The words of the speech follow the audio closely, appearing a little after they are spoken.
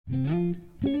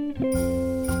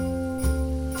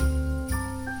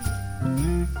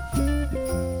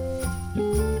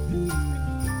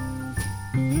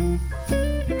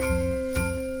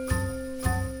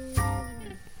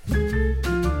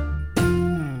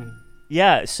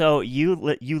Yeah, so you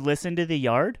listen to The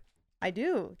Yard? I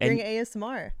do, during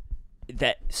ASMR.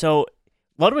 So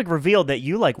Ludwig revealed that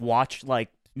you like watch like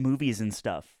movies and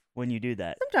stuff when you do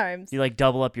that. Sometimes. You like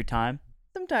double up your time?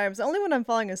 Sometimes. Only when I'm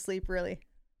falling asleep, really.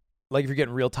 Like if you're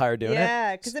getting real tired doing it?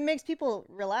 Yeah, because it makes people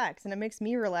relax, and it makes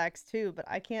me relax too, but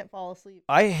I can't fall asleep.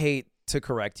 I hate to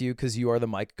correct you because you are the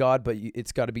mic god, but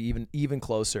it's got to be even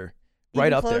closer. Even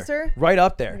right up closer? there. Right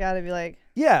up there. I gotta be like...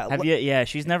 Yeah. Yeah,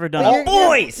 she's never done it.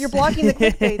 Boys! You're blocking the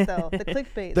clickbait, though. The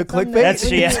clickbait. The clickbait?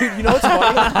 Dude, you know what's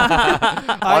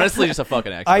funny? Honestly, just a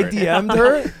fucking expert. I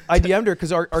DM'd her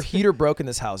because our heater broke in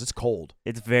this house. It's cold.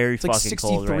 It's very fucking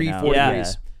cold right now. 40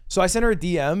 degrees. So I sent her a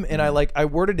DM and I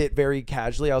worded it very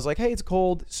casually. I was like, "Hey, it's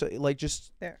cold, so like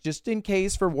just in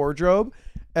case for wardrobe."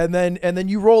 And then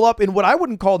you roll up in what I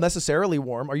wouldn't call necessarily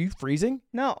warm. Are you freezing?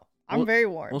 No. I'm very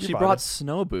warm. Well, she brought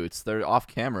snow boots. They're off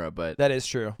camera, but that is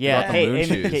true. Yeah.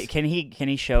 Hey, can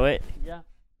he show it? Yeah.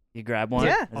 You grab one?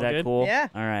 Yeah. Is that cool? Yeah.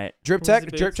 All right. Drip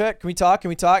check. Can we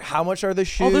talk? How much are the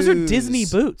shoes? Oh, those are Disney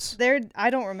boots. I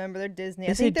don't remember. They're Disney.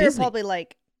 I Is think it they're Disney? probably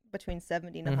like between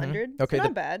 70 and 100. Okay.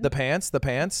 Not bad. The pants. The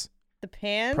pants.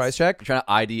 Price check. You're trying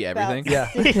to ID everything. Yeah.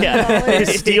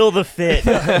 Steal the fit.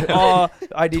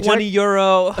 ID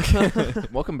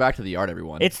 €20. Welcome back to The Yard,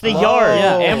 everyone. It's The Yard.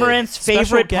 Amaranth's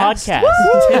favorite podcast.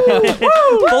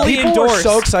 Fully People endorsed. are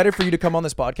so excited for you to come on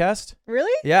this podcast.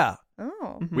 Really? Yeah.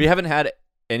 Oh. We haven't had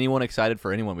anyone excited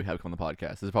for anyone we have come on the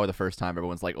podcast. This is probably the first time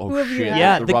everyone's like, "Oh shit!"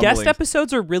 Yeah, the guest rumblings.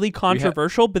 episodes are really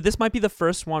controversial, but this might be the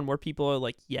first one where people are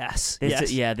like, "Yes,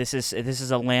 yes." This is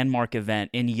a landmark event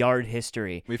in Yard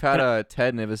history. We've had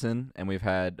Ted Nivison and we've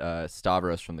had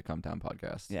Stavros from the Come Down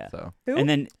podcast. Yeah. So Who? And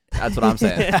then that's what I'm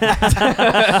saying.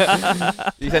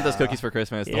 He sent us cookies for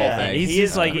Christmas. The whole thing. He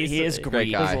is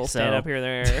great. guy. We'll stand up here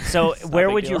there. So where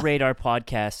would you rate our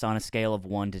podcast on a scale of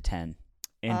 1 to 10?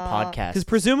 In podcasts, because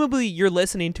presumably you're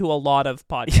listening to a lot of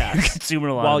podcasts. You're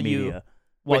consuming a lot of media.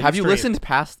 Wait, have you listened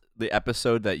past the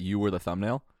episode that you were the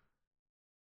thumbnail?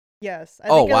 Yes. I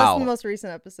think it was the most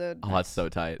recent episode. Oh, that's so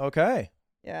tight. Okay.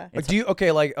 Yeah.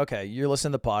 You're listening to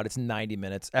the pod. It's 90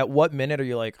 minutes. At what minute are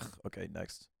you like, okay,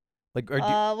 next? Like, well,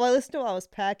 I listened to it while I was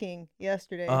packing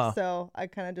yesterday, so I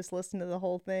kind of just listened to the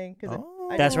whole thing.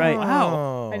 That's right.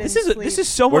 Wow. This is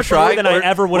so much more than I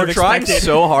ever would have expected. We're trying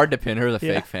so hard to pin her the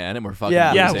fake fan, and we're fucking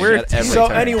losing at every So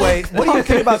turn. Anyway, what do you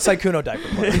think about Sykkuno diaper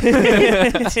play?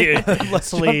 Dude,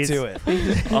 let's jump to it.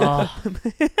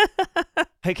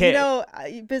 Okay. You know,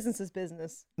 business is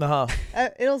business.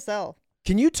 It'll sell.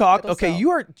 Can you talk? Okay,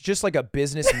 you are just like a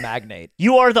business magnate.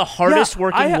 You are the hardest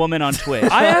working woman on Twitch.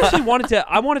 I actually wanted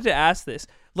to ask this,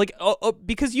 like,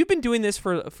 because you've been doing this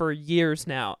for years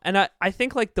now, and I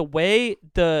think like the way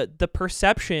the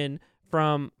perception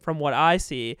from what I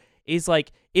see is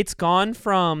like it's gone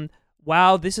from,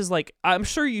 wow, this is like, I'm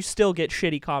sure you still get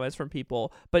shitty comments from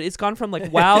people, but it's gone from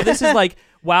like, wow, this is like,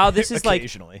 wow, this is like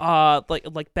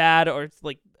bad, or it's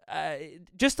like.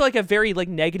 Just like a very like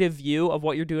negative view of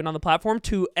what you're doing on the platform,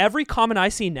 to every comment I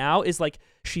see now is like,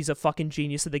 she's a fucking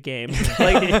genius of the game.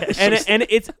 Like, and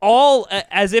it's all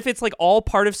as if it's like all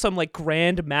part of some like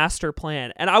grand master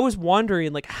plan. And I was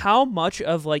wondering like how much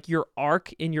of like your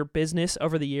arc in your business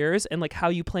over the years, and like how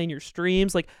you plan your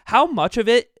streams, like how much of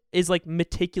it is like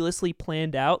meticulously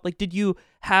planned out? Like, did you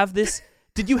have this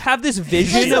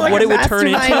vision of what it would turn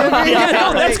into?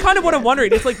 That's kind of what I'm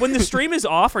wondering. It's like when the stream is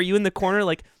off, are you in the corner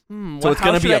like, so it's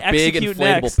going to be a big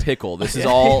inflatable pickle. This is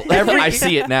all, I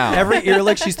see it now. Every ear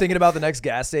lick, she's thinking about the next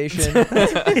gas station.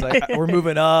 It's like, we're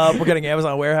moving up. We're getting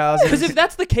Amazon warehouses. Because if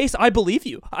that's the case, I believe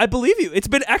you. It's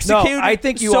been executed I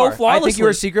think you so are. flawlessly. I think you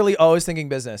are secretly always thinking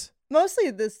business.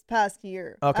 Mostly this past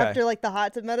year. Okay. After like the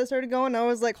hot tub meta started going, I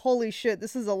was like, holy shit,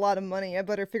 this is a lot of money. I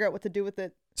better figure out what to do with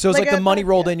it. So it's like the money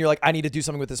rolled in. You're like, I need to do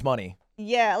something with this money.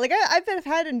 Yeah. Like I've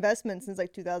had investments since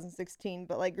like 2016,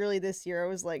 but like really this year I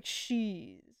was like,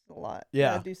 sheesh, a lot.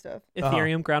 Yeah. Gotta do stuff.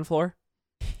 Ethereum ground floor.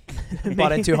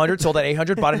 Bought in 200, sold at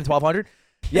 800, bought in 1200.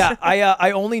 Yeah.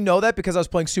 I only know that because I was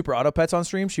playing Super Auto Pets on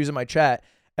stream. She was in my chat.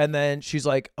 And then she's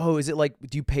like, oh, is it like,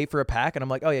 do you pay for a pack? And I'm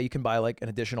like, oh, yeah, you can buy like an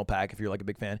additional pack if you're like a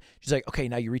big fan. She's like, okay,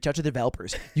 now you reach out to the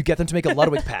developers. You get them to make a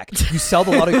Ludwig pack. You sell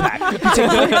the Ludwig pack. You take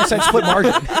 20% split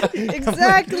margin.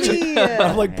 Exactly.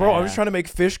 I'm like, bro, I'm just trying to make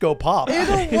fish go pop.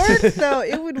 It'll work, though.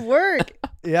 It would work.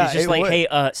 Yeah, She's just it like, would.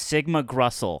 hey, Sigma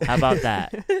Grussel. How about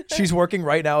that? She's working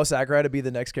right now with Sakurai to be the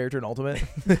next character in Ultimate.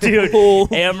 Dude,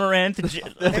 Amaranth.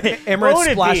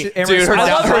 Amaranth splashes. Dude,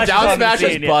 her down smash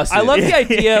is busted. I love the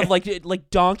idea of like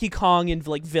Donkey Kong and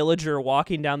like Villager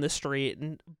walking down the street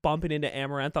and bumping into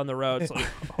Amaranth on the road. It's like,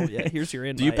 oh yeah, here's your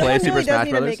invite. Do you play Everyone Super really does Smash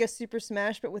need Brothers? to make a Super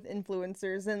Smash, but with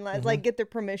influencers and like get their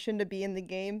permission to be in the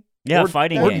game. Yeah, Or-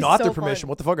 fighting that Or would be game. not so their fun. permission.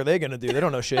 What the fuck are they gonna do? They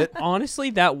don't know shit.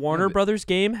 Honestly, that Warner Brothers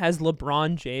game has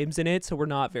LeBron James in it, so we're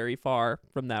not very far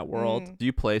from that world. Mm. Do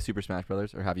you play Super Smash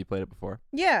Brothers, or have you played it before?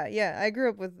 Yeah. I grew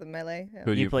up with the Melee. Yeah.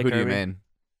 Who do You you play who do you Kirby? main?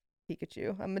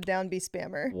 Pikachu. I'm a down B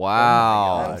spammer.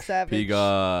 Wow. I'm savage.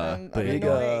 Piga. I'm Big,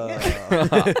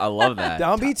 annoying. I love that.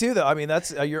 Down B too though. I mean,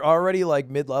 that's you're already like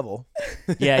mid level.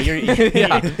 Yeah,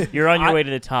 you're on your way to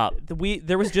the top.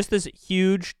 There was just this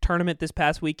huge tournament this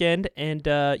past weekend, and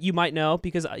you might know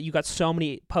because you got so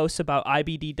many posts about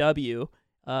IBDW,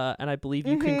 and I believe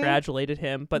you congratulated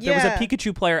him. But there was a Yeah.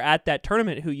 Pikachu player at that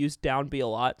tournament who used down B a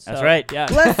lot. So, That's right. Yeah,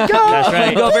 Let's go. That's right.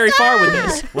 we go very far with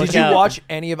this. Look Did you out. watch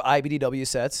any of IBDW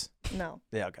sets? No.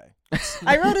 Yeah. Okay.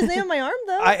 I wrote his name on my arm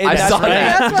though. And I that's saw right.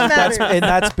 that. That's what matters. And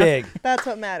that's big. That's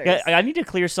what matters. Yeah, I need to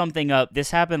clear something up.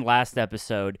 This happened last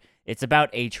episode. It's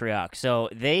about Atrioc. So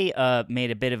they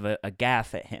made a bit of a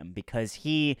gaffe at him because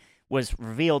he was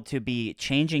revealed to be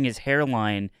changing his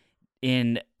hairline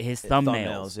in his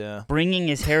thumbnails, yeah. bringing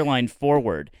his hairline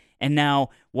forward. And now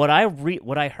what I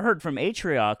heard from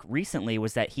Atrioc recently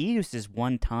was that he used his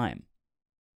one time.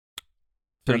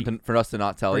 For us to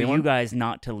not tell For anyone? you guys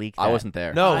not to leak that. I wasn't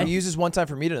there. No, I- he uses one time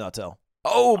for me to not tell.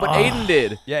 Oh, but Aiden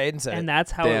did. Yeah, Aiden said And it.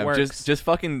 that's how it Damn, works. just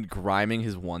fucking griming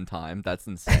his one time. That's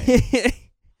insane.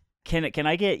 Can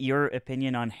I get your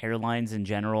opinion on hairlines in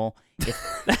general? Do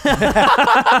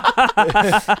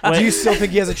you still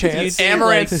think he has a chance?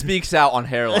 Amaranth speaks out on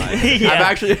hairline. Yeah. I've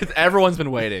actually, everyone's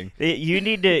been waiting. You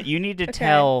need to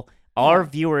tell our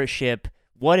viewership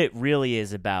what it really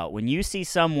is about. When you see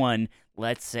someone,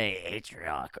 let's say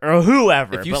Atrioc or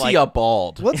whoever, If you but see a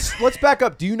bald, Let's back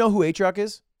up. Do you know who Atrioc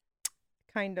is?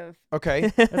 Kind of. Okay.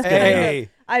 good. Hey.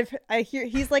 I hear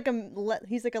he's like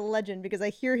a legend because I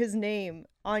hear his name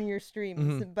on your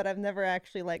streams, but I've never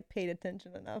actually like paid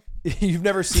attention enough. You've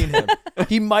never seen him.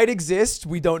 He might exist.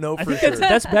 We don't know I for think sure.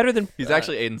 that's better than he's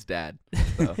actually Aiden's dad.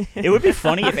 So. it would be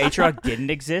funny if Atrioc didn't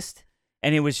exist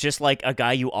and it was just like a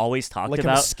guy you always talked like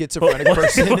about. a schizophrenic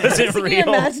person. Wasn't It's like your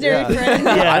real. imaginary Yeah. friend.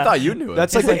 Yeah. I thought you knew it.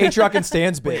 That's like the Atrioc and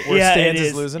Stans bit where Yeah, Stans it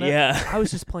is losing it. Yeah. I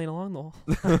was just playing along the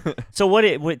whole.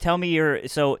 So tell me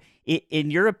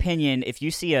in your opinion, if you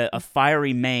see a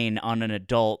fiery mane on an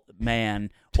adult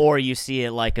man, or you see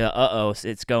it like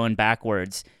it's going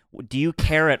backwards, do you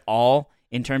care at all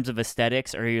in terms of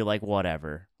aesthetics, or are you like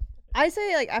whatever? I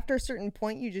say like after a certain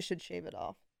point, you just should shave it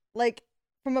off. Like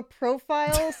from a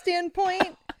profile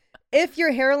standpoint, if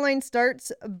your hairline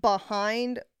starts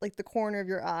behind like the corner of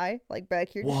your eye, like back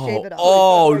here, just shave it off.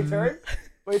 Oh,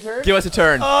 give us a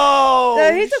turn. Oh.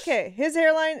 No, he's okay. His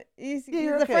hairline, the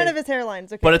okay. front of his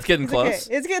hairline's okay. But it's getting It's okay. close.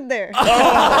 It's getting there.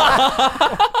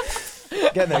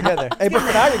 Getting there. Hey, but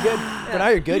for now you're good. For now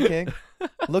you're good, King.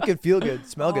 Look and feel good.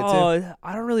 Smell good too. Oh,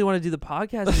 I don't really want to do the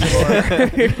podcast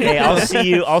anymore. Hey,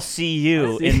 I'll see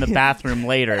you in the bathroom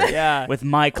later. Yeah. With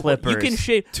my clippers. You can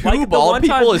shave. Two like the bald one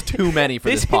people time- is too many for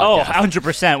this Oh, podcast.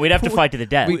 100%. We'd have to fight to the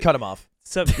death. We cut him off.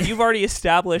 So you've already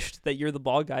established that you're the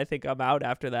bald guy. I think I'm out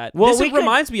after that. Well, This we could-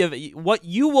 reminds me of what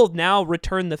you will now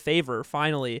return the favor.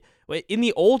 Finally, in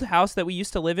the old house that we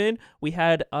used to live in, we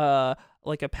had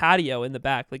like a patio in the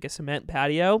back, like a cement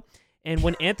patio. And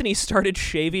when Anthony started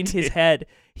shaving his head,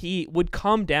 he would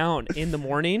come down in the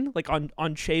morning, like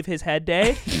on shave his head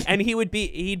day, and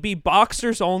he'd be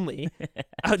boxers only,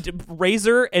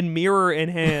 razor and mirror in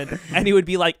hand, and he would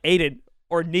be like, Aiden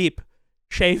or Neep,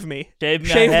 shave me. Shave my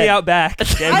Shave me head. out back.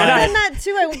 Shave my I've head. done that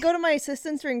too. I would go to my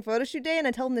assistants during photo shoot day and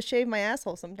I tell them to shave my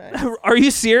asshole sometimes. Are you I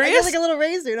serious? get like a little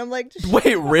razor and I'm like, just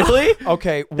Wait, really?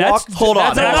 Okay, That's- Hold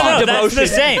on. that's No, actually that's the devotion.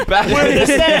 same. Back- We're the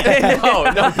same.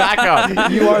 no, back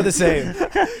up. You are the same.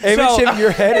 Amy So- shaving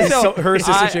your head is so her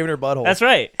assistant I- shaving her butthole. That's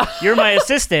right. You're my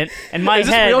assistant, and my Is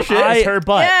this head real shit? is her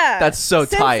butt. yeah. That's so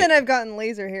Since tight. then I've gotten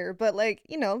laser hair, but like,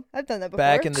 I've done that before.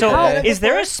 Back in the So, day. is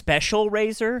there a special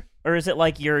razor, or is it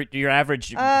like your average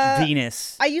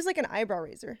Venus? I use like an eyebrow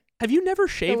razor. Have you never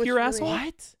shaved it's your really- asshole?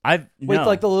 What? I've With no.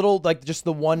 like the little, like just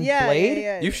the one Yeah, blade? yeah,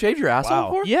 yeah. You've shaved your asshole Wow.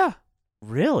 before? Yeah.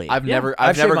 Really? I've Yeah. never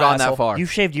I've shaved my gone asshole. that far. You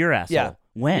shaved your asshole. Yeah.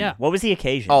 When? Yeah. What was the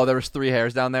occasion? Oh, there was 3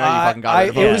 hairs down there. And you fucking got rid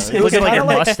of it them. was Looking like kinda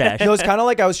your mustache. No, it's kind of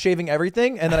like I was shaving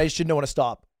everything, and then I just didn't know when to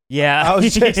stop. Yeah. I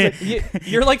was just like,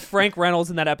 You're like Frank Reynolds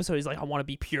in that episode. He's like, I want to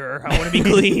be pure. I want to be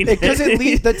clean. because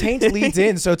the taint leads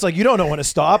in, so it's like you don't know when to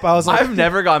stop. I was like, I've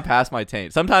never gone past my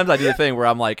taint. Sometimes I do the thing where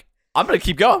I'm like, I'm gonna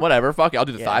keep going. Whatever. Fuck it. I'll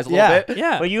do the thighs a little bit.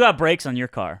 Yeah. But you got brakes on your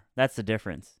car. That's the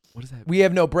difference. What is that? we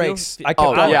have no brakes. I kept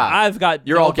Oh, going. yeah. I've got.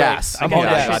 You're no all brakes. gas. I I'm got all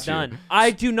that gas. shit done.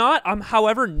 I do not. I'm,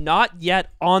 however, not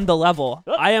yet on the level.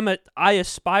 I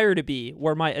aspire to be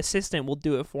where my assistant will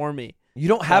do it for me. You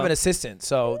don't have an assistant,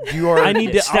 so you are. I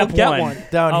need to. I'll Step get one. one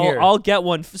Down here. I'll get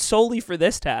one solely for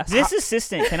this task. This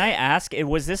assistant, can I ask,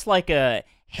 was this like a,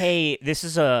 hey, this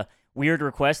is a weird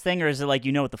request thing, or is it like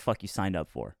you know what the fuck you signed up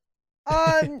for?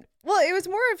 Well, it was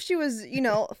more if she was,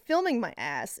 filming my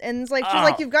ass, and it's like she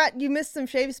was like, you missed some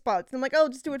shave spots, and I'm like, oh,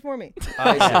 just do it for me.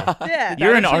 I see. Yeah.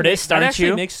 You're an actually artist, that aren't actually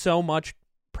you? makes so much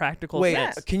practical Wait,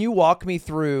 sense. can you walk me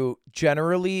through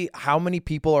generally how many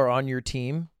people are on your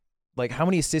team? Like, how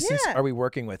many assistants Yeah. are we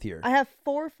working with here? I have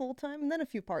 4 full-time and then a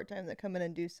few part-time that come in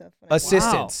and do stuff. When I want.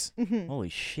 Assistants. Holy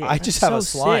shit. I just That's have a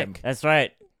so slime. sick. That's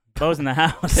right. Bo's in the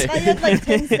house. I had like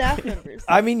 10 staff members.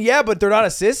 I mean, yeah, but they're not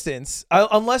assistants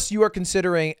unless you are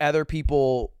considering other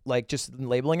people like just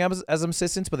labeling them as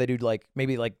assistants, but they do like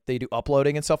maybe like they do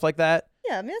uploading and stuff like that.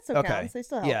 Yeah, I mean, that still Okay. counts. They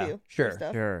still help Yeah, you. do sure.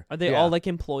 Stuff. Sure. Are they Yeah. all like Do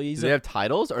employees? they have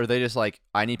titles, or are they just like,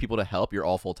 I need people to help? You're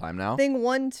all full time now. Thing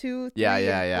 1, 2, 3, Yeah,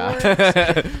 and 4.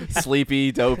 yeah.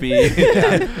 Sleepy, dopey.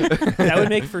 That would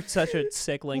make for such a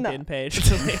sick LinkedIn page.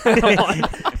 Come on.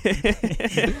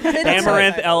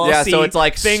 Amaranth LLC. Yeah, so it's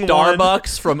like thing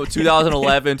Starbucks from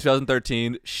 2011,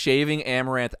 2013, shaving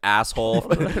Amaranth asshole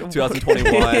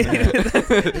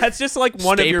 2021. That's just like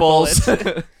one of your Staples.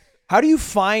 bullets. How do you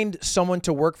find someone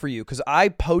to work for you? Because I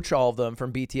poach all of them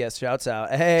from BTS. Shouts out.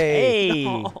 Hey.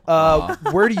 Hey.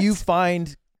 Where do you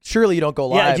find? Surely you don't go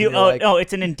live. Yeah, and you're like,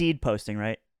 it's an Indeed posting,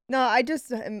 right? No, I just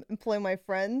employ my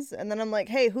friends, and then I'm like,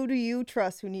 hey, who do you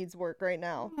trust who needs work right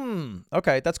now?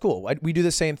 Okay, that's cool. We do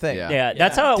the same thing. Yeah. Yeah,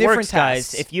 that's how it Different works, guys.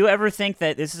 tasks. If you ever think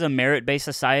that this is a merit-based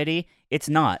society, it's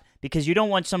not, because you don't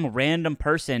want some random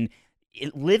person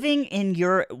living in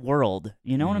your world.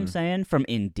 You know what I'm saying? From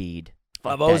Indeed.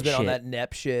 Fuck I've always that been on shit. that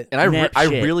NEP shit. And I Nep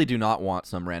shit. really do not want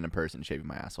some random person shaving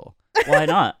my asshole. Why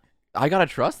not? I gotta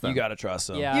trust them. You gotta trust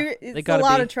them. Yeah. It's a gotta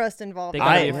lot be- of trust involved. they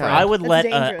gotta I be a friend. I would That's let a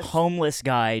dangerous. homeless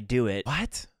guy do it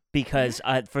What? because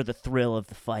for the thrill of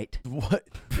the fight. What?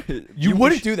 You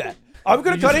wouldn't do that. I'm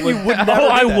gonna cut in. You would never. Oh, do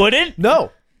I that. wouldn't?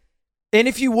 No. And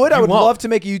if you would, I You would won't. love to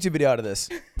make a YouTube video out of this.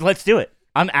 Let's do it.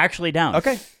 I'm actually down.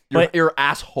 Okay. But You're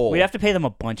asshole. we have to pay them a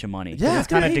bunch of money. 'cause Yeah. it's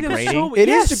kind of Pay them degrading. so- It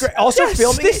is yes. degra- also Yes.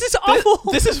 filming This it- is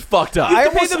awful. This is fucked up. You have I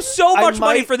to pay almost- them so I much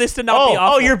money might- for this to not be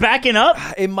awful. Oh, you're backing up?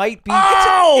 It might be.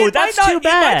 Oh, It that's might not- too It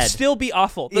might bad. still be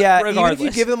awful. Yeah, even regardless. if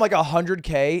you give them like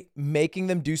 $100K, making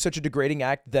them do such a degrading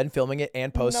act, then filming it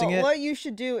and posting No, it. what you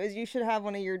should do is you should have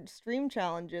one of your stream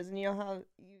challenges, and you know how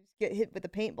you get hit with a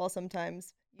paintball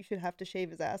sometimes? You should have to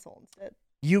shave his asshole instead.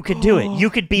 You could do it. You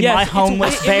could be Yes, my it's-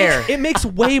 homeless it bear. makes- It makes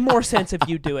way more sense if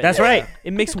you do it. That's right.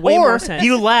 It makes way Or more sense.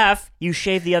 you laugh, you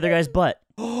shave the other guy's butt.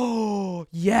 Oh,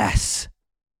 yes.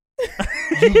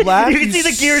 You laugh. You can see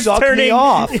the gears suck turning. Me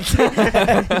off.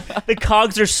 The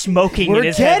cogs are smoking We're in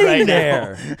his head getting right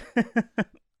there.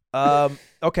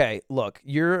 Okay. Look,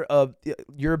 you're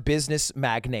a business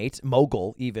magnate,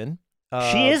 mogul, even.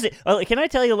 She is. Can I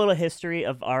tell you a little history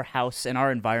of our house and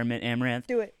our environment, Amaranth?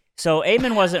 Do it. So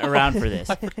Eamon wasn't around for this,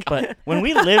 but when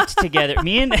we lived together,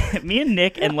 me and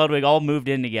Nick and Ludwig all moved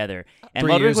in together. And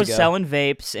 3 Ludwig years was ago. selling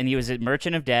vapes, and he was a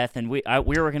merchant of death, and we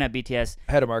were working at BTS.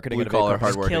 Head of marketing. We at a call vape her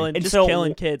company. hard working. And Just so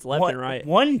killing kids left and right.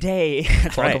 One day,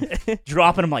 that's right,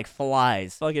 dropping them like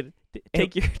flies. Fucking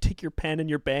take your pen and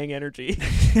your bang energy.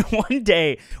 One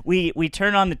day we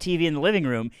turn on the TV in the living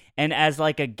room, and as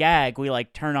like a gag, we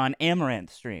like turn on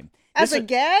Amaranth stream. As This a was-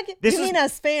 gag? this You was- mean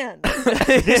as fans?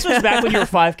 This was back when you were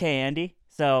 5K, Andy.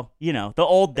 So you know the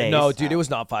old days. No, dude, it was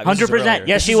not 5. This was 100%. earlier. Yes,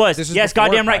 This she is- was. this is Yes, before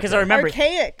goddamn right, because I 5K. remember.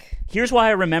 Archaic. Here's why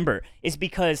I remember is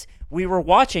because we were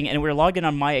watching and we were logged in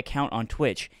on my account on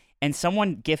Twitch, and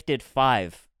someone gifted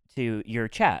 5 to your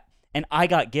chat, and I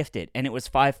got gifted, and it was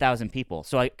 5,000 people.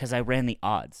 So because I ran the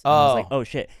odds, and I was like, oh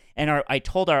shit. And I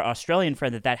told our Australian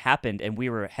friend that happened, and we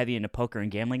were heavy into poker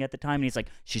and gambling at the time, and he's like,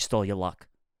 she stole your luck.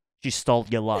 She stole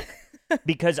your luck.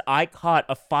 Because I caught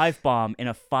a 5 bomb in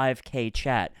a 5K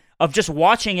chat of just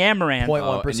watching Amaranth.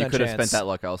 0.1% and you could have spent chance. that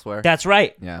luck elsewhere. That's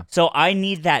right. Yeah. So I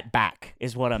need that back.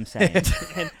 is what I'm saying.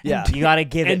 Yeah. You got to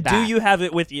give it And back. do you have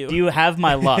it with you? Do you have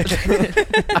my luck?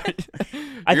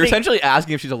 You're essentially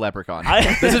asking if she's a leprechaun.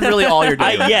 This is really all you're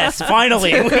doing. Yes,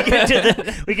 finally we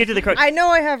get to the crux. I know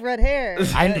I have red hair.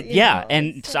 Yeah,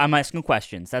 and so I'm asking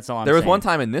questions. That's all I'm There was saying. one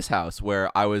time in this house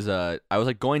where I was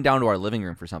like going down to our living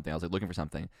room for something. I was like looking for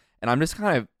something, and I'm just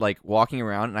kind of like walking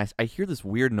around, and I hear this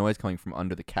weird noise coming from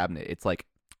under the cabinet. It's like,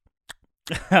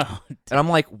 and I'm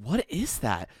like, what is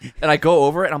that? And I go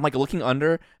over it, and I'm like looking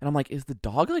under, and I'm like, is the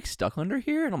dog like stuck under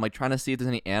here? And I'm like trying to see if there's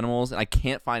any animals, and I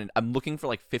can't find it. I'm looking for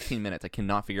like 15 minutes. I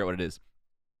cannot figure out what it is.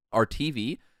 Our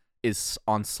TV is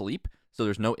on sleep, so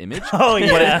there's no image. Oh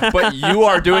yeah. But you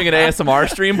are doing an ASMR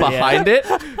stream behind it,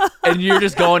 and you're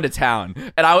just going to town.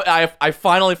 And I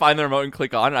finally find the remote and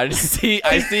click on, and I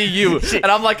see you, and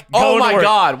I'm like, oh my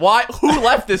god, why? Who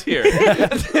left this here?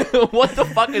 What the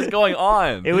fuck is going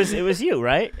on? It was you,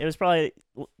 right? It was probably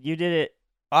you did it.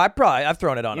 I've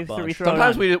thrown it on a You bunch. throw it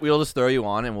Sometimes on. we'll just throw you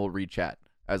on, and we'll read chat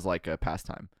as like a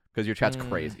pastime because your chat's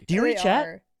crazy. Do you read chat?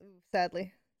 Are,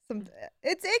 sadly,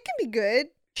 it can be good,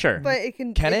 Sure. but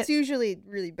Can it's it? usually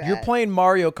really bad. You're playing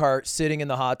Mario Kart sitting in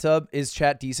the hot tub. Is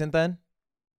chat decent then?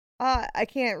 I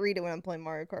can't read it when I'm playing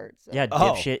Mario Kart. So. Yeah,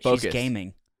 Oh, dipshit. focus. She's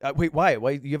gaming. Wait, why?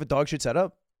 Why you have a dog shit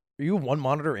setup? Are you one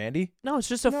monitor, Andy? No, it's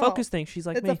just a No. focus thing. She's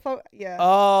like It's me. yeah.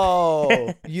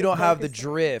 Oh, you don't have the Focus.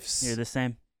 drifts. You're the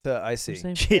same. I see.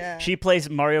 Same. She Yeah. she plays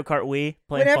Mario Kart Wii,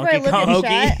 playing Whenever Funky I look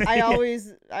Kong. at chat,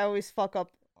 I always fuck up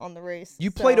on the race.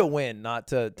 You so. play to win, not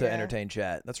to Yeah. entertain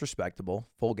chat. That's respectable.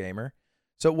 Full gamer.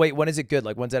 So wait, when is it good?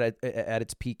 Like when's that at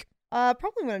its peak?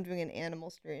 Probably when I'm doing an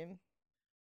animal stream.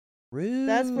 Rude.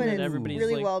 That's when And it's everybody's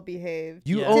really like- well behaved.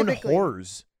 You Yeah. own Typically.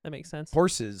 whores. That makes sense.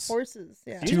 Horses. Horses,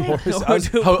 yeah. Excuse Two me? horses. Oh,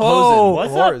 dude. Hosen. Oh,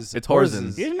 What's up? Whores. It's horsens.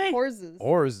 Excuse me. Horses.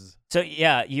 Whores. So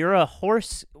yeah, you're a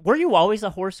horse. Were you always a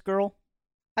horse girl?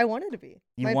 I wanted to be.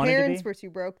 You My wanted to parents be? were too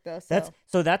broke though.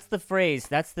 So. That's the phrase.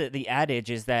 That's the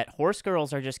adage is that horse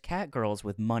girls are just cat girls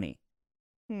with money.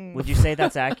 Would you say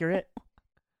that's accurate?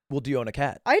 Well, do you own a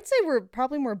cat? I'd say we're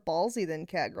probably more ballsy than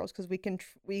cat girls because we can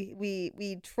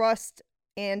we trust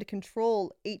and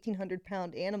control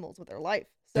 1,800-pound animals with our life.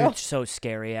 So They're so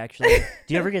scary, actually.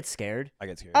 Do you ever get scared? I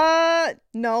get scared.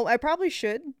 no, I probably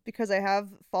should because I have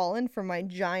fallen from my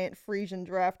giant Frisian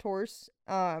draft horse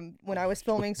when I was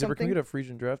filming Zipper, can something. we get a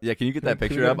Frisian draft? Yeah, can you get that Can we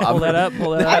picture get up? a- Pull that up. Pull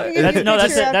that I up. can give That's you a no,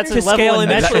 that's picture a, that's after a To level scale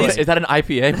in image, metric. please. Is that an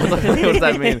IPA? What does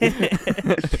that mean?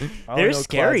 I only They're know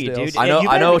scary, Clydesdales. dude. I Yeah, know. you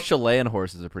I know better- Chilean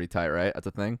horses are pretty tight, right? That's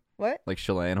a thing. What? Like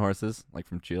Chilean horses, like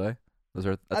from Chile. Those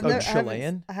are. That's I've Oh, never-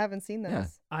 Chilean? I haven't seen those. Yeah.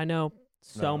 I know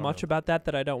so No, much no. about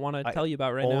that I don't want to I tell you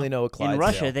about right Only now. know a Clydesdale. In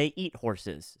Russia, they eat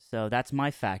horses. So that's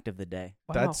my fact of the day.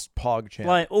 Wow. That's PogChamp.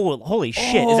 Like, oh, holy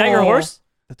shit. Is that your Oh. horse?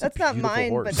 That's a not beautiful mine,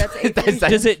 horse. but that's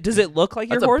That's- a Does it look like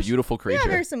That's your a horse? beautiful creature. Yeah,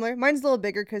 very similar. Mine's a little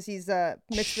bigger because he's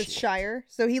mixed with Shit. Shire,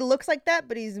 so he looks like that,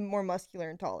 but he's more muscular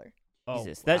and taller.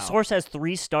 Jesus. That horse has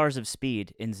 3 stars of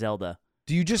speed in Zelda.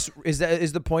 Do you just is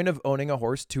the point of owning a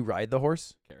horse to ride the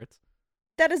horse? Carrots.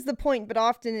 That is the point, but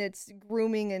often it's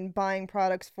grooming and buying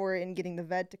products for it and getting the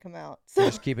vet to come out. So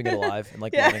Just keeping it alive and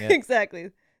like yeah, loving it.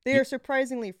 exactly. They Do- are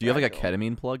surprisingly. Do you have like a fragile.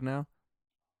 ketamine plug now?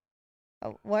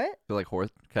 What? So like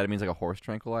ketamine's like a horse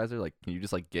tranquilizer. Like, can you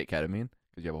just like get ketamine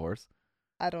because you have a horse?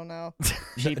 I don't know.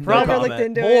 She No probably. Never comment. looked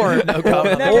into Or- it. No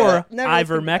comment. Never- or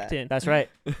never looked into that. ivermectin. That's right.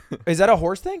 Is that a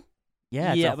horse thing?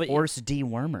 Yeah, it's Yeah, a but horse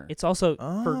dewormer. It's also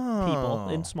for people Oh.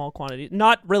 in small quantities,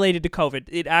 not related to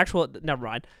COVID. Never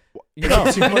mind. You know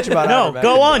too much about No, ivermectin.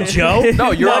 go on, Joe.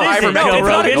 No, you're What on is it, ivermectin. Joe No, it's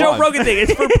not a Rogan? Go Joe on. Rogan thing.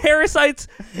 It's for parasites.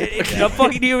 It's a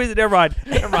fucking humans. Never mind.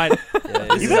 Never mind.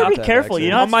 Yeah, You stop better be that careful, vaccine.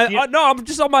 you know? On my, You- no, I'm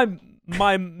just on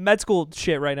my med school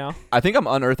shit right now. I think I'm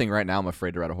unearthing right now. I'm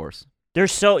afraid to ride a horse. They're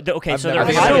so okay. I've So never they're I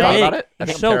think I so forgot big. about it. I They're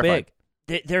think I'm so terrified.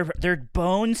 big. their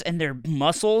bones and their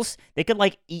muscles. They could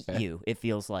like eat Okay. you. It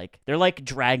feels like they're like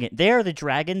dragon. They are the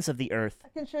dragons of the earth. I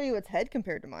can show you its head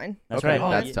compared to mine. That's Okay. right. Oh,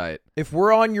 That's yeah. tight. If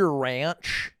we're on your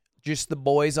ranch, just the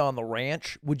boys on the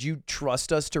ranch, would you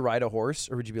trust us to ride a horse,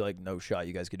 or would you be like, no shot,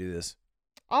 you guys could do this?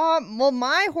 Well,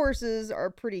 my horses are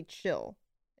pretty chill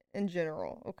in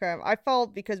general. Okay, I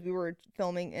felt because we were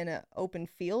filming in an open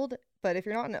field, but if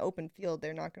you're not in an open field,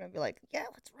 they're not gonna be like, yeah,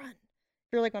 let's run.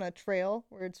 If you're like on a trail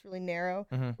where it's really narrow,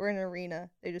 Mhm. or in an arena,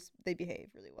 they behave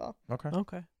really well. Okay.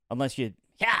 Okay. Unless you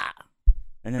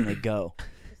and then they go.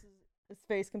 This is his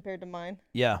face compared to mine.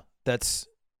 Yeah, that's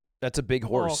a big Oh,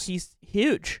 horse. he's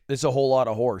huge. It's a whole lot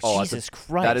of horse. Oh, that's Jesus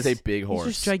Christ. That is a big He's horse.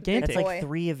 just gigantic. That's like boy.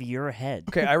 3 of your head.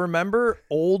 Okay, I remember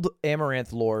old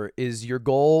Amaranth lore is your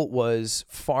goal was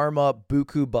farm up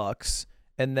buku bucks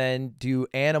and then do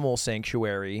animal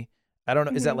sanctuary. I don't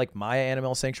know. Is that Mhm. like Maya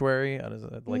Animal Sanctuary? Is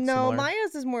that like no, similar?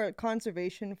 Maya's is more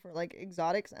conservation for like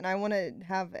exotics, and I want to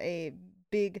have a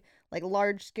big, like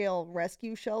large scale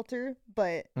rescue shelter,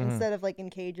 but instead of like in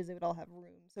cages, they would all have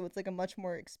rooms. So it's like a much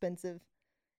more expensive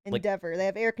endeavor. They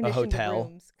have air A conditioned hotel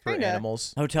rooms, for kinda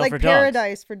animals. Hotel like for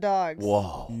paradise for dogs.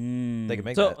 Whoa. dogs. They can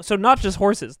make So that. so not just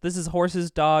horses. This is horses,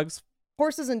 dogs.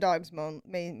 Horses and dogs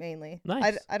mainly.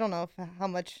 Nice. I don't know how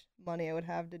much money I would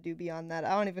have to do beyond that.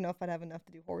 I don't even know if I'd have enough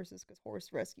to do horses because horse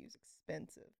rescue is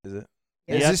expensive. Is it?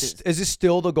 Yeah. Is this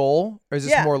still the goal, or is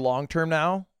this Yeah. more long term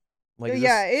now? Like, is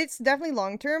Yeah, it's definitely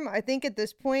long term. I think at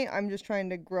this point, I'm just trying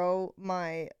to grow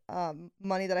my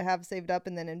money that I have saved up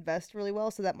and then invest really well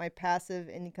so that my passive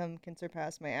income can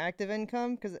surpass my active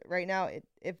income. Because right now,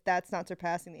 if that's not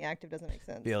surpassing, the active doesn't make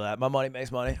sense. feel that my money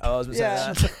makes money. I always been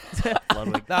Yeah. saying that.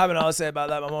 I've been always saying about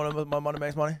that. My money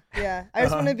makes money. Yeah, I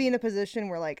just want to be in a position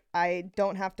where like I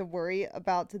don't have to worry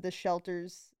about the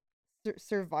shelter's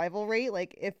survival rate.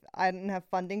 Like if I didn't have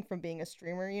funding from being a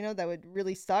streamer, that would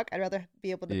really suck. I'd rather be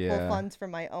able to pull funds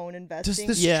from my own investing.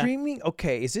 Does the streaming?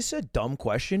 Okay, is this a dumb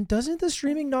question? Doesn't the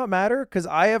streaming not matter? Because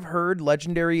I have heard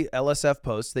legendary LSF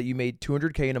posts that you made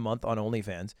 $200K in a month on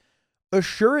OnlyFans.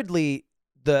 Assuredly,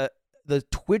 the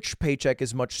Twitch paycheck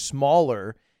is much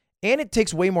smaller, and it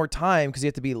takes way more time because you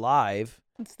have to be live.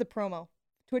 It's the promo.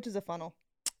 Twitch is a funnel.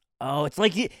 Oh, it's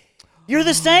like you're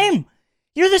the same.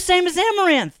 You're the same as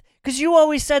Amaranth. Because you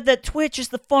always said that Twitch is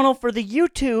the funnel for the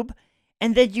YouTube,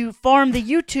 and then you farm the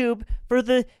YouTube for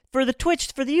the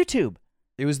Twitch for the YouTube.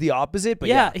 It was the opposite, but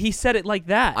yeah, he said it like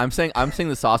that. I'm seeing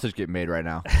the sausage get made right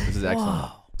now. This is excellent.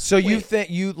 Whoa. So you think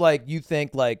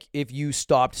if you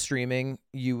stopped streaming,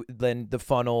 then the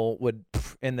funnel would,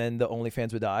 and then the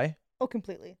OnlyFans would die? Oh,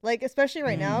 completely. Like especially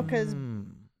right now because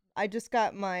I just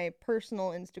got my personal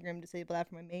Instagram disabled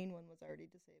after my main one was already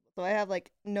disabled. So I have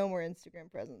like no more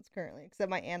Instagram presence currently except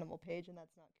my animal page, and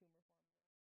that's not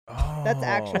Oh. That's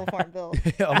actual Farmville.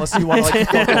 Unless you want to like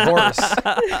fuck a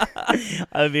horse.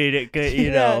 I mean, it could,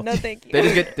 No, thank you.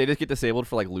 They just get disabled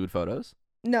for like lewd photos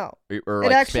No. or It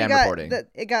like actually spam got reporting.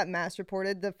 it got mass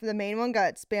reported. The main one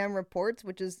got spam reports,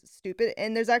 which is stupid.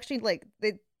 And there's actually like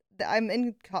I'm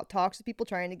in talks with people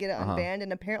trying to get it unbanned,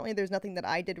 and apparently there's nothing that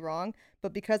I did wrong.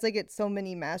 But because I get so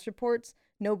many mass reports,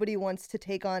 nobody wants to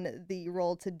take on the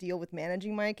role to deal with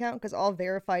managing my account because all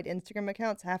verified Instagram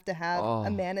accounts have to have a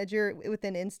manager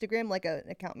within Instagram, like an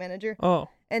account manager. Oh,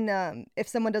 And if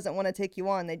someone doesn't want to take you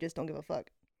on, they just don't give a fuck.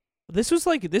 this was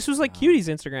like Cutie's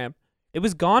Instagram. It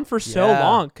was gone for so Yeah.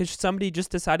 long because somebody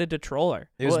just decided to troll her.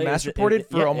 It was mass reported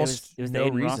for almost it was no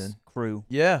the Aiden Ross reason. crew.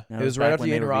 Yeah, That it was was right back after when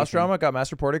the they Aiden were Ross beefing. drama. It got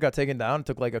mass reported, got taken down. It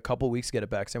took like a couple weeks to get it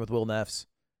back. Same with Will Neffs.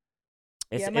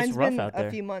 It's Mine's rough been out there.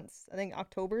 a few months. I think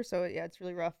October. So yeah, it's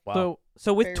really rough. Wow.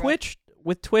 So with Very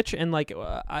rough. Twitch and like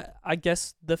I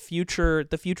guess the future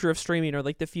of streaming or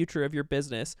like the future of your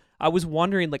business, I was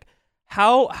wondering like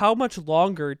how much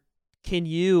longer can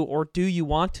you or do you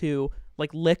want to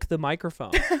like lick the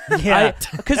microphone? Yeah,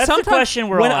 because that's the sometimes question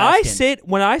we're when all I asking.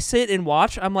 sit and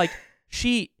watch, I'm like,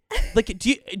 do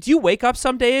you wake up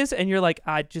some days and you're like,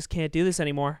 I just can't do this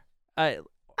anymore?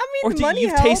 Or do money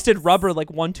you've helps. tasted rubber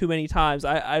like one too many times?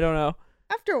 I don't know.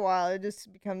 After a while, it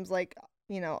just becomes like,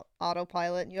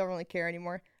 autopilot. And you don't really care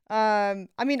anymore. I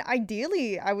mean,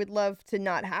 ideally, I would love to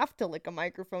not have to lick a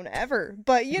microphone ever.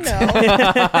 But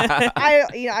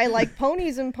I like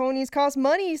ponies, and ponies cost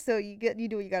money, so you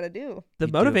do what you got to do. The You do it for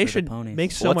the motivation ponies.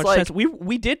 makes so Well, much it's like- sense.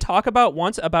 We did talk about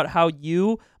once about how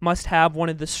you must have one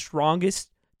of the strongest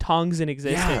tongues in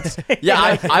existence.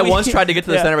 Yeah, I once tried to get to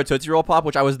the Yeah. center of a Tootsie Roll Pop,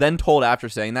 which I was then told after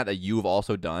saying that you've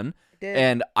also done. Did.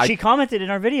 And She commented in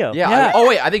our video. yeah. Oh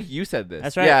wait, I think you said this.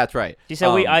 That's right. Yeah, that's right. She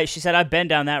said She said I've been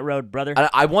down that road, brother.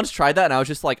 I once tried that, and I was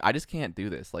just like, I just can't do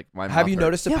this. Like my Have mouth you hurts.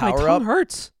 noticed a Yeah, my power tongue up?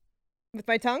 hurts. With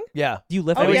my tongue? Yeah. Do you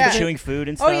lift Oh, Always yeah. chewing food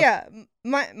and stuff. Oh yeah,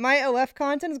 my OF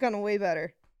content has gotten way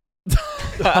better.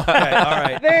 Okay, all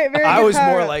right. Very, very. I good was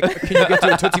power more up. like, can you get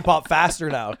to a Tootsie Pop faster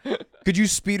now? Could you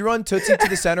speedrun Tootsie to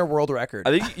the center world record?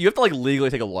 I think you have to like legally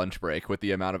take a lunch break with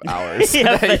the amount of hours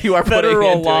Yeah, that you are putting federal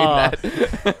in doing law.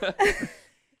 that.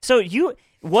 So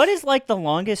what is like the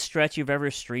longest stretch you've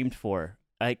ever streamed for?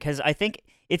 Because I think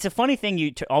it's a funny thing.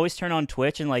 You always turn on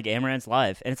Twitch and like Amaranth's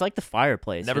live, and it's like the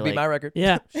fireplace. Never You're beat like, my record.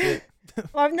 Yeah. Shit.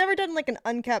 Well, I've never done like an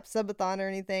uncapped subathon or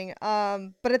anything.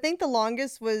 But I think the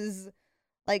longest was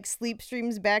like sleep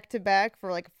streams back to back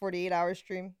for like a 48-hour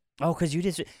stream. Oh, because you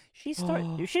did. She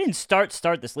didn't start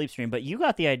the sleep stream, but you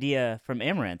got the idea from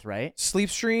Amaranth, right? Sleep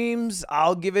streams,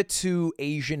 I'll give it to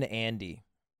Asian Andy.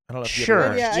 I don't know if you Sure.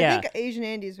 ever Yeah, Yeah. I think Asian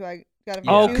Andy's who I got him.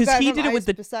 Oh, from. 'cause he from did it with Ice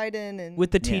the- Poseidon and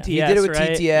With the Yeah. TTS, He did it with right?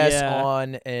 TTS Yeah.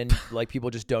 on, and like people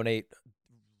just donate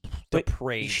the But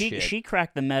praise She shit.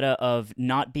 cracked the meta of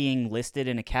not being listed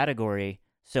in a category,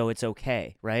 so it's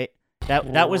okay, right?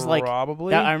 That was like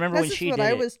probably. I remember That's when just she what did I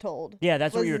it. was told. Yeah,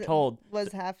 that's what you were told.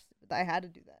 I had to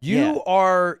do that. You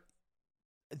are.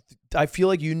 I feel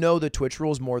like you know the Twitch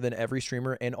rules more than every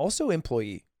streamer and also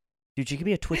employee. Dude, you could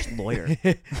be a Twitch lawyer.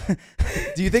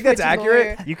 Do you think that's Twitch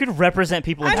accurate? lawyer. You could represent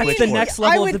people in I Twitch. mean, the work. next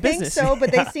level I of would the think business. so,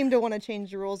 but they seem to want to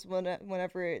change the rules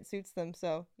whenever it suits them.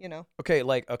 So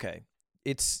Okay,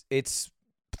 it's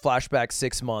flashback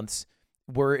 6 months.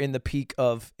 We're in the peak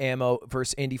of Ammo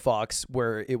versus Indie Fox,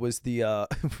 where it was the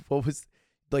what was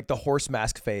like the horse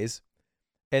mask phase,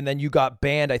 and then you got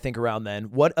banned. I think around then.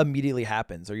 What immediately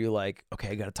happens? Are you like, okay,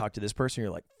 I got to talk to this person?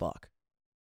 You're like, fuck.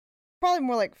 probably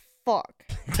more like fuck.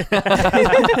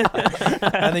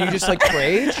 And then you just like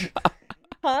rage.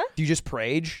 Huh? Do you just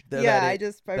rage? I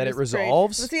just that it prayed.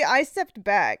 resolves? But see, I stepped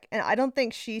back, and I don't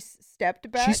think she stepped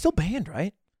back. She's still banned,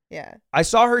 right? Yeah. I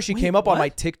saw her. She Wait, came up on what? my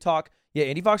TikTok. Yeah,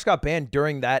 Indie Fox got banned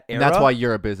during that era. And that's why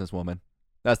you're a businesswoman.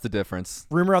 That's the difference.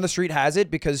 Rumor on the street has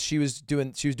it because she was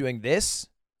doing this,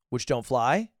 which don't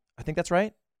fly. I think that's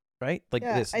right. Right? Like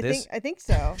Yeah, this. I think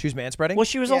so. She was manspreading. Well,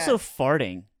 she was Yeah. also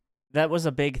farting. That was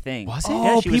a big thing. Was it?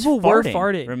 Yeah, Oh, she was people were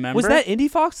farting. Remember? Was that Indie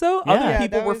Fox though? Yeah. Other Yeah,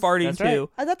 people that were was- farting that's right. too.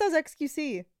 I thought that was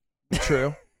XQC.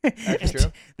 True. That's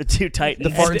true. the two titans?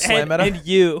 The fart and slam meta? and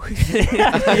you.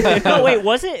 No, wait,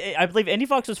 was it? I believe Indie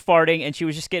Fox was farting, and she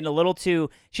was just getting a little too.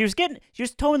 She was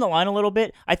towing the line a little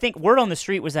bit. I think word on the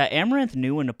street was that Amaranth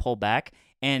knew when to pull back,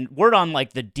 and word on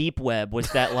like the deep web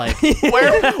was that like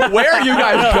Where are you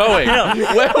guys going?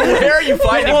 Where are you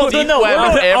finding Well, deep no, web on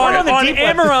of the Amaranth? on deep web.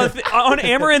 Amaranth on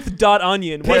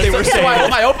Amaranth.onion, where they were So saying.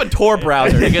 I opened Tor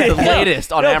browser to get the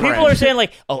latest on no, Amaranth. people are saying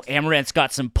like, "Oh, Amaranth's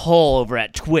got some pull over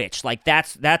at Twitch. Like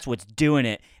that's what's doing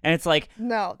it." And it's like,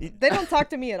 No, they don't talk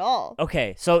to me at all.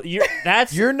 okay, so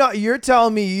You're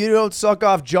telling me you don't suck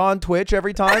off John Twitch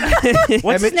every time?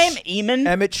 what's his Emmett name? Sh- Eamon?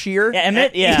 Emmett Shear? Yeah,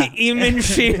 Emmett. Yeah. Eamon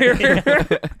Shear.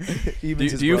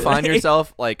 Eamon's his Do you brother. find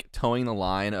yourself like towing the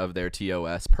line of their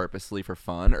TOS purposely for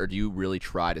fun, or do you really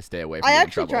try to stay away from I getting in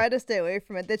actually trouble? try to stay away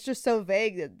from it. It's just so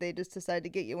vague that they just decide to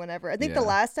get you whenever. I think the Yeah.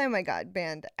 last time I got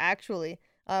banned, actually,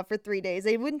 for 3 days,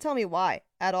 they wouldn't tell me why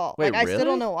at all. Wait, like I still really?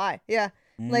 don't know why. Yeah,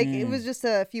 like it was just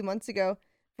a few months ago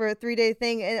for a 3-day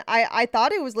thing, and I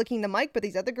thought it was licking the mic, but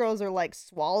these other girls are like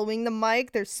swallowing the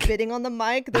mic. They're spitting on the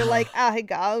mic. They're like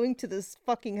going to this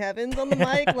fucking heavens on the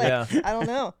mic. Like Yeah. I don't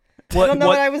know. I don't know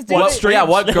what I was doing.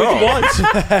 What girl?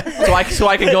 so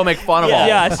I can go make fun of all.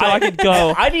 Yeah, so I could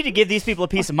go. I need to give these people a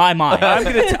piece of my mind.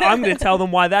 I'm gonna tell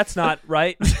them why that's not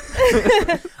right.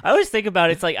 I always think about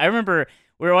it. It's like I remember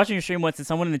we were watching a stream once, and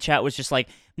someone in the chat was just like,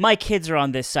 "My kids are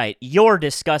on this site. You're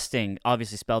disgusting,"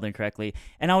 obviously spelled incorrectly.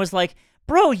 And I was like,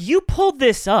 "Bro, you pulled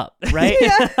this up, right?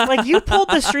 Like you pulled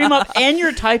the stream up, and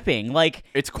you're typing. Like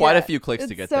It's quite Yeah, a few clicks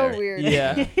to it's get so there. weird.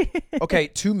 Yeah. Okay,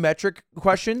 2 metric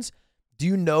questions. Do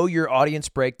you know your audience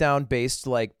breakdown based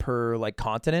like per like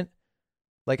continent?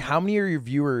 Like how many of your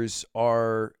viewers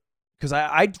are? Because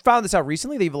I found this out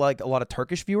recently. They have like a lot of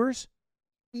Turkish viewers.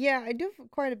 Yeah, I do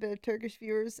have quite a bit of Turkish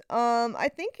viewers.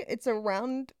 I think it's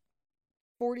around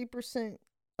 40%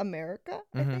 America,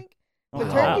 I Mhm. think. But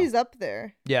Wow. Turkey's up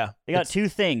there. Yeah, They got 2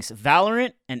 things: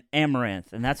 Valorant and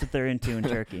Amaranth, and that's what they're into in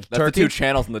Turkey. That's the Turkey? 2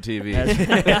 channels on the TV.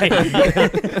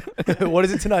 what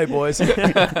is it tonight, boys?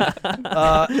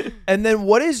 And then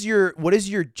what is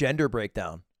your gender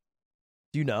breakdown?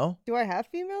 Do you know? Do I have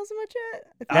females in my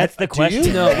chat? That's the Do question.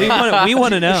 you? No, we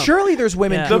want to know. Surely there's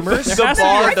women Yeah. boomers. The Has to be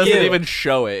bar like doesn't you. even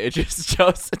show it. It just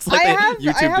shows. It's like I the have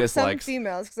YouTube some dislikes.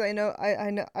 females because I know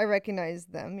I recognize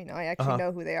them. You know, I actually Uh-huh.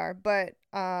 know who they are. But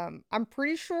I'm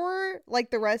pretty sure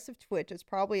like the rest of Twitch is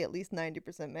probably at least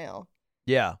 90% male.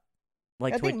 Yeah.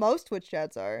 Like I Twitch. think most Twitch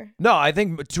chats are. No, I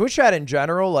think Twitch chat in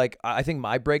general, like I think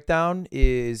my breakdown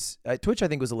is Twitch I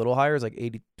think was a little higher, it's like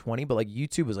 80-20, but like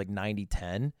YouTube was like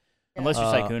 90-10. Unless you're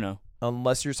Uh, Sykuno.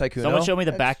 Unless you're Sykuno. Someone showed me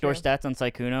the That's backdoor true. stats on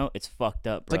Sykuno. It's fucked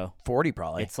up, It's bro. like 40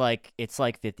 probably. It's like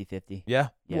 50-50. Yeah,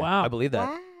 Yeah. Wow. I believe that.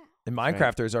 Wow. And right.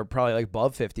 Minecrafters are probably like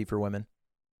above 50 for women.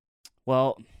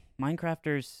 Well,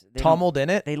 Minecrafters they don't- Tumbled in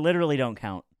it. They literally don't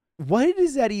count. What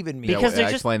does that even mean? Because they're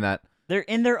just- explain that. They're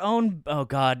in their own. Oh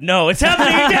God, no! It's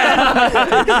happening again.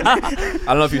 I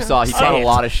don't know if you saw. He caught Say a it.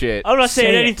 lot of shit I'm not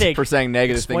saying Say it. anything. for saying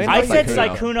negative Explain things. it. I about said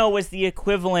Sykuno. Sykuno was the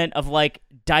equivalent of like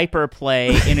diaper play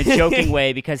in a joking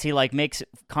way because he like makes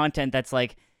content that's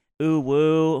like ooh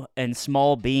woo and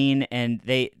small bean, and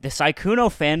the Sykuno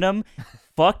fandom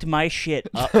fucked my shit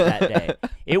up that day.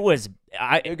 It was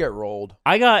It get rolled.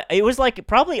 it was like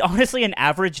probably honestly an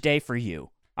average day for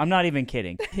you. I'm not even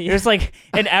kidding. It was like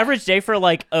an average day for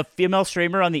like a female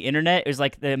streamer on the internet. It was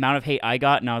like the amount of hate I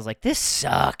got, and I was like, this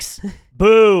sucks.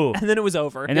 Boo. And then it was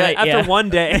over. And Yeah, then after one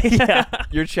day. Yeah.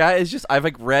 Your chat is just. I've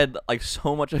like read like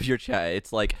so much of your chat.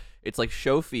 It's like It's like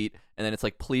show feet, and then it's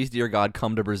like, please, dear God,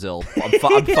 come to Brazil. I'm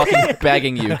fucking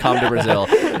begging you, come to Brazil.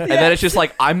 And then it's just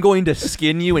like, I'm going to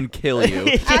skin you and kill you.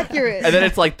 Accurate. And then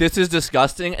it's like, this is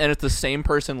disgusting, and it's the same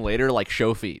person later, like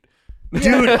show feet.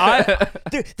 Dude,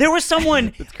 there was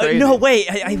someone. crazy. No, wait.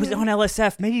 I was on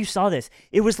LSF. Maybe you saw this.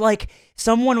 It was like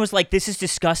someone was like, "This is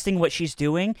disgusting what she's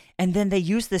doing," and then they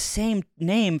used the same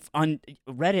name on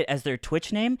Reddit as their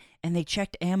Twitch name, and they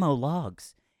checked ammo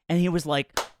logs, and he was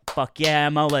like, "Fuck yeah,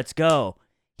 ammo, let's go."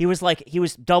 He was like, he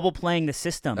was double playing the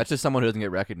system. That's just someone who doesn't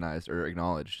get recognized or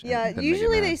acknowledged. Yeah, and then they get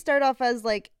usually mad. they start off as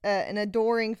like an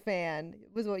adoring fan,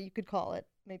 was what you could call it.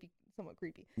 Maybe somewhat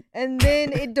creepy. And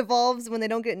then it devolves when they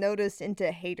don't get noticed into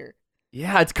a hater.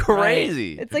 Yeah, it's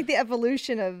crazy. It's like the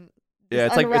evolution of Yeah,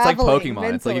 it's like unraveling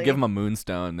Pokemon. It's like you mentally. give them a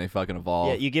moonstone, they fucking evolve.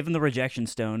 Yeah, you give him the rejection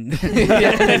stone.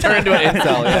 Yeah, they turn into an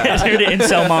incel. Yeah. Turn to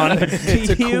Incelmon. It's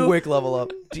a quick level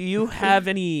up. Do you have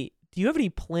any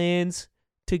plans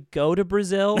to go to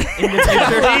Brazil in the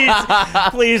future?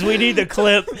 Please, we need the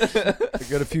clip. I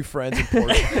got a few friends in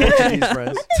Portuguese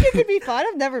friends. I think it could be fun.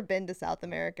 I've never been to South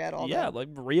America at all. Yeah, though. like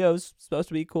Rio's supposed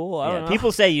to be cool. I don't Yeah, know.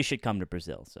 people say you should come to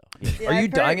Brazil. So yeah. Yeah, Are you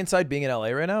I've dying heard- inside being in LA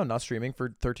right now, not streaming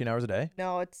for 13 hours a day?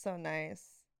 No, it's so nice.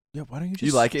 Yeah, why don't you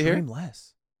just You like it here? stream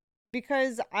less?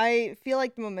 Because I feel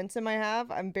like the momentum I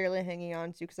have, I'm barely hanging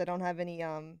on to because I don't have any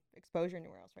exposure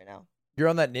anywhere else right now. You're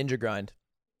on that ninja grind.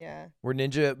 Yeah. Where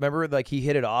Ninja, remember, like he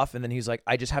hit it off, and then he's like,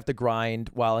 I just have to grind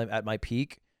while I'm at my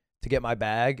peak to get my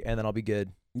bag, and then I'll be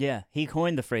good. Yeah, he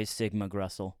coined the phrase Sigma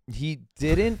Grussel. He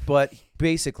didn't, but he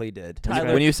basically did.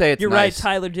 Tyler, When you say it's you're nice,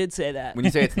 right. Tyler did say that. when you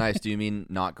say it's nice, do you mean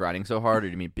not grinding so hard, or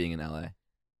do you mean being in LA?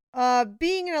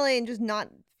 Being in LA and just not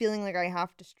feeling like I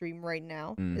have to stream right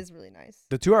now Mm. is really nice.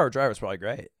 The 2-hour drive was probably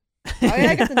great. Oh yeah,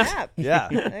 I got the nap. Yeah.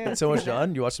 I got So the much nap.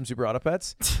 done. You watch some Super Auto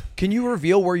Pets. Can you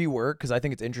reveal where you work? Because I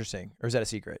think it's interesting. Or is that a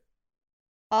secret?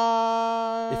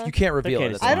 If you can't reveal okay it,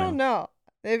 to it's say. I fine. don't know.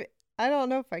 I don't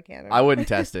know if I can. Or I not. wouldn't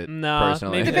test it. Nah,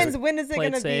 personally. maybe It depends. When is it Play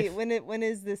it gonna be? safe. When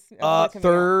is this? coming out?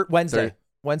 Third Wednesday. Third.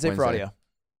 Wednesday for Wednesday.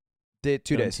 audio.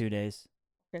 2 days. 2 days.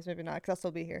 Okay, so maybe not, because I'll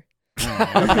still be here. All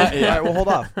right, we'll hold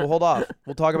off.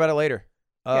 We'll talk about it later.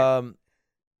 Okay.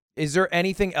 Is there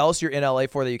anything else you're in LA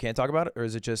for that you can't talk about, or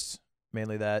is it just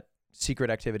mainly that secret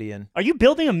activity and? Are you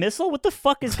building a missile? What the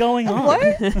fuck is going on? What?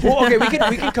 Well, okay, we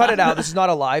can cut it out. This is not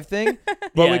a live thing,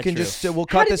 but Yeah, we can true. just we'll How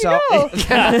cut did this you out. know?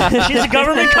 She's a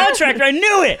government contractor. I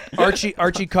knew it.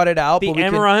 Archie cut it out. the but we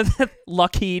can, Amaranth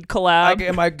Lockheed collab.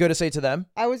 am I good to say to them?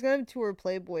 I was gonna tour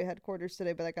Playboy headquarters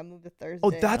today, but like I moved to Thursday.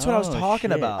 Oh, that's what I was Oh,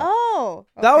 talking shit. about. Oh.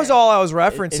 That was okay. all I was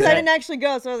referencing. Because I didn't actually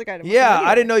go, so I was like, I don't. Yeah,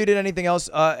 I didn't know you did anything else.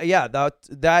 Yeah,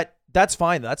 that's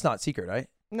fine. That's not secret, right?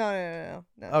 No.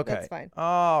 Okay. That's fine.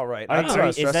 All right. Are, That's what I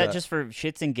was is stressing that at. just for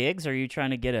shits and gigs? Or are you trying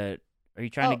to get a? Are you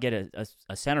trying to Oh. get a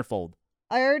centerfold?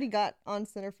 I already got on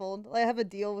Centerfold. I have a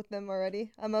deal with them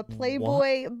already. I'm a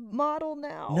Playboy model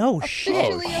now. No shit.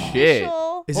 Officially Oh, shit.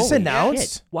 official. Is this Holy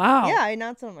announced? shit. Wow. Yeah, I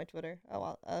announced it on my Twitter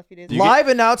a few days ago. Live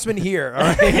announcement here. All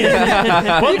right.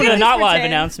 Welcome to the Just not live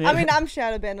pretend. announcement. I mean, I'm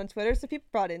shadow banned on Twitter, so people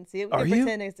probably didn't see it. We Are can you?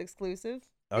 pretend it's exclusive.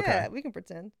 Okay. Yeah, we can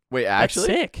pretend. Wait, That's actually?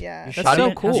 sick. Yeah. You're That's How do so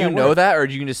you- cool. Do you Yeah, know work. that, or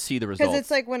do you can just see the results? Because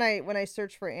it's like when I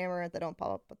search for Amaranth, they don't pop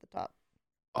up at the top.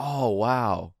 oh,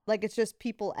 wow. Like it's just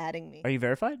people adding me. Are you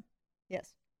verified,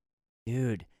 Yes.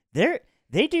 dude?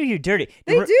 They do you dirty.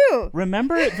 They do.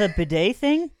 Remember the bidet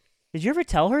thing? Did you ever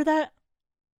tell her that?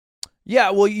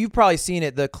 Yeah, well, you've probably seen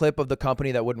it, the clip of the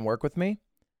company that wouldn't work with me.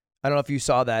 I don't know if you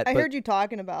saw that. I but heard you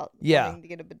talking about Yeah. wanting to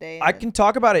get a bidet. I and- can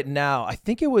talk about it now. I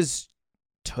think it was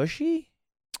Tushy.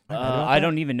 Am right about I that?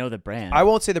 don't even know the brand. I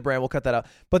won't say the brand. We'll cut that out.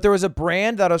 But there was a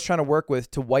brand that I was trying to work with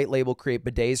to white label create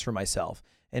bidets for myself,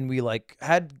 and we like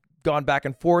had gone back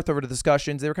and forth over the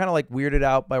discussions. They were kind of like weirded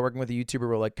out by working with a YouTuber.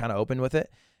 We're like kind of open with it,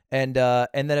 and then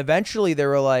eventually they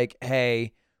were like,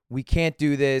 "Hey, we can't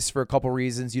do this for a couple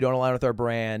reasons. You don't align with our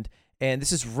brand." And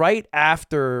this is right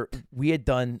after we had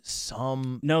done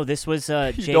some. No, this was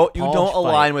You Jake don't Paul's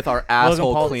align fight. with our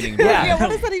asshole Paul- cleaning Yeah. brand. Yeah, what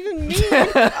does that even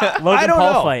mean? Logan I don't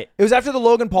Paul know. fight. It was after the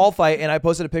Logan Paul fight, and I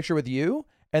posted a picture with you,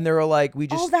 and they were like, "We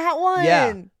just." Oh, that one.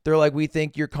 Yeah, they're like, we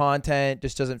think your content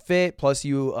just doesn't fit. Plus,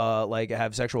 you like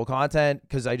have sexual content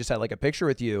because I just had like a picture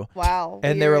with you, Wow.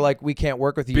 and they were weird. like, we can't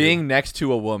work with you. Being next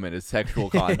to a woman is sexual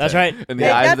content. That's right. In the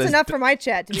Hey, eyes of that's this- enough for my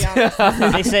chat, to be honest.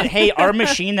 They said, "Hey, our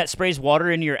machine that sprays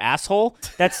water into your asshole.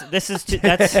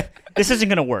 This isn't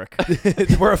gonna work."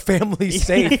 we're a family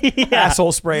safe Yeah.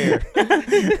 asshole sprayer.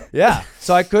 Yeah,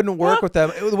 so I couldn't work with them,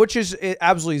 which is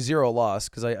absolutely zero loss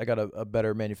because I got a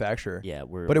better manufacturer. Yeah,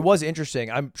 But it was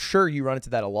interesting. I'm sure you run into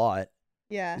that a lot.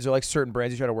 Yeah. Is there like certain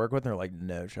brands you try to work with, and they're like,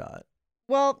 no shot.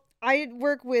 Well, I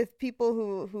work with people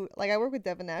who like I work with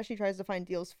Devin Nash. He tries to find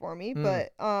deals for me,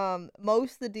 but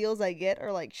most of the deals I get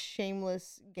are like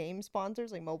shameless game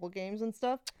sponsors, like mobile games and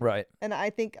stuff. Right. And I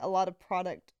think a lot of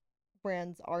product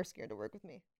brands are scared to work with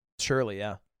me. Surely,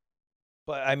 yeah.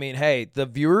 But I mean, hey, the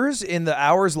viewers in the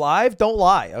hours live don't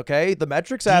lie, okay? The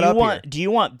metrics add up here. Do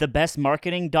you want the best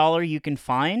marketing dollar you can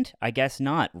find? I guess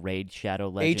not. Raid Shadow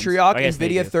Legends. Atrioc, I guess they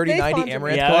NVIDIA do. 3090 They sponsor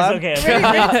Amaranth me. Yeah, collab. that's okay.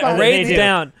 Raid's fine. Raid's They do.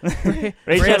 down. Raid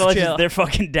Raid's Shadow chill. Legends, they're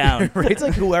fucking down. Raid's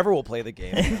like whoever will play the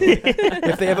game.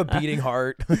 If they have a beating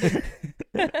heart.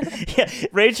 Yeah,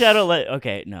 Raid Shadow.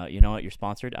 Okay, no, you know what? You're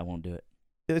sponsored. I won't do it.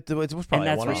 It was And probably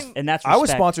that's one res- off. and that's. I was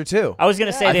respect. sponsored too. I was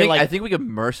gonna say I think we could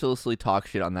mercilessly talk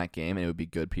shit on that game, and it would be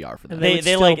good PR for them. They they would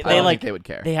still like pay. I they don't like think they would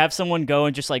care. they have someone go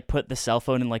and just like put the cell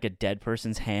phone in like a dead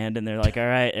person's hand, and they're like, "All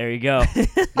right, there you go." I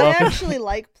Welcome. actually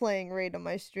like playing Raid on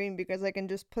my stream because I can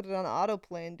just put it on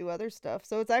autoplay and do other stuff.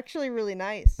 So it's actually really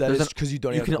nice. That There's is because you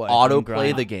don't you even can play. auto grind.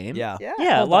 play the game. Yeah. Yeah.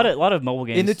 Yeah, a Hold lot of mobile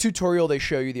games. In the tutorial, they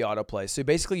show you the autoplay. So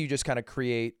basically, you just kind of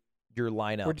create your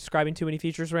lineup. We're describing too many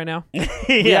features right now.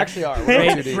 We actually are. We're going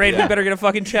too Raid, deep. Raid, we better get a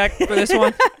fucking check for this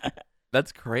one.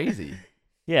 That's crazy.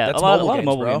 Yeah, That's a lot mobile of games,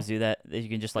 mobile bro. games do that. You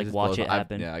can just like Just watch blows it my-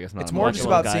 happen. Yeah, I guess not. It's a more mobile just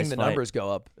little about seeing guys the fight. numbers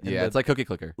go up. and Yeah, the it's like cookie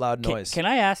clicker. loud Can, noise. can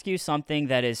I ask you something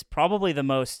that is probably the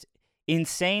most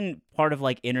insane part of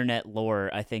like internet lore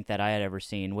I think that I had ever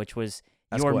seen, which was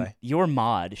Ask your away. your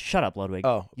mod. Shut up, Ludwig.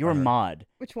 Oh, Your alright. mod.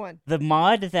 Which one? The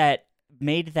mod that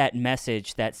made that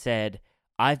message that said,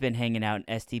 "I've been hanging out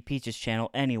in ST Peach's channel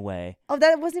anyway." Oh,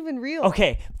 that wasn't even real.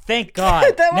 Okay, thank God.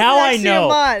 That Now wasn't I actually a know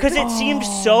mod. because it seemed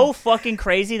so fucking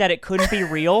crazy that it couldn't be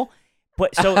real.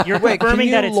 But so you're Wait, can confirming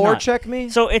you that it's lore not. check me?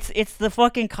 So it's the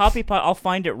fucking copy pot. I'll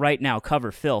find it right now.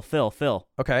 Cover Phil.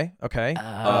 Okay.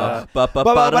 Hello,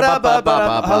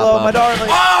 Hello, my darling.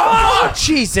 Oh,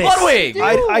 Jesus. Ludwig!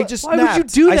 I just Why snapped.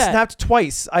 would you do I that? snapped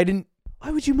twice. I didn't.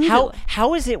 Why would you move it?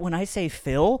 How is it when I say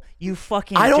Phil, you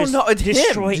fucking I don't just know, it's him.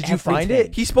 destroy Did you find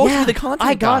everything? it? He's supposed to Yeah, be the content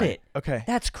I got guy. it. Okay.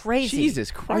 That's crazy.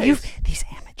 Jesus Are you Christ. these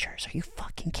amateurs? Are you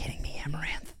fucking kidding me,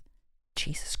 Amaranth?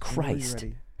 Jesus Christ.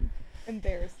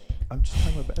 Embarrassing. I'm just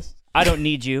trying my best. I don't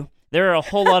need you. There are a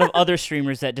whole lot of other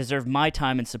streamers that deserve my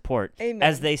time and support. Amen.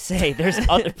 As they say, there's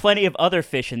plenty of other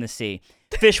fish in the sea.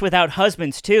 Fish without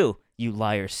husbands, too, you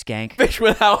liar skank. Fish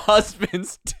without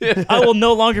husbands, too. I will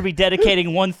no longer be dedicating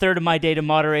 1/3 of my day to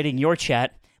moderating your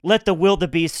chat. Let the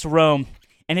wildebeests roam.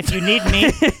 And if you need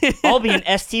me, I'll be in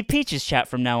ST Peach's chat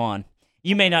from now on.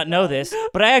 You may not know this,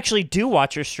 but I actually do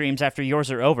watch her streams after yours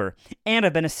are over. And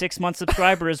I've been a 6-month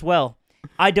subscriber as well.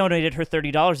 I donated her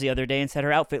 $30 the other day and said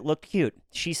her outfit looked cute.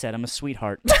 She said I'm a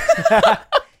sweetheart.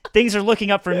 Things are looking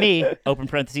up for me, open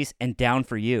parentheses, and down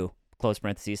for you, close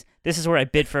parentheses. This is where I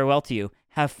bid farewell to you.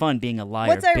 Have fun being a liar,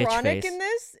 What's bitch ironic face. in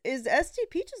this is ST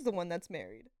Peach is the one that's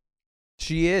married.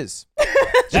 She is.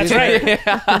 That's right.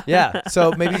 Yeah. Yeah.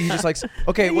 So maybe he just likes.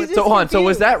 Okay. He's What, just So hold on. So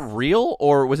was confused. that real,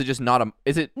 or was it just not a?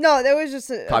 Is it? No, that was just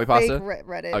a Copy fake pasta?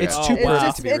 Reddit. Okay. It's Oh, too wow. perfect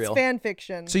just, to be it's real. fan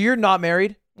fiction. So you're not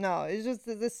married? No, it's just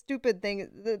this stupid thing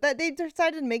that they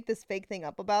decided to make this fake thing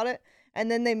up about it,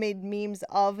 and then they made memes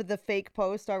of the fake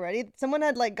post already. Someone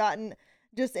had like gotten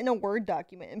just in a Word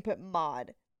document and put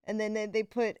mod, and then they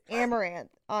put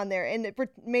Amaranth on there, and it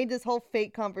made this whole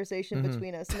fake conversation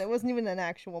between us, and it wasn't even an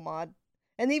actual mod.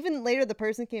 And even later, the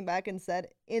person came back and said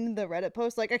in the Reddit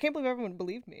post, like, I can't believe everyone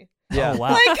believed me. Yeah. Oh,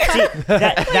 wow. Like- See,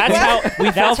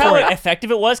 that's how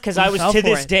effective it was, because I was, fell to for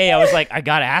this it. day, I was like, I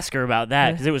gotta ask her about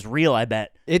that, because it was real, I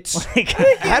bet. It's Like,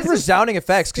 had resounding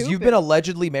effects because you've been stupid.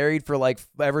 allegedly married for like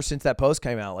ever since that post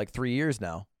came out, like 3 years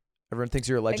now. Everyone thinks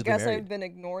you're I allegedly guess married. I've been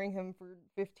ignoring him for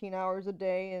 15 hours a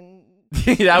day, and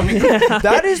That would be.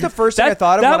 That is the first thing I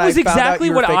thought of that when was I found out exactly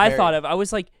you were what fake I married. thought of. I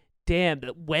was like, damn,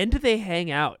 when do they hang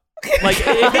out? Like,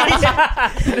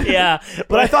 yeah.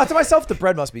 But I thought to myself, the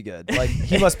bread must be good. Like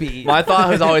he must be eating. My thought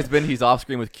has always been he's off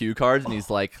screen with cue cards and he's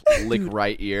like lick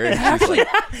right ear. And she's like,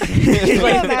 can you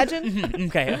like- imagine?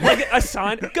 Okay. like a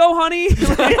sign, go, honey.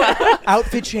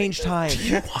 Outfit change time.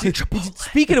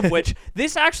 Speaking of which,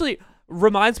 this actually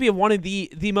reminds me of one of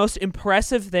the most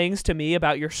impressive things to me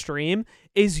about your stream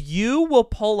is you will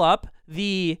pull up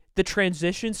the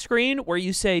transition screen where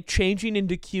you say changing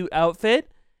into cute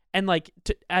outfit and like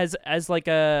as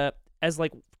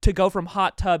to go from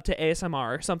hot tub to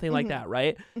ASMR or something like that,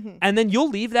 right? And then you'll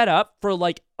leave that up for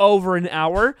like over an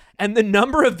hour, and the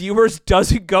number of viewers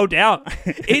doesn't go down.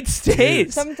 It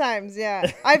stays. Sometimes,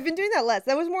 yeah. I've been doing that less.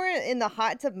 That was more in the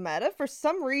hot tub meta. For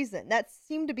some reason, that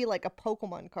seemed to be like a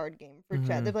Pokemon card game for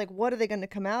chat. They're like, what are they going to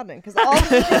come out in? Because all the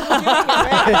things are doing it,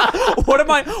 right? What am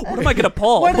I going to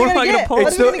pull? What are they am I gonna going to get? pull?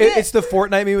 What are we gonna get? It's the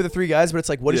Fortnite meme with the 3 guys, but it's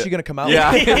like, what is she gonna come out with?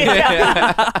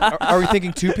 Yeah. Are we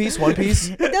thinking 2-piece, 1-piece?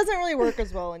 It doesn't really work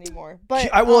as well anymore. But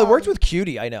Well, it worked with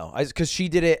Cutie, I know, because she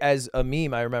did it as a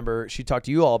meme. I remember she talked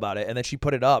to you all about it, and then she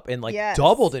put it up and like Yes.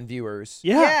 doubled in viewers.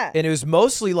 yeah. And it was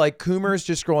mostly like Coomers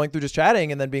just scrolling through, just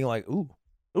chatting, and then being like, ooh,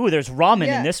 Ooh, there's ramen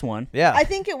Yeah. in this one. yeah. I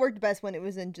think it worked best when it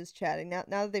was in just chatting. Now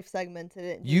that they've segmented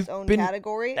it into You've its own been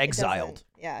category, exiled.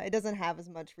 it doesn't have as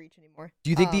much reach anymore. Do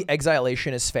you think the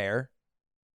exilation is fair?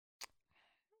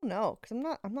 No, because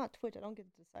I'm not Twitch. I don't get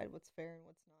to decide what's fair and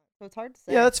what's not. So it's hard to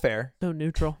say. Yeah, that's fair. So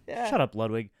neutral. Yeah. Shut up,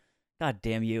 Ludwig. God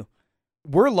damn you.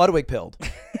 We're Ludwig pilled.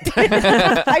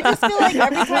 I just feel like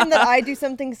every time that I do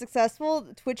something successful,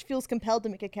 Twitch feels compelled to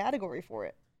make a category for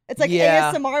it. It's like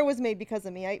Yeah. ASMR was made because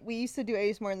of me. We used to do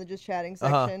ASMR in the just chatting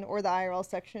section or the IRL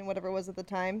section, whatever it was at the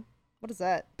time. What is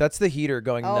that? That's the heater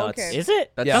going Oh, nuts. okay. Is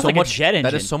it? That's Yeah. Sounds so like much a jet engine.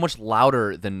 That is so much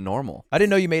louder than normal. I didn't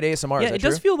know you made ASMR. Yeah, Is that it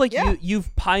does true? feel like Yeah.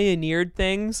 you've pioneered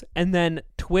things, and then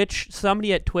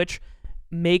somebody at Twitch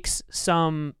makes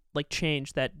some like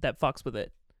change that fucks with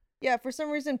it. Yeah, for some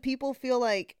reason, people feel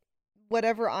like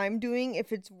whatever I'm doing,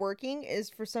 if it's working, is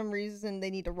for some reason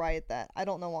they need to riot that. I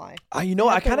don't know why. You know,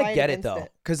 have I to kind of riot get it against though,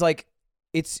 it. because like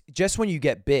it's just when you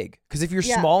get big. Because if you're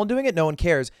Yeah. small and doing it, no one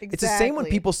cares. It's the same when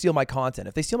Exactly. people steal my content.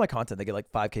 If they steal my content, they get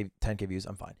like 5K, 10K views.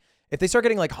 I'm fine. If they start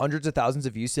getting like hundreds of thousands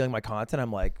of views stealing my content,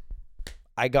 I'm like,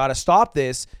 I gotta stop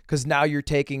this because now you're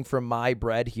taking from my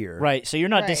bread here. Right. So you're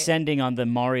not Right. descending on the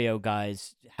Mario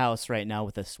guy's house right now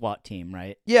with a SWAT team,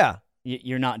 right? Yeah,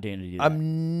 You're not doing to do that.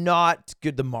 I'm not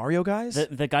good. The Mario guys?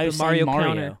 The guy who's The Mario saying Mario.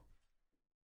 counter.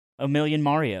 A million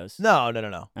Marios. No.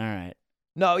 All right.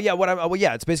 No,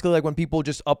 yeah, it's basically like when people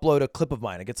just upload a clip of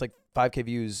mine, it gets like 5K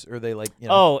views, or they like, you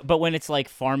know. Oh, but when it's like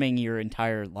farming your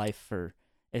entire life for,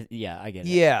 yeah, I get it.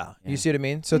 Yeah, Yeah. you see what I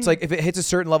mean? So it's like if it hits a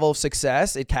certain level of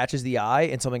success, it catches the eye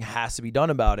and something has to be done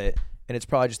about it, and it's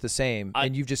probably just the same.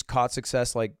 And you've just caught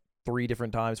success like 3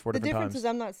 different times, 4 The different difference times. is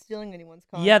I'm not stealing anyone's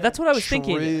content. Yeah, that's what I was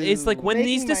thinking. It's like when Making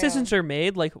these my decisions are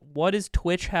made, like what does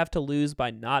Twitch have to lose by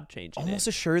not changing Almost it?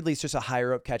 assuredly, it's just a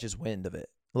higher up catches wind of it.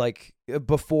 Like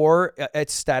before,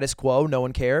 it's status quo, no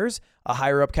one cares. A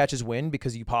higher up catches wind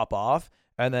because you pop off,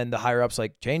 and then the higher ups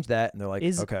like change that, and they're like,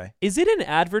 okay. Is it an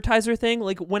advertiser thing?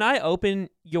 Like when I open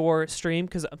your stream,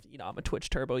 because I'm a Twitch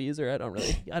Turbo user, I don't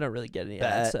really get any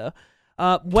ads. So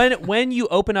when you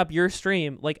open up your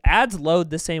stream, like ads load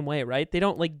the same way, right? They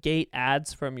don't like gate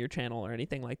ads from your channel or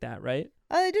anything like that, right?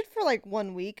 I did for like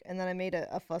 1 week, and then I made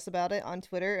a fuss about it on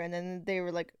Twitter, and then they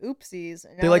were like, "Oopsies!"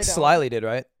 And They now like don't. slyly did,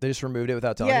 right? They just removed it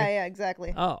without telling Yeah, you. yeah,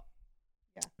 exactly. Oh,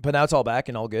 But now it's all back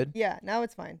and all good. Yeah, now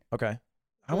it's fine. Okay.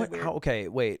 Really weird. Okay,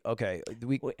 wait. Okay,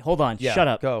 Wait, hold on. Yeah, Shut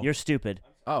up. go. You're stupid.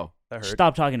 Oh. that hurt.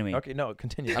 Stop talking to me. Okay, no,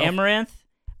 continue. Amaranth,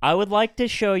 I would like to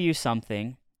show you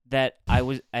something that I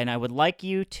would like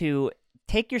you to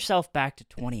take yourself back to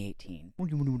 2018.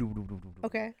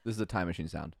 Okay. This is the time machine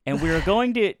sound. And we are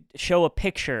going to show a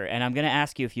picture, and I'm going to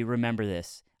ask you if you remember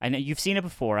this. I know you've seen it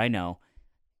before. I know.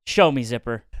 Show me,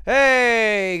 Zipper.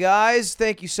 Hey guys,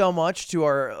 thank you so much to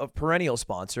our perennial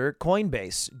sponsor,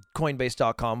 Coinbase.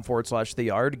 Coinbase.com/The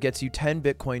Yard gets you 10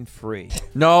 Bitcoin free.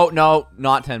 No,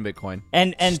 not 10 Bitcoin.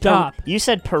 And Stop. You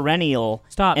said perennial.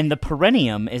 Stop. And the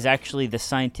perennium is actually the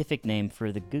scientific name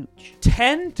for the gooch.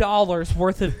 $10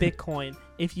 worth of Bitcoin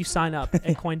if you sign up at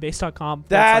Coinbase.com.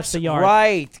 That's the yard.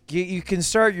 right. You can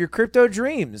start your crypto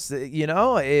dreams, you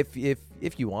know, if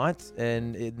you want,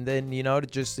 and then, you know,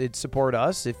 to support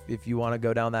us if you want to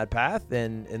go down that path,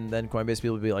 and then Coinbase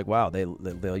people will be like, wow,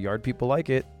 they'll yard people like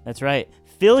it. That's right.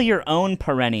 Fill your own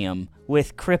perennium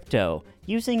with crypto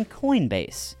using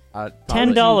Coinbase.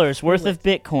 $10 worth of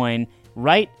Bitcoin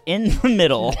right in the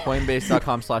middle.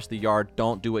 Coinbase.com/The Yard.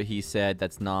 Don't do what he said.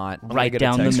 That's not. gonna Right get a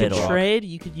down the text from middle. Brock. Trade,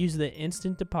 you could use the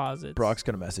instant deposits. Brock's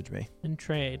going to message me. And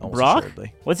trade. Almost Brock?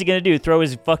 assuredly. What's he going to do? Throw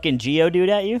his fucking Geodude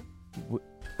at you?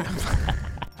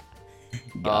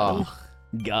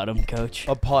 Got him, coach.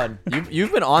 A pun.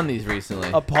 You've been on these recently.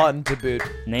 A pun to boot.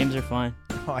 Names are fine.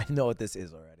 Oh, I know what this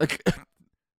is already.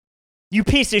 You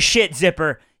piece of shit,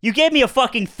 Zipper. You gave me a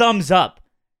fucking thumbs up.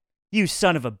 You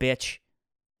son of a bitch.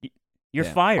 You're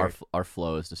Yeah, fired. Our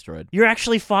flow is destroyed. You're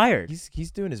actually fired.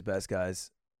 He's doing his best,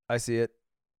 guys. I see it.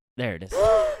 There it is.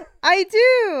 I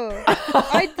do.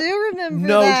 I do remember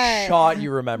No that. shot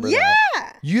you remember that.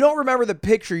 Yeah. You don't remember the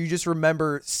picture, you just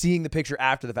remember seeing the picture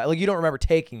after the fact. Like, you don't remember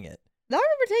taking it. Not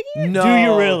remember taking it? No. Do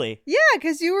you really? Yeah,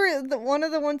 because you were one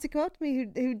of the ones who came up to me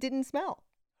who didn't smell.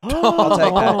 I'll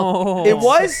take that. Oh. It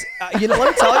was, let me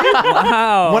tell you.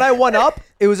 Wow. When I went up,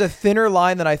 it was a thinner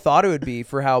line than I thought it would be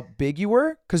for how big you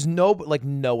were. Because no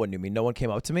one knew me. No one came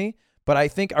up to me. But I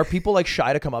think, are people like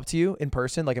shy to come up to you in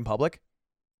person, like in public?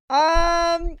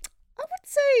 I would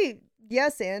say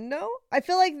yes and no. I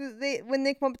feel like when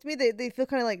they come up to me, they feel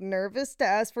kind of like nervous to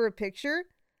ask for a picture.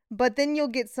 But then you'll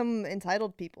get some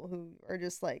entitled people who are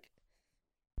just like,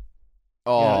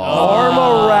 Arm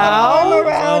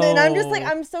around? and I'm just like,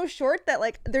 I'm so short that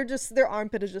like their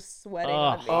armpit is just sweating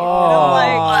on me.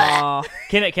 Oh.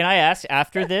 And I'm like, Can I ask,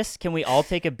 after this, can we all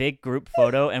take a big group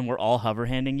photo and we're all hover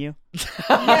handing you?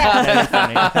 yeah. That'd be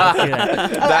funny. Let's do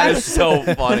that. That is so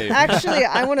funny. Actually,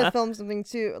 I want to film something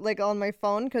too, like on my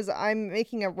phone, because I'm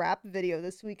making a rap video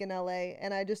this week in LA,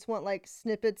 and I just want like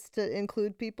snippets to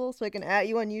include people, so I can at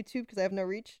you on YouTube because I have no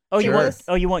reach. Oh, you Sure. want?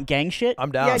 Oh, you want gang shit? I'm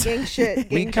down. Yeah, gang shit.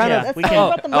 We Gang kinda- shit. That's we all can-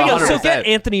 about the Oh, money. So 100%. get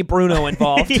Anthony Bruno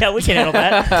involved. Yeah, we can handle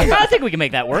that. I think we can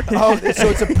make that work. Oh, so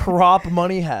it's a prop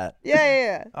money hat.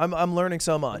 Yeah. I'm learning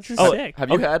so much. This is Oh, sick. Have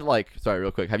you had sorry,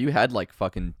 real quick, have you had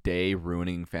fucking day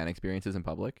ruining fan experiences in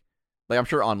public? Like, I'm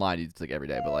sure online it's like every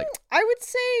day, but like, I would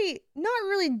say not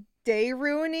really day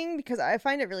ruining, because I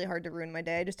find it really hard to ruin my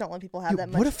day. I just don't let people have Dude, that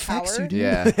what much affects power you, dude?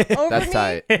 yeah, over that's me.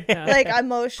 tight. Yeah. Like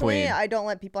emotionally, Queen. I don't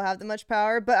let people have that much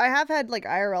power. But I have had like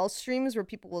IRL streams where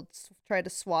people will try to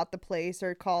swat the place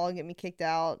or call and get me kicked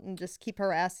out and just keep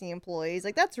harassing employees.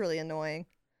 Like, that's really annoying.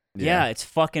 Yeah, it's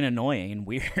fucking annoying and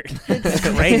weird. It's It's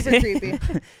crazy. super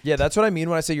creepy. Yeah, that's what I mean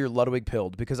when I say you're Ludwig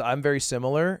pilled, because I'm very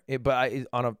similar, but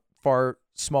on a far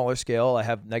smaller scale, I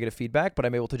have negative feedback, but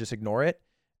I'm able to just ignore it.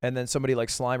 And then somebody like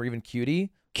Slime or even Cutie.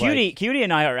 Cutie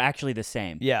and I are actually the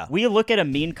same. Yeah. We look at a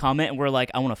mean comment and we're like,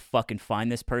 I want to fucking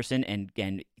find this person and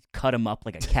cut him up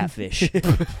like a catfish.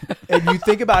 And you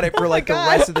think about it for like the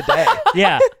God. rest of the day.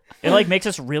 Yeah. It like makes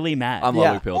us really mad. I'm Yeah.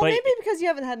 Ludwig Pill. Well, But- maybe because you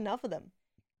haven't had enough of them.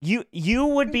 You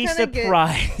would be kinda get-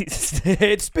 surprised.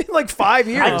 It's been like 5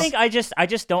 years. I think I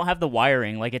just don't have the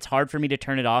wiring. Like, it's hard for me to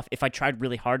turn it off if I tried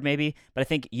really hard, maybe. But I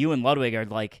think you and Ludwig are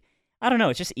like, I don't know,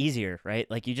 it's just easier, right?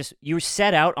 Like, you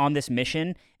set out on this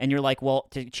mission and you're like, well,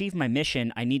 to achieve my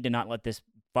mission, I need to not let this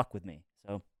fuck with me.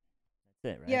 So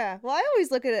that's it, right? Yeah. Well, I always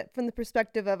look at it from the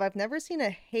perspective of I've never seen a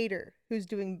hater who's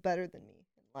doing better than me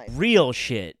in life. Real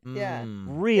shit. Yeah.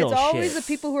 Real It's always shit. the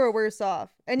people who are worse off.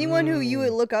 Anyone who you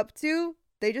would look up to,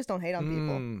 they just don't hate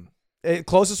on people.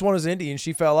 Closest one was Indy, and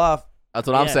she fell off. That's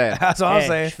what I'm Yeah. saying. That's what I'm Hey,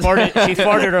 saying. She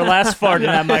farted her last fart in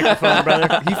that microphone, brother.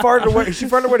 She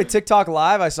farted away to TikTok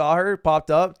live. I saw her, popped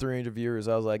up, 300 viewers.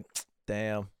 I was like,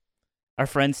 damn. Our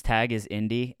friend's tag is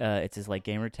Indy. It's his like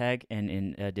gamer tag, and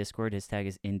in Discord, his tag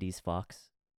is Indy's Fox.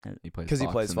 Because he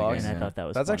plays in the Fox. game, And I yeah. thought that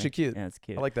was That's funny. actually cute. Yeah, it's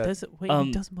cute. I like that. He Um,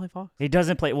 doesn't play Fox. He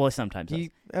doesn't play. Well, sometimes. He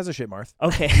has a shit, Marth.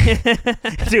 Okay,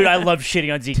 dude, I love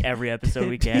shitting on Zeke every episode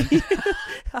we can.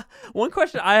 One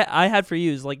question I had for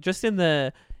you is like just in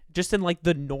like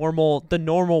the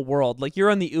normal world, like you're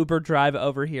on the Uber drive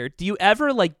over here. Do you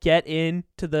ever like get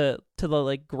into the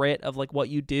like grit of like what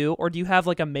you do, or do you have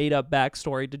like a made up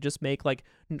backstory to just make like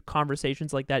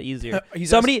conversations like that easier?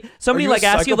 Somebody Are you like a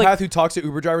asks you psychopath like who talks to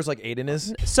Uber drivers like Aiden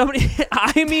is? somebody.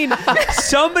 I mean,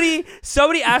 somebody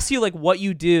asks you like what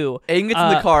you do. Aiden gets in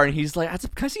the car and he's like,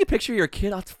 "Can I see a picture of your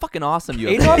kid? That's fucking awesome." You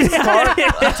Aiden talks in the car. He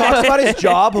talks about his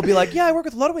job. He'll be like, "Yeah, I work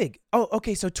with Ludwig." Oh,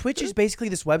 okay. So Twitch is basically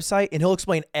this website, and he'll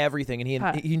explain everything, and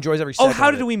he enjoys every Oh, second. how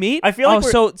of did it. we meet? I feel like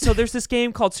so there's this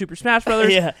game called Super Smash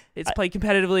Brothers. Yeah. It's played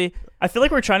competitively. I feel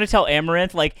like we're trying to tell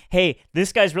Amaranth, like, hey,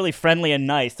 this guy's really friendly and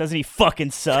nice. Doesn't he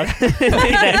fucking suck?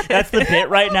 That's the bit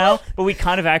right now, but we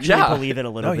kind of actually Yeah. believe it a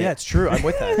little Oh bit. yeah, it's true. I'm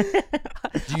with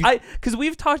that. Because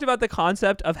we've talked about the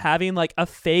concept of having like a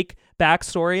fake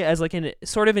backstory as like an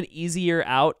sort of an easier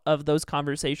out of those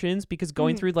conversations, because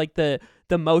going through like the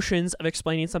motions of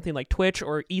explaining something like Twitch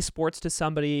or esports to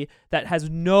somebody that has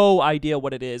no idea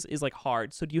what it is like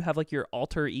hard. So do you have like your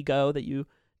alter ego that you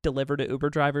deliver to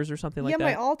Uber drivers or something like Yeah, that?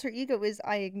 my alter ego is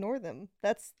I ignore them.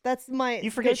 That's my.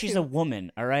 You forget she's a go-to.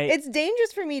 woman, all right? It's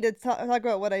dangerous for me to talk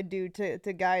about what I do to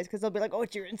guys, because they'll be like, "Oh,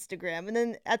 it's your Instagram," and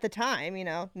then at the time,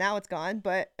 now it's gone,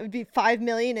 but it would be 5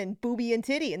 million and booby and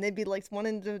titty, and they'd be like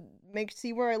wanting to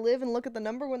see where I live and look at the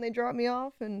number when they drop me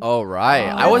off. And Oh right,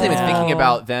 I wasn't even thinking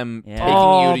about them Yeah. taking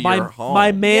Oh, you to your home.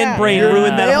 my man Yeah. brain Yeah.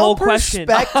 ruined that Male whole question.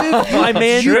 perspective, My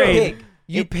man you brain. pig.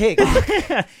 You pig.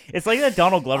 It's like that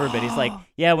Donald Glover bit. He's like,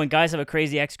 yeah, when guys have a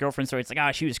crazy ex-girlfriend story, it's like,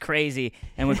 oh, she was crazy.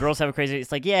 And when girls have a crazy,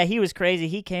 it's like, yeah, he was crazy.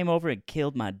 He came over and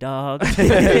killed my dog.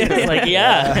 It's like,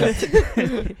 yeah.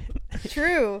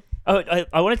 True. Oh,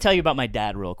 I want to tell you about my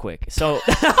dad real quick. So,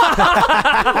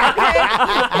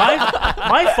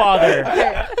 my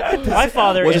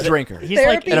father Was is a drinker. He's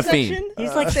Therapy like and a fiend. section?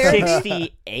 he's like Therapy?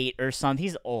 68 or something.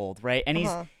 He's old, right? And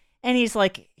he's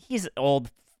like he's old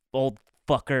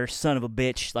fucker, son of a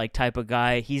bitch, like type of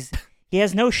guy. He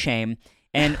has no shame.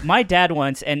 And my dad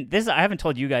once, and this I haven't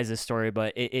told you guys this story,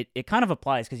 but it kind of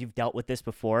applies because you've dealt with this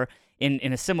before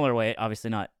in a similar way, obviously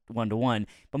not one-to-one.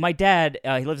 But my dad,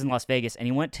 he lives in Las Vegas, and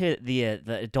he went to the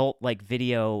adult like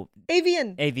video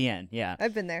AVN, yeah.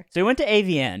 I've been there. So he went to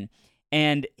AVN,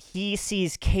 and he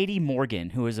sees Katie Morgan,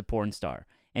 who is a porn star,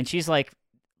 and she's like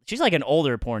an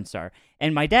older porn star,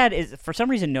 and my dad is for some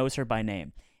reason knows her by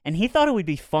name, and he thought it would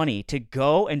be funny to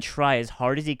go and try as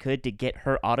hard as he could to get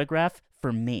her autograph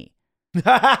for me.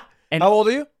 How old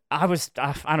are you? I was,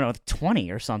 I don't know,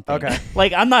 20 or something. Okay.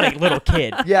 Like, I'm not a little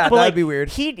kid. Yeah, But, that'd like, be weird.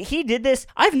 He did this.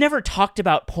 I've never talked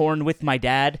about porn with my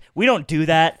dad. We don't do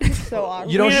that. So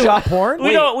awkward. You don't shop porn?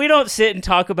 We don't sit and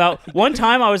talk about. One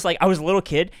time I was a little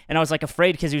kid and I was like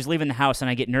afraid because he was leaving the house and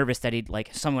I get nervous that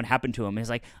something happened to him. And he's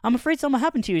like, I'm afraid something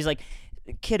happened to you. He's like,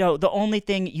 kiddo, the only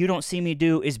thing you don't see me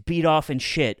do is beat off and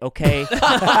shit, okay?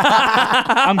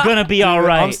 I'm gonna be all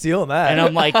right. I'm stealing that. And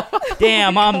I'm like,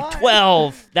 damn, I'm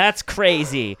 12. That's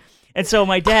crazy. And so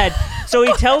my dad,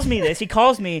 he tells me this. He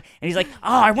calls me and he's like, "Oh,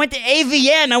 I went to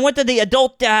AVN. I went to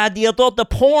the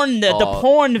porn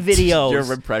videos."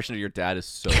 Your impression of your dad is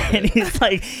so And good. he's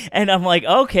like, and I'm like,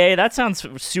 okay, that sounds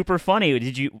super funny.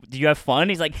 Did you have fun?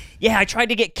 He's like, yeah, I tried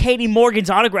to get Katie Morgan's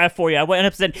autograph for you. I went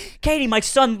up and said, Katie, my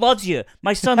son loves you.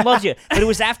 My son loves you. But it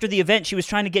was after the event. She was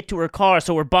trying to get to her car,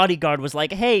 so her bodyguard was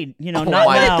like, hey, not Oh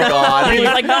my now. God. And he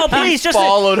was like, no, please, just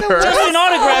followed her. just an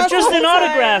autograph, the just an whole time.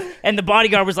 autograph. And the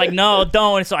bodyguard was like, no,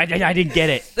 don't. And so I didn't get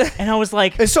it. And I was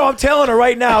like, And so I'm telling her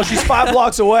right now, she's 5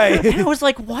 blocks away. and I was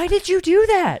like, why did you do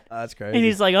that? That's crazy. And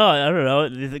he's like, oh, I don't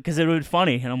know, because it would be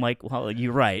funny. And I'm like, well,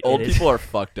 you're right. Old it is. people are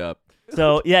fucked up.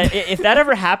 So, yeah, if that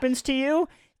ever happens to you,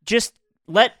 just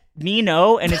let me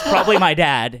know, and it's probably my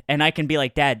dad, and I can be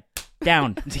like, Dad,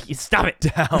 down. Stop it.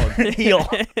 Down. Heel.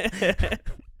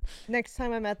 Next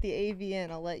time I'm at the AVN,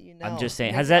 I'll let you know. I'm just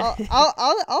saying, has that...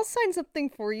 I'll sign something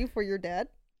for you for your dad.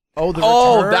 Oh, the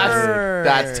Oh, return.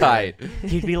 that's tight.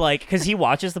 He'd be like, because he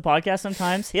watches the podcast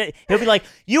sometimes. He'll be like,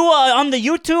 you on the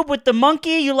YouTube with the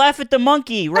monkey, you laugh at the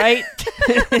monkey, right?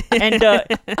 And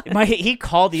he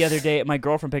called the other day. My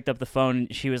girlfriend picked up the phone.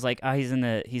 And she was like, oh, he's in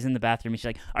the bathroom. And she's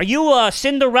like, are you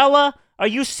Cinderella? Are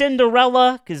you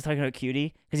Cinderella? Because he's talking about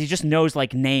Cutie. Because he just knows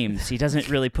like names. He doesn't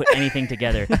really put anything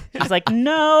together. She's like,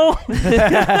 no.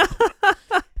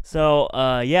 So,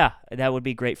 yeah, that would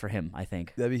be great for him, I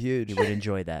think. That'd be huge. He would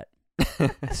enjoy that.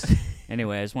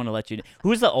 Anyway, I just want to let you know.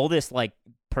 Who's the oldest like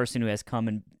person who has come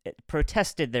and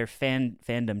protested their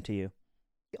fandom to you?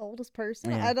 The oldest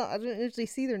person? Yeah. I don't usually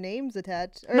see their names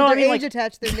attached. Or No, I their mean, age like-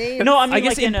 attached, their names. No, I mean I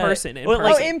guess like in a- person, in well,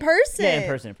 person. like- Oh, in person. Yeah,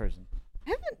 in person.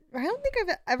 I don't think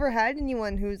I've ever had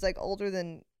anyone who's like older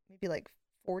than maybe like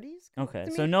 40s. come up Okay,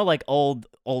 to so me. no like old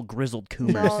grizzled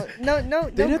coomers. No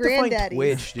They'd have to find granddaddies.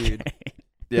 Twitch, dude. 'Cause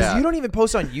Yeah. you don't even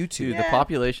post on YouTube. Dude, the Yeah.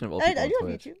 population of old I people do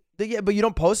on have Twitch. YouTube. Yeah, but you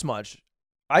don't post much.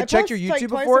 I checked your post, like, YouTube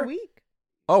twice before. a week.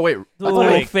 Oh, wait. Oh,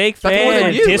 Like, fake That's more than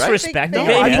fan. you, right? Disrespect Fake them.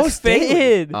 fan. I I guess. post daily.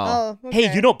 Fade. Oh. Okay.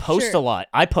 Hey, you don't post sure. a lot.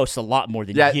 I post a lot more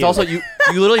than Yeah, you. it's also you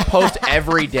literally post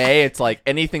every day. It's like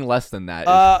anything less than that.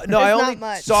 No, I It's not only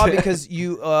much. saw it because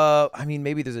you. I mean,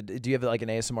 maybe there's a. Do you have like an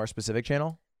ASMR specific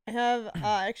channel? I have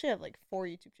I actually have like 4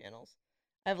 YouTube channels.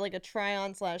 I have like a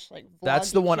try-on / like vlogging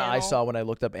That's the one I channel. saw when I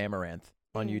looked up Amaranth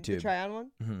on The YouTube. try-on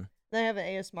one. Mhm. Then I have an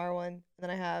ASMR one. And then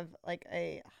I have like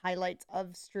a highlights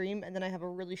of stream, and then I have a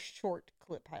really short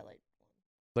clip highlight.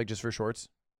 Like just for shorts.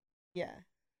 Yeah.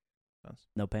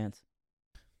 no pants.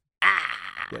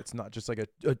 Yeah, it's not just like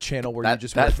a channel where That- you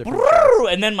just that- watch different shots.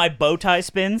 And then my bow tie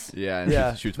spins. yeah, and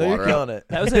Yeah, shoots no, you're water killing out.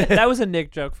 it. That was a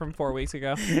Nick joke from 4 weeks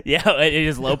ago. Yeah, it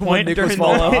is low When point. Nick was during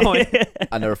falling the off. low point.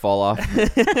 I never fall off.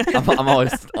 I'm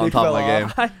always on Nick top fell of my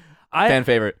off. game. I Fan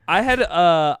favorite.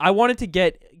 I wanted to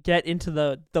get into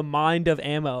the mind of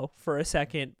Ammo for a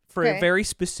second for a Okay. very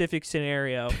specific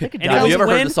scenario. And it Have was you ever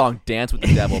heard when- the song "Dance with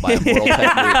the Devil" by Immortal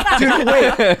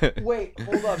Technique? Dude, wait,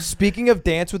 hold up. Speaking of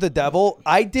Dance with the Devil,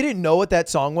 I didn't know what that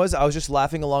song was. I was just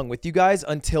laughing along with you guys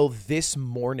until this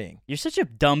morning. You're such a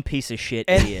dumb piece of shit,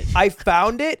 And idiot. I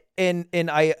found it, and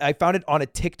I found it on a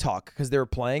TikTok because they were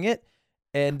playing it.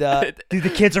 And Dude, the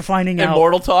kids are finding out.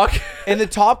 Immortal Talk. and the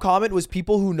top comment was,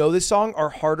 people who know this song are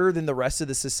harder than the rest of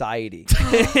the society.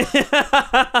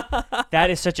 That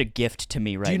is such a gift to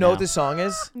me right now. Do you know what this song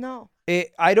is? No. I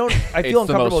feel It's the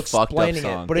uncomfortable most fucked up explaining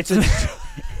song. it, but it's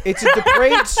a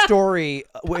depraved story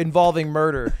involving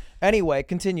murder. Anyway,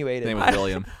 continue, His name Aiden. was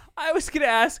William. I was gonna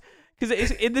ask because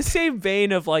it's in the same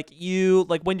vein of like you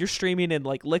like when you're streaming and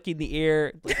like licking the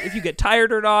ear, like if you get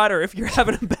tired or not, or if you're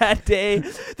having a bad day.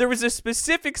 There was a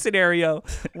specific scenario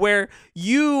where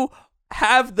you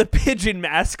have the pigeon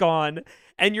mask on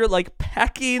and you're like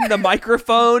pecking the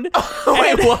microphone.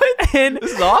 Wait, what? And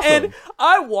This is awesome. And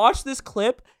I watched this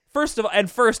clip. First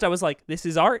I was like, this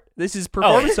is art. This is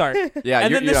performance art. Yeah, And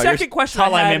you're- then the you're- second question I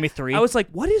Hotline had, Miami 3. I was like,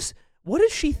 what is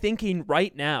she thinking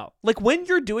right now? Like when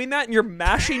you're doing that and you're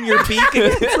mashing your beak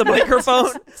against the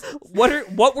microphone,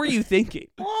 what were you thinking?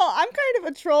 Well, I'm kind of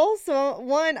a troll, so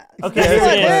one. Okay,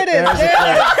 there it is.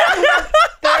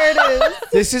 There it is.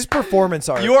 This is performance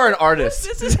art. You are an artist,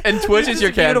 and Twitch is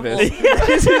your canvas.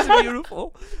 This is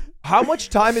beautiful. How much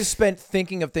time is spent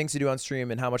thinking of things to do on stream,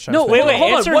 and how much time? No, is spent wait,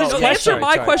 hold on. answer What- his answer question.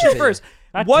 my Sorry, question continue. first.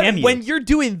 God What damn you. when you're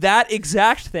doing that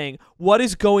exact thing? What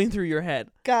is going through your head?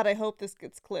 God, I hope this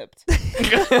gets clipped.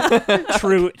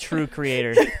 True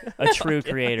creator. A true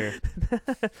creator.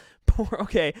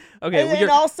 Okay. And well, then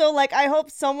you're- also, like, I hope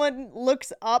someone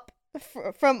looks up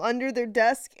from under their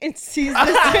desk and sees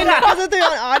this thing because they're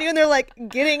on audio and they're like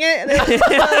getting it. And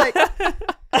they're like,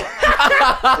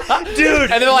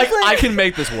 Dude. And they're like, I can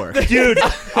make this work. Dude.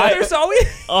 there's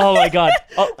always. Oh my god.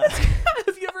 Oh,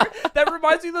 Have you ever? That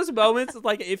reminds me of those moments. Of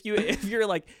like if you're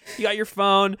like you got your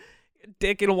phone,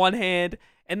 dick in one hand,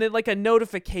 and then like a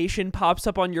notification pops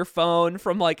up on your phone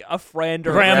from like a friend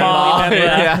or Grandma. a family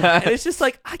member, Yeah. and it's just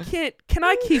like can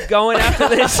I keep going after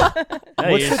this?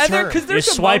 What's the turn? Because you there's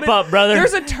a swipe moment- up, brother.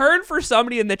 There's a turn for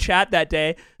somebody in the chat that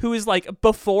day who is like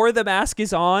before the mask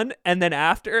is on and then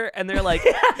after, and they're like,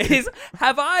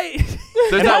 have I?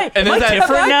 There's Am that, I- and am I there's that,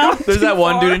 different now? There's that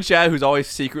one dude in chat who's always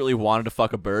secretly wanted to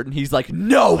fuck a bird, and he's like,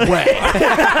 no way.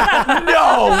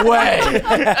 No way.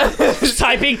 Just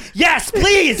typing, yes,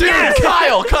 please, Dude, yes.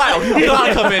 Kyle, you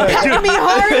gotta come in. "Peck me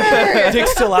harder."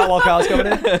 Dick's still out while Kyle's coming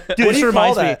in. Dude, What do you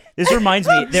call that? This reminds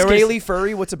me. There Scaly,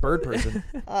 furry. What's a bird person?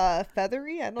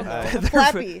 Feathery? I don't know.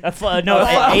 Flappy. was a A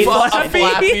flappy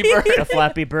flappy bird. a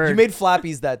flappy bird. You made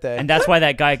flappies that day. And that's why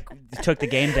that guy took the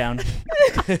game down.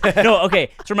 No,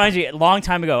 okay. This reminds me, a long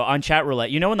time ago on Chat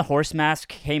Roulette, you know when the horse mask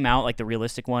came out, like the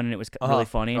realistic one, and it was really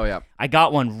funny? Oh, yeah. I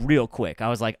got one real quick. I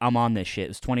was like, I'm on this shit. It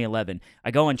was 2011.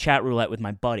 I go on Chat Roulette with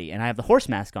my buddy, and I have the horse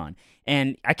mask on.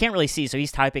 And I can't really see, so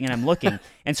he's typing, and I'm looking.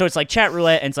 And so it's like Chat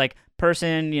Roulette, and it's like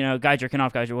person, guy jerking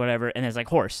off, guys or whatever, and it's like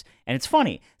horse. And it's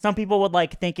funny. Some people would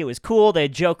like think it was cool.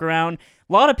 They'd joke around.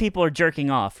 A lot of people are jerking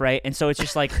off, right? And so it's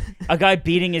just like a guy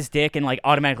beating his dick and like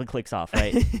automatically clicks off,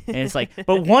 right? And it's like,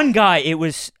 but one guy,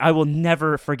 I will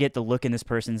never forget the look in this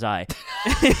person's eye.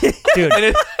 Dude,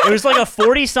 it was like a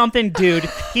 40-something dude.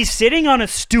 He's sitting on a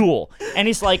stool, and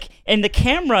he's like, and the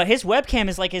camera, his webcam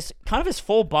is like his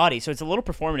full body, so it's a little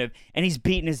performative, and he's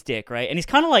beating his dick, right? And he's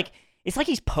kind of like, it's like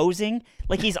he's posing,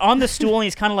 like he's on the stool and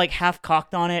he's kind of like half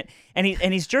cocked on it, and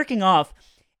he's jerking off,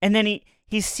 and then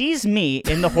he sees me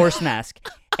in the horse mask,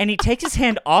 and he takes his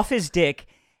hand off his dick,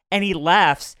 and he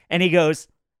laughs, and he goes,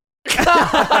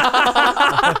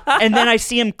 and then I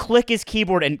see him click his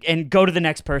keyboard and go to the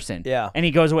next person. Yeah. And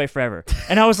he goes away forever.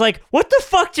 And I was like, what the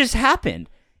fuck just happened?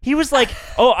 He was like,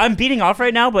 oh, I'm beating off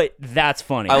right now, but that's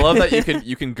funny. I love that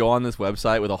you can go on this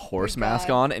website with a horse mask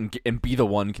God. on and be the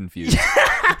one confused.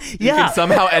 You Yeah. can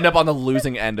somehow end up on the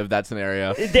losing end of that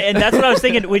scenario. And that's what I was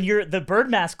thinking when you're the bird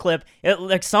mask clip.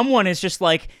 Like someone is just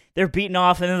like they're beating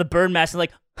off, and then the bird mask is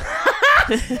like,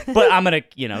 but I'm gonna,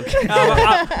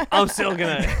 I'm still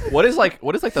gonna. What is like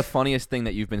the funniest thing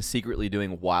that you've been secretly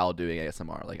doing while doing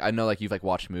ASMR? Like I know like you've like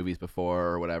watched movies before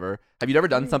or whatever. Have you ever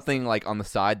done something like on the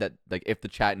side that like if the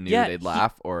chat knew they'd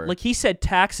laugh or Like he said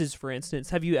taxes, for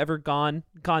instance. Have you ever gone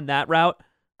that route?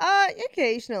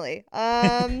 Occasionally.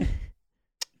 I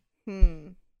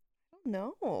don't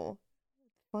know.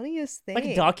 Funniest thing. like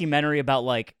a documentary about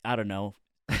like I don't know,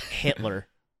 Hitler.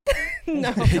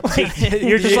 No. Like,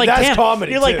 you're just like, That's damn.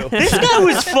 comedy, You're like, too. this guy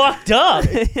was fucked up.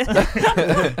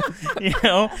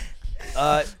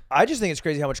 I just think it's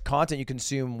crazy how much content you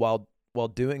consume while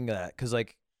doing that. Because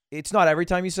like, it's not every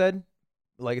time you said.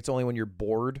 Like, it's only when you're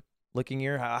bored licking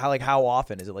ear. How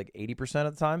often is it? Like 80%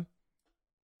 of the time?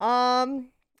 I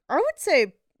would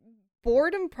say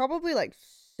boredom probably like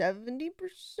 70%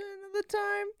 of the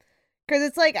time, because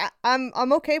it's like I'm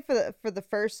okay for the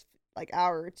first like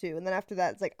hour or two, and then after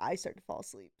that it's like I start to fall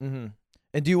asleep. Mm-hmm.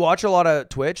 And do you watch a lot of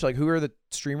Twitch? Like, who are the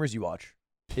streamers you watch?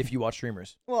 If you watch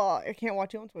streamers. Well, I can't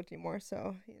watch you on Twitch anymore,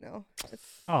 so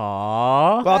it's,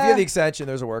 Aww. Well, if you have the extension,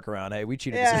 there's a workdown. Hey, we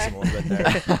cheated the Yeah. system a little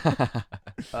bit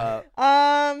there.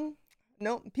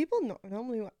 no, people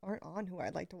normally aren't on who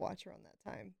I'd like to watch around that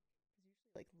time.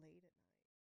 Like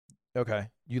late. Okay.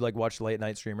 You like watch late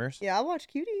night streamers? Yeah, I watch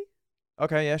Cutie.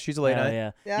 Okay, yeah, she's a late night.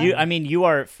 Yeah. Yeah. I mean, you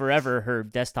are forever her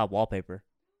desktop wallpaper.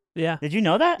 Yeah. Did you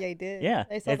know that? Yeah, I did. Yeah.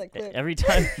 I saw that clip. Every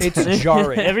time. It's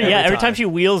jarring. Every time she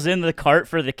wheels in the cart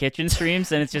for the kitchen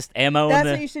streams, and it's just ammo. That's in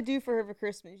the... what you should do for her for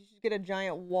Christmas. You should get a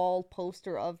giant wall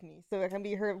poster of me, so it can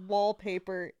be her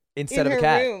wallpaper Instead in of a her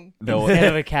cat. room. No Instead one,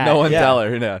 of a cat. no one Yeah. tell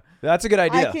her. No. That's a good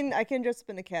idea. I can dress up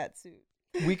in a cat suit.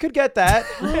 We could get that.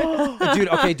 Dude,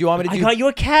 okay, do you want me to I do got you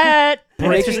a cat.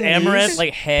 And it's just Breaking Amaranth, news?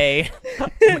 like, hey,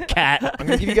 I'm a cat. I'm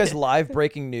going to give you guys live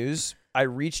breaking news. I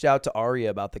reached out to Aria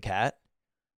about the cat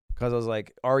because I was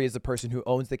like, Aria is the person who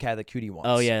owns the cat that Cutie wants.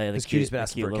 Oh, yeah. Because Cutie's been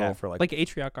asking for a cat for like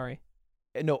Atriarch Ari.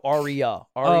 no, Aria. Oh,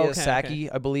 Aria okay, Saki,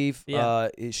 I believe. Yeah.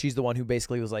 She's the one who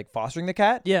basically was like fostering the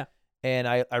cat. Yeah. And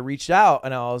I reached out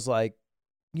and I was like,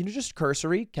 just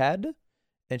cursory, cat.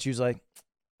 And she was like,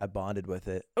 I bonded with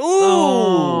it. Ooh,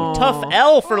 Oh. tough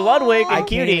L for Ludwig I and can't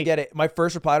Cutie. even get it. My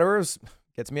first reply to her was,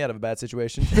 gets me out of a bad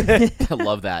situation. I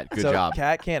love that. Good so job.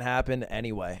 cat can't happen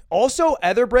anyway. Also,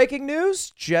 other breaking news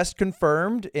just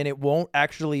confirmed, and it won't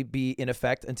actually be in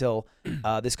effect until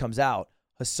this comes out.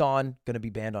 Hassan gonna be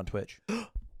banned on Twitch.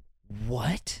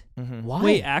 What? Mm-hmm. Why?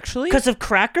 Wait, actually? Because of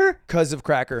Cracker? Because of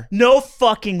Cracker. No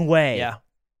fucking way. Yeah.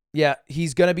 Yeah,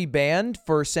 he's gonna be banned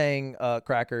for saying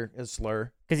cracker is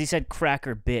slur. Because he said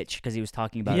cracker bitch because he was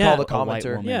talking about Yeah. a, Called a white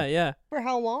commenter. woman. Yeah, yeah. For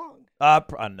how long? I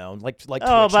don't know, like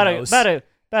Oh, Twitch knows.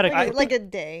 about a Like a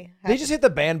day. They just hit the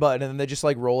ban button and then they just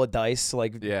like roll a dice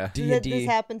like Yeah. D Did and this D.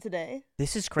 happen today?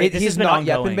 This is crazy. This He's has been not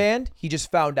yet ongoing. been banned. He just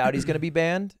found out he's gonna be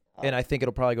banned, Oh. and I think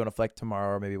it'll probably go into effect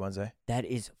tomorrow or maybe Wednesday. That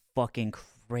is fucking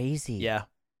crazy. Yeah.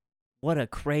 What a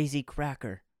crazy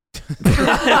cracker.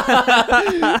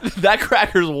 That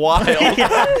cracker's wild.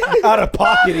 Out of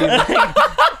pocket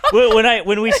even.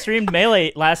 when we streamed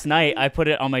Melee last night, I put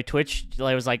it on my Twitch.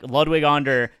 I was like, Ludwig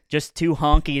Onder, just two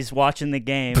honkies watching the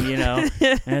game, you know?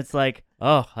 And it's like,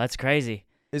 oh, that's crazy.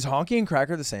 Is honky and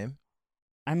cracker the same?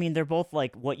 I mean, they're both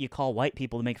like what you call white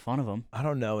people to make fun of them. I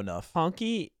don't know enough.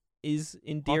 Honky is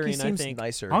endearing, Honky seems I think.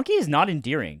 nicer. Honky is not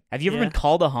endearing. Have you ever Yeah. been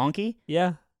called a honky?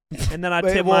 Yeah. And then I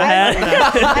Wait, tip what? my hat.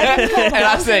 And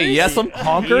I say, yes, I'm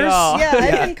Honkers? Yeah, I've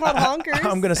Yeah. been called honkers.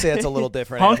 I'm gonna say it's a little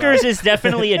different. Honkers is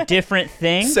definitely a different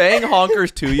thing. saying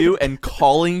honkers to you and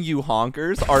calling you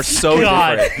honkers are so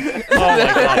God. different. Oh my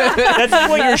god. That's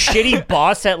what your shitty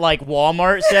boss at like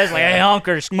Walmart says. Like, hey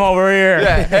honkers, come over here.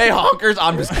 Yeah, hey honkers,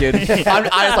 I'm just kidding. I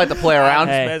just like to play around.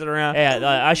 Hey. Messing around.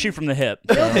 Yeah, I shoot from the hip.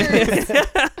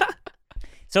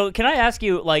 So can I ask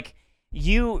you, like,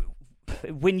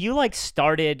 when you like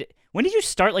started, when did you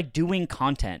start like doing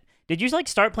content? Did you like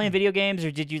start playing video games,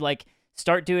 or did you like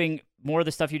start doing more of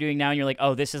the stuff you're doing now and you're like,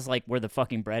 oh, this is like where the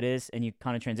fucking bread is, and you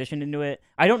kind of transitioned into it?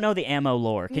 I don't know the ammo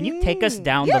lore. Can you take us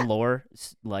down yeah. the lore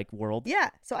like world? Yeah,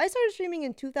 so I started streaming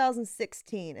in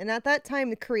 2016, and at that time,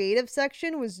 the creative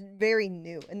section was very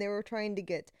new, and they were trying to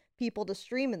get people to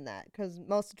stream in that because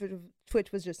most of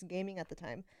Twitch was just gaming at the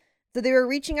time. So they were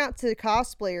reaching out to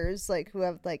cosplayers like who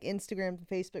have like Instagram and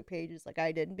Facebook pages like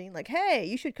I did, and being like, "Hey,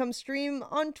 you should come stream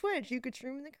on Twitch. You could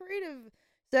stream in the creative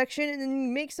section and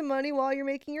then make some money while you're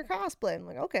making your cosplay." I'm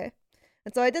like, "Okay."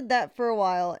 And so I did that for a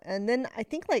while, and then I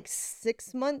think like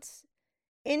 6 months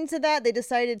into that, they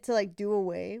decided to like do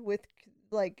away with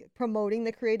like promoting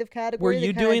the creative Were category. They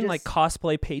you kinda doing just- like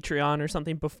cosplay Patreon or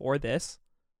something before this?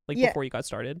 Like Yeah. before you got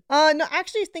started? No,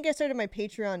 actually, I think I started my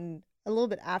Patreon a little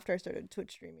bit after I started Twitch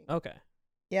streaming. Okay.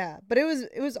 Yeah, but it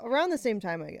was around the same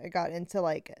time I got into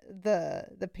like the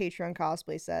Patreon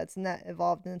cosplay sets, and that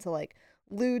evolved into like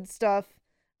lewd stuff.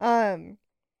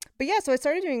 But yeah, so I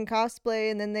started doing cosplay,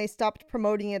 and then they stopped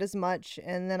promoting it as much,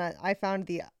 and then I found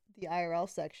the IRL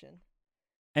section.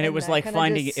 And it And was I like kinda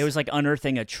finding, just- it was like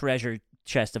unearthing a treasure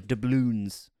chest of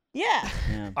doubloons. Yeah.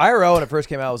 Yeah. IRL when it first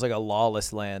came out was like a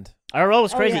lawless land. IRL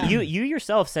was Oh, crazy. yeah. You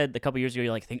yourself said a couple years ago,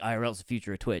 you're like, think IRL is the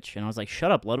future of Twitch. And I was like,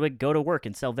 shut up, Ludwig, go to work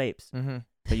and sell vapes. Mm-hmm.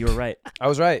 But you were right. I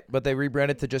was right, but they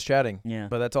rebranded to Just Chatting. Yeah.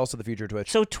 But that's also the future of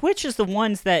Twitch. So Twitch is the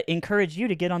ones that encourage you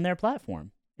to get on their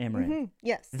platform, Amaranth. Mhm,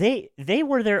 yes. They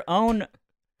were their own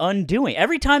undoing.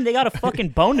 Every time they got a fucking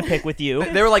bone to pick with you.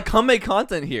 They were like, come make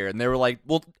content here. And they were like,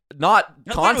 well, not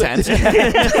content.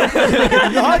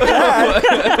 Not that.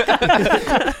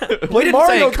 We didn't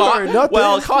Mario say Kart, not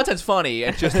well, this. content's funny.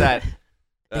 It's just that.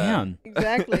 Damn.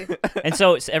 Exactly. And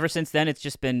so ever since then, it's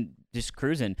just been just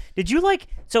cruising. Did you like?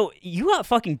 So you got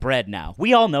fucking bread now.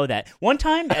 We all know that. One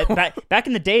time back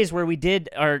in the days where we did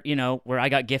our, where I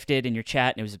got gifted in your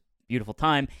chat and it was a beautiful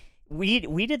time. We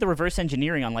did the reverse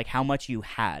engineering on like how much you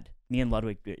had. Me and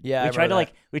Ludwig did. Yeah, I we tried to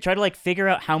remember we tried to figure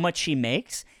out how much she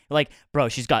makes. We're like, bro,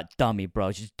 she's got dummy,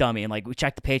 bro. She's dummy. And like, we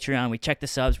check the Patreon, we check the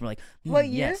subs. We're like, What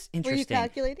year yes, were you interesting.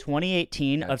 calculating?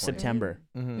 2018 Yeah, of 20. September.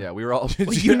 Yeah, we were all.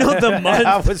 You know the month.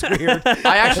 That was weird.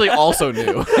 I actually also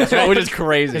knew, which is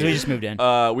crazy. Because we just moved in.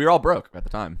 We were all broke at the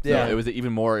time. So Yeah. it was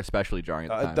even more especially jarring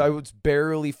at the time. I was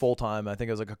barely full time. I think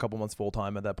it was like a couple months full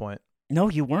time at that point. No,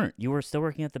 you weren't. You were still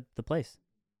working at the place.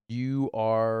 You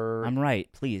are I'm right.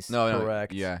 Please. no,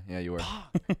 correct. Yeah, you were.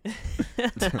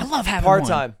 I love having part one.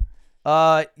 time.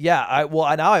 Yeah.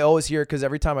 Now I always hear because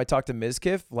every time I talk to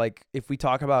Mizkif, like if we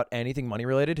talk about anything money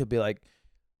related, he'll be like,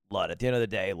 "Blood." At the end of the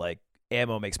day, like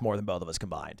Ammo makes more than both of us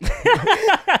combined,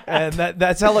 and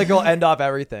that's how like he'll end off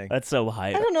everything. That's so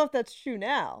hype. I don't know if that's true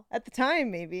now. At the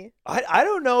time, maybe. I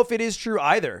don't know if it is true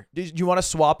either. Do you want to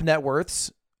swap net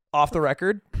worths off the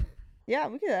record? Yeah,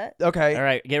 we could do that. Okay. All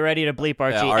right, get ready to bleep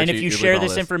Archie. Archie, and if you you bleep share all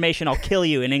this this. information, I'll kill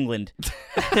you in England.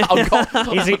 I'll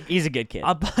go. He's a good kid.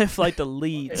 I'll buy a flight to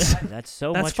Leeds. That's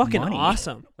so That's much fucking money.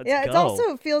 awesome. Let's Yeah, go. it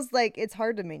also feels like it's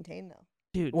hard to maintain though.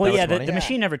 Dude, Well, That yeah, much the money?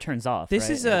 machine never turns off. this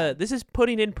right? is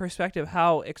putting in perspective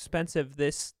how expensive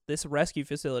this rescue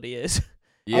facility is.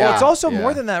 Oh, it's also yeah.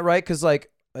 more than that, right? Because like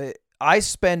I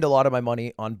spend a lot of my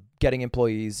money on getting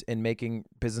employees and making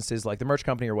businesses like the merch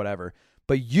company or whatever.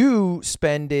 But you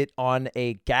spend it on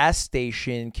a gas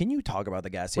station. Can you talk about the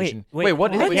gas station? Wait,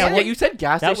 what? what? Yeah, you said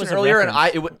gas That station was a earlier, and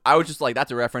reference. I was just like,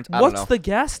 that's a reference. I don't know. What's the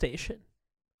gas station?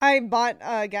 I bought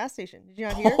a gas station. Did you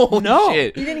not hear? Holy No.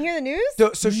 shit. You didn't hear the news?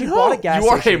 So she No. bought a gas You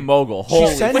are a station. mogul. She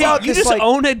Holy sent Wait, out you this, just like-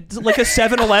 own a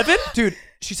 7-Eleven? Dude,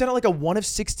 she sent out like a 1 of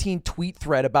 16 tweet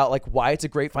thread about like why it's a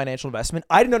great financial investment.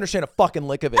 I didn't understand a fucking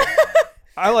lick of it.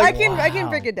 I can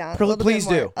break it down. Please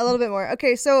do. A little bit more.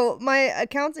 Okay, so my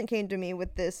accountant came to me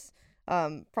with this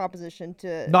proposition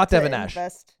to Not to Devin Nash.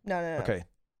 invest. No. Okay,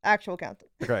 Actual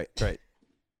accountant great.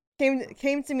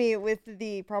 came to me with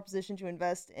the proposition to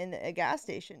invest in a gas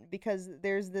station because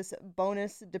there's this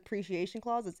bonus depreciation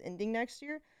clause that's ending next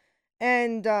year,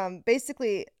 and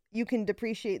basically you can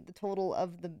depreciate the total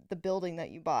of the building that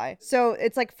you buy. So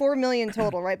it's like $4 million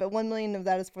total, right? But $1 million of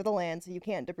that is for the land, so you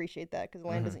can't depreciate that because the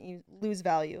land doesn't lose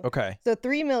value. Okay. So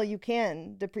 $3 million you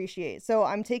can depreciate. So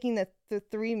I'm taking the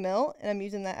 $3 million and I'm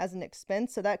using that as an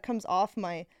expense. So that comes off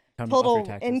my Come off your total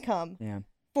taxes. income Yeah.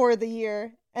 for the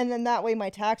year. And then that way my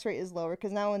tax rate is lower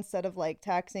because now instead of like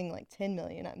taxing like 10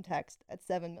 million, I'm taxed at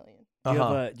 7 million. Do you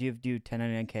Uh-huh. have do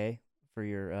 1099K for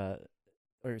your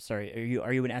or sorry,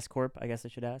 are you an S corp? I guess I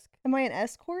should ask. Am I an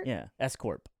escort? Yeah, S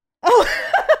corp. Oh.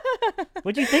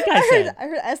 What'd you think I said? I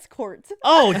heard escort.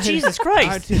 Oh, Jesus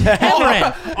Christ.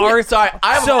 Amaranth. Sorry,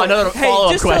 I have another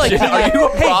follow-up just to, like, question. Are you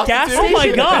a hey, prostitute? gas station? Oh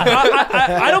my God.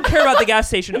 I don't care about the gas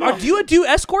station. Do you do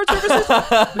escort services?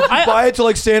 Buy it to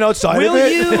like stand outside Will of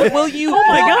it. will you? Oh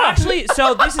my no, God. Actually,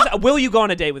 so this is. Will you go on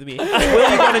a date with me? Will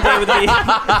you go on a date with me?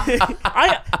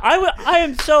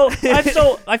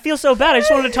 I feel so bad. I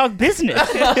just wanted to talk business.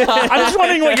 I'm just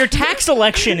wondering what your tax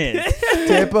election is.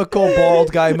 Typical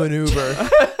bald guy maneuver.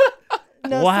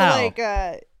 No, Wow. So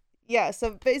like, yeah.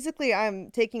 So basically,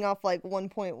 I'm taking off like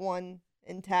 1.1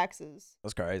 in taxes,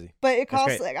 That's crazy. but it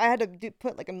costs great. like I had to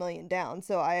put like $1 million down,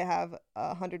 so I have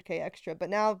 $100K extra. But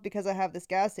now because I have this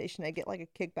gas station, I get like a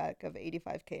kickback of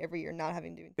 $85K every year, not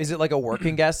having to. Is it like a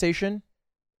working gas station?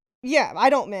 Yeah, I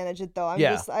don't manage it though.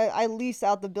 Yeah. I lease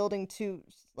out the building to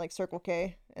like Circle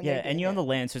K. And Yeah, they're and doing you own it. the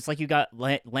land, so it's like you got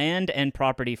land and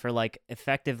property for like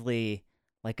effectively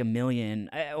like $1 million.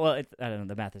 I don't know.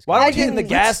 The math is. Why don't I we get in the didn't-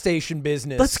 gas station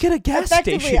business? Let's get a gas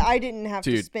Effectively, station. I didn't have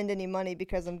to Dude. spend any money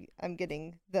because I'm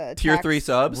getting the Tier tax- 3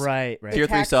 subs? Right. Tier 3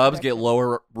 tax subs get deduction.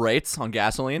 lower rates on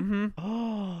gasoline?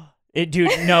 Mhm. Dude,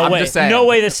 no I'm way. just saying. No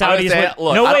way the I'm just Saudis saying, would.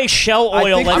 look, No I- way Shell I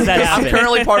Oil think lets I'm that I'm happen.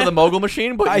 currently part of the mogul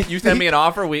machine, but I you send me an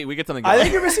offer, we get something going. I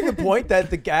think you're missing the point that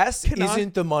the gas Can I-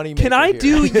 isn't the money maker. Can I here.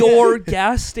 do your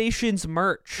gas station's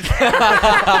merch?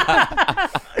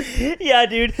 Yeah,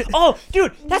 dude. Oh,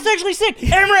 dude, that's actually sick.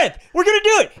 Amaranth. We're gonna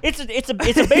do it. It's a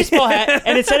baseball hat,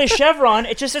 and instead of chevron,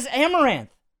 it just says Amaranth.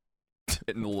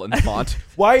 in the font.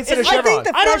 Why instead of It's- I chevron?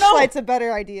 think the I don't know. flashlight's a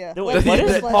better idea. The- Like, what the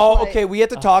is it? Oh, flashlight. okay. We have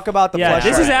to talk about the Yeah,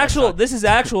 flashlight. This is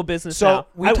actual business So, now.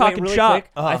 we I'm talking really shop.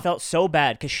 quick, Uh-huh. I felt so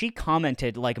bad because she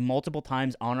commented like multiple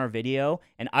times on our video,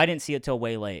 and I didn't see it till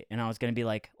way late. And I was gonna be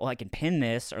like, well, I can pin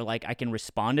this, or like I can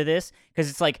respond to this, because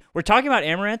it's like we're talking about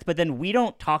Amaranth, but then we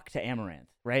don't talk to Amaranth,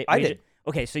 right? I We did.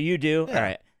 Okay, so you do.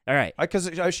 Yeah. All right. Because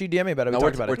she DM'd me about it. We No,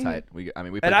 talked we're about it. tight. We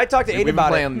And I talked to Aiden we've been about it.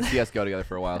 playing CS:GO together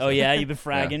for a while. Oh yeah, you've been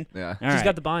fragging. Yeah. All She's right.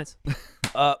 got the binds.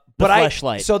 But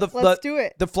fleshlight. So Let's do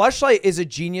it. The fleshlight is a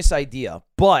genius idea,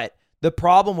 but the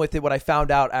problem with it, what I found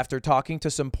out after talking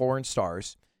to some porn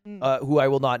stars, who I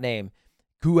will not name,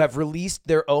 who have released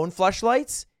their own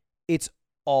fleshlights, it's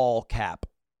all cap.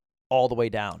 all the way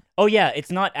down. Oh yeah,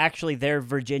 it's not actually their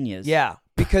Virginias. Yeah,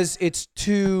 because it's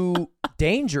too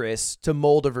dangerous to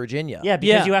mold a Virginia. Yeah,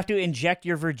 because Yeah. you have to inject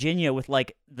your Virginia with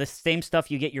like the same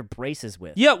stuff you get your braces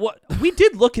with. Yeah, what we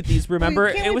did look at these. Remember,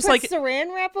 Wait, can't it we was put like,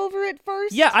 saran wrap over it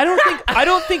first. yeah, I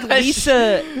don't think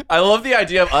Lisa. I love the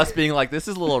idea of us being like, this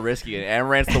is a little risky, and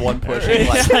Amaranth's the one pushing.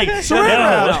 Like, It's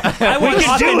like, I want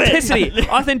can do it. authenticity.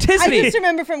 I Authenticity. just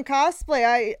remember from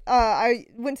cosplay, I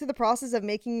went through the process of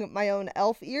making my own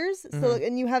elf ears. So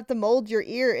and you have to mold your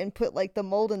ear and put like the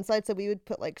mold inside. So we would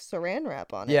put like saran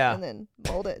wrap on it, Yeah. and then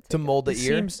mold it To mold the It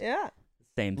ear. seems- Yeah.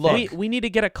 Same Look. thing. we need to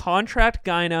get a contract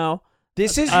gyno.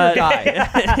 This is your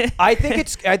guy. I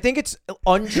think it's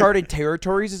uncharted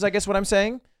territories is I guess what I'm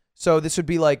saying. So this would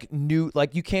be like new,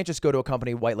 like you can't just go to a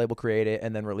company, white label, create it,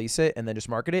 and then release it, and then just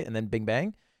market it, and then bing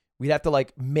bang. We'd have to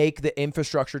like make the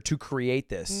infrastructure to create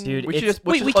this. Dude, we should it's- just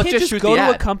Wait, we let's can't just shoot go the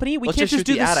to a ad. company. We Let's can't just just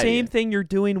do shoot the the ad same idea. thing you're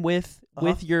doing with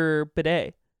your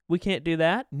bidet. We can't do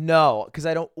that. No, because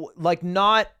I don't like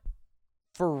not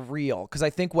for real. Because I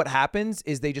think what happens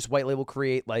is they just white label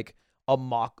create like a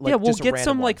mock. Like, yeah, we'll just a get random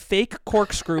some one. like fake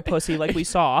corkscrew pussy like we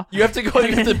saw. You have to go.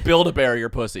 You have to build a barrier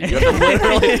pussy. You have to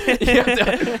literally. You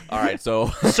have to, all right, so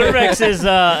Cervix is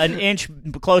an inch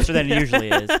closer than it usually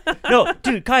is. No,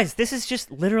 dude, guys, this is just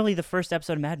literally the first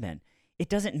episode of Mad Men. It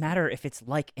doesn't matter if it's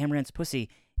like Amaranth's pussy.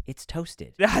 It's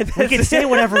toasted. We can say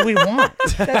whatever we want.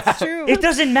 That's true. It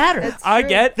doesn't matter. That's I true.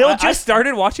 get. They'll I just-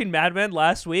 started watching Mad Men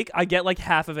last week. I get like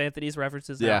half of Anthony's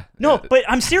references. Now. yeah. No, yeah. but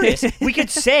I'm serious. We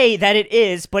could say that it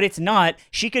is, but it's not.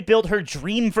 She could build her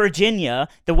dream Virginia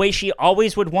the way she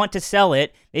always would want to sell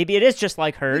it. Maybe it is just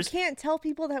like We hers. can't tell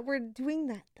people that we're doing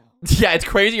that though. Yeah, it's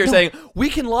crazy. You're saying we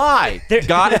can lie. There-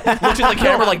 Got it. Looks at the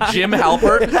camera like Jim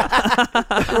Halpert.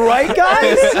 right,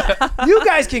 guys? You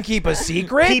guys can keep a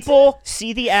secret. People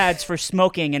see the ads for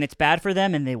smoking and it's bad for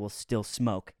them and they will still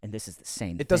smoke. And this is the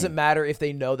same It doesn't thing. matter if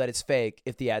they know that it's fake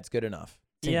if the ad's good enough.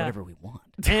 Say Yeah. whatever we want.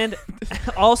 And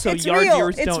also, It's yard real.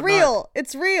 viewers It's don't. real.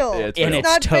 It's real. Yeah, it's And real. it's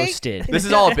not fake. toasted. This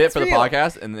is all a bit It's for the real.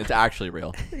 podcast, and it's actually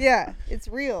real. Yeah, it's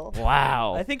real.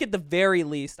 Wow. I think at the very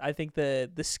least, I think the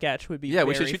sketch would be. Yeah,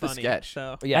 we should very shoot the funny, sketch.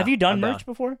 So Yeah, Have you done I'm merch down.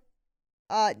 before?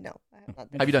 No, I have not.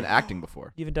 Have you done acting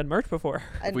before? you haven't done merch before.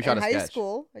 In, we shot in a high sketch?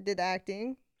 school, I did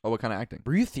acting. Oh, what kind of acting?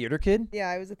 Were you a theater kid? Yeah,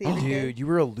 I was a theater kid. Dude, you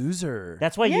were a loser.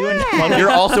 That's why you and Yeah.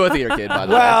 You're also a theater kid, by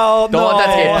the well, way. Don't no. let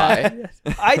that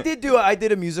skate by. I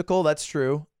did a musical. That's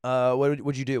true.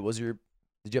 What'd you do? Did you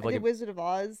have I like did a Wizard of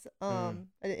Oz. I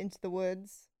did Into the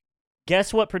Woods.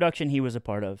 guess what production he was a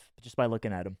part of just by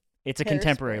looking at him. It's a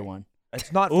contemporary Hairspray. one.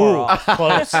 It's not far Ooh, off.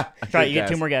 close. Try it. Good You get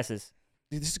two guess. more guesses.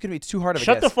 Dude, it's too hard of a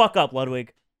Shut the guess. fuck up,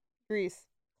 Ludwig. Grease.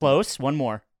 Close. One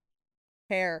more.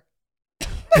 Hair.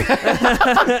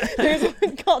 There's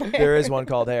one called Hair. There is one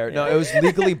called Hair. No, it was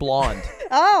Legally Blonde.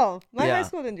 Oh, my Yeah. high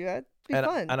school didn't do that. It'd be and,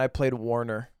 fun. and I played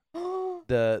Warner,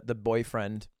 the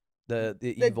boyfriend, the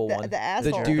evil one, the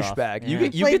asshole. douchebag. Yeah. You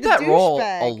played get the that role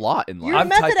douchebag. a lot in You're life. I'm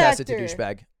method typecasted to actor.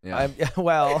 douchebag. Yeah. I'm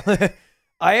well.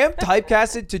 I am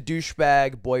typecasted to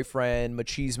douchebag, boyfriend,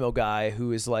 machismo guy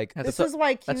who is like, That's This so- is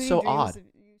why that's Cutie so dreams odd. of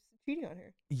you cheating on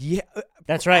her. yeah,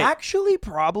 That's right. actually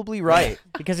probably right.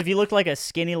 Because if you looked like a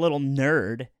skinny little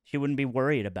nerd, she wouldn't be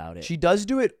worried about it. She does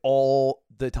do it all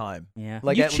the time. yeah.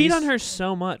 Like you at cheat least on her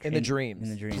so much. in the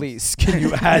dreams. dreams. Please, can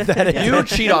you add that in? You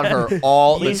cheat on her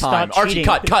all the Please time. stop Archie, cheating.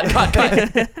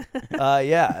 cut.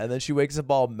 Yeah, and then she wakes up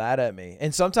all mad at me.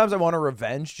 And sometimes I want to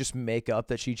revenge, just make up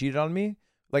that she cheated on me.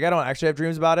 Like I don't actually have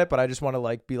dreams about it, but I just want to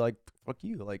like be like, fuck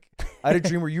you. Like I had a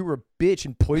dream where you were a bitch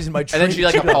and poisoned my dream. And then she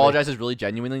like apologizes really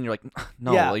genuinely, and you're like,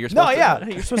 no, Yeah. well, you're No, supposed yeah.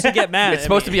 to. You're supposed to get mad. It's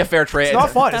supposed to be a fair trade. It's not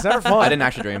fun. It's never fun. I didn't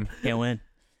actually dream. Can't win.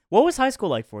 What was high school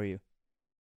like for you?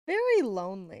 Very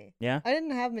lonely. Yeah. I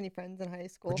didn't have many friends in high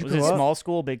school. Where'd you Was it grow up? small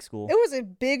school, big school? It was a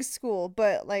big school,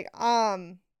 but like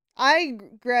I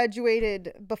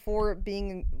graduated before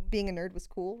being a nerd was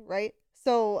cool, right?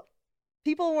 So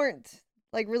people weren't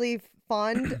like really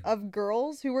fond of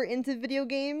girls who were into video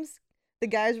games. The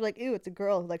guys were like, "Ew, it's a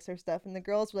girl who likes her stuff," and the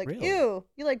girls were like, Really? "Ew,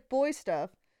 you like boy stuff."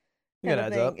 Yeah, kind it of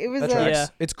adds thing. up. It was That a tracks. Yeah.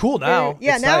 It's cool now.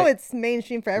 yeah, It's now tight. it's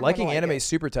mainstream for everyone. Liking to like anime it. is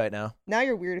super tight now. Now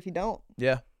you're weird if you don't.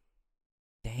 Yeah.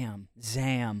 Damn.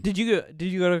 Zam. Did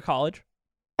you go to college?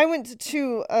 I went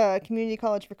to community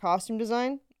college for costume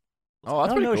design. Oh,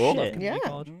 that's Oh, pretty no cool. shit. Community Yeah.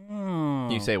 college? Oh.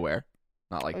 Can you say where?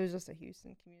 Not like. I was just a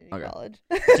Houston community Okay. college.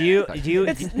 Do you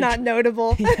It's not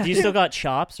notable. do you still got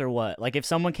chops or what? Like if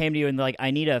someone came to you and they're like,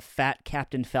 I need a fat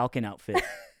Captain Falcon outfit,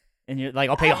 and you're like,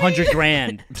 I'll pay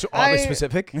 $100,000. So oddly I-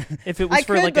 specific. If it was I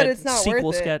for could, like but a it's not sequel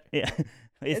worth it. sketch. Yeah,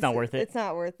 it's not worth it. It's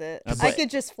not worth it. That's I like- could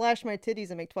just flash my titties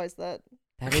and make twice that.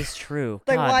 That is true.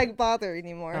 Like, God, why bother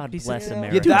anymore? God He's- bless you know?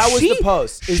 America. Yeah, that was the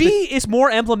post. Is She is more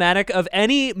emblematic of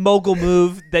any mogul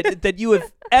move that you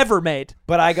have ever made.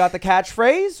 But I got the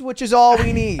catchphrase, which is all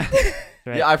we need.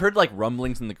 Right. Yeah, I've heard like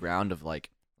rumblings in the ground of like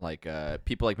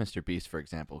people like Mr. Beast, for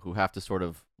example, who have to sort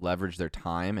of leverage their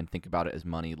time and think about it as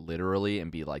money literally,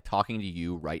 and be like, talking to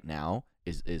you right now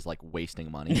is like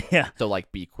wasting money. Yeah. So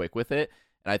like be quick with it.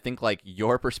 And I think like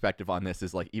your perspective on this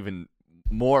is like even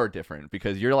more different,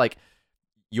 because you're like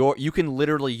you can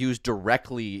literally use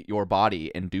directly your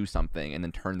body and do something and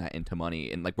then turn that into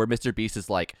money. And like where Mr. Beast is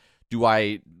like, do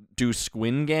I do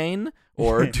squin gain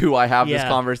or do I have this Yeah.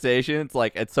 conversation? It's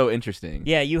like, it's so interesting.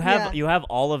 Yeah, you have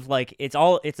all of like it's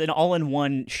an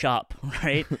all-in-one shop,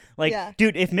 right? Like, Yeah.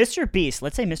 dude, if Mr. Beast,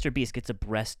 let's say Mr. Beast gets a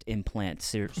breast implant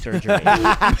surgery,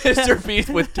 Mr. Beast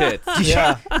with tits.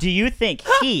 Yeah. do you think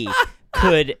he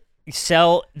could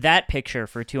sell that picture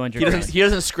for 200 grand? He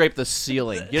doesn't scrape the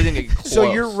ceiling. He doesn't get close.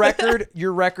 So your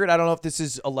record, I don't know if this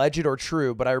is alleged or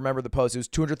true, but I remember the post. It was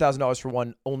 $200,000 for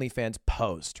one OnlyFans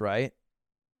post, right?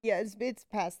 Yeah, it's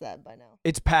past that by now.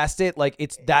 It's past it. Like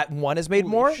it's that one has made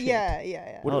Holy more. shit.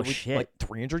 Yeah. What Oh, are we, shit. Like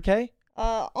 300K?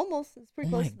 Almost. It's pretty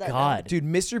Oh close my to that. now. God. Dude,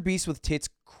 Mr. Beast with tits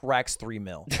cracks 3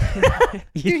 mil. You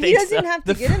Dude, he think doesn't so? have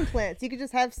to get implants. You could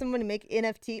just have someone make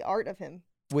NFT art of him.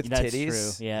 With That's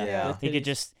titties. true. Yeah. Yeah. He could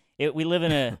just. We live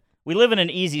in an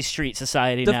easy street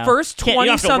society The now. first You don't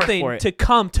have to work for 20-something it. to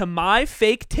come to my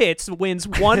fake tits wins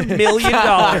 $1 million.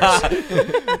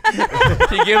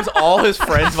 He gives all his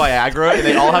friends Viagra, and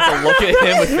they all have to look at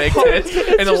him with fake tits.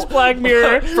 And Just Black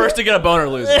Mirror. first to get a boner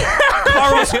loser.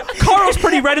 Carl's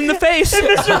pretty red in the face.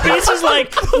 Mr. Beast is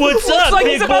like, "What's up, like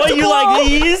big he's about boy? to You blow." like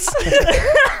these?"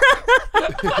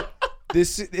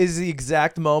 This is the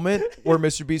exact moment where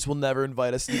Mr. Beast will never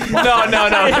invite us to the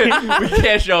No. We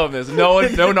can't show him this. No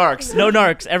narcs. No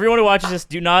narcs. Everyone who watches this,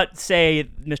 do not say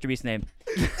Mr. Beast's name.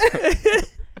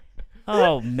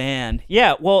 Oh man,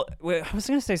 yeah. Well, I was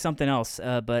gonna say something else,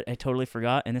 but I totally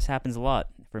forgot, and this happens a lot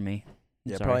for me. I'm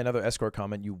Yeah, sorry. probably another escort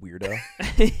comment, you weirdo.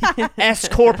 S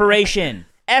corporation,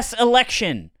 S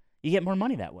election. You get more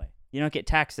money that way. You don't get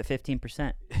taxed at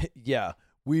 15%. Yeah,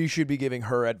 we should be giving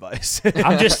her advice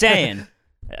I'm just saying.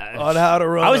 on how to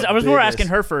run. I was a more business. asking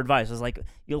her for advice. I was like,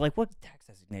 "You're like what tax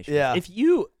designation?" Yeah.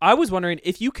 I was wondering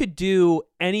if you could do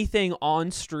anything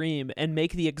on stream and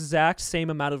make the exact same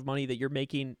amount of money that you're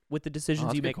making with the decisions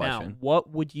that's you a good make now, question. what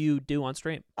would you do on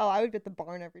stream? Oh, I would be at the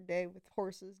barn every day with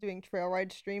horses doing trail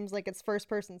ride streams like it's first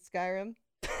person Skyrim.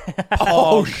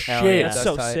 Oh, hell shit. yeah. That's That's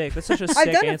so tight. sick. That's such a sick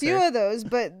I've done answer. a few of those,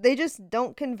 but they just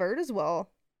don't convert as well,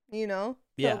 you know?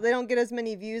 Yeah. So they don't get as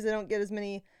many views, they don't get as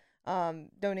many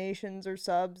donations or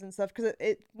subs and stuff, because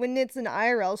when it's an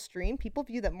IRL stream, people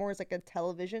view that more as like a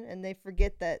television, and they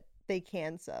forget that they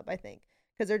can sub, I think,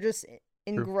 because they're just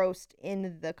engrossed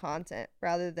in the content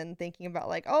rather than thinking about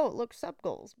like, oh, look, sub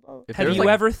goals. Oh. If Have there's, you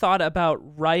like- ever thought about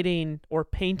writing or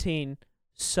painting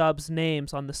subs'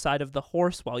 names on the side of the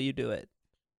horse while you do it?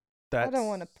 That I don't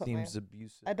wanna put my- seems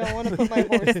abusive. I don't want to put my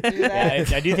horse through Yeah,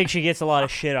 that. I do think she gets a lot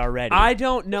of shit already. I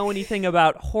don't know anything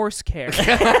about horse care.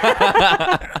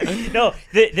 No,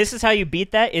 this is how you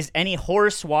beat that: is any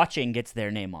horse watching gets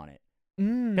their name on it.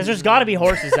 Because there's got to be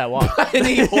horses that watch.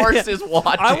 Any horses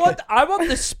watching. I want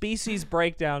the species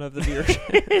breakdown of the viewership.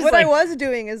 It's What like- I was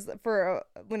doing is for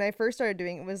when I first started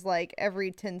doing it was like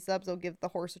every 10 subs I'll give the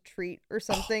horse a treat or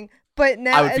something. But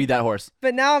now I would feed that horse.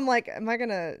 But now I'm like, am I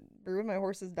gonna ruin my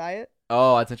horse's diet?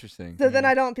 Oh, that's interesting. So then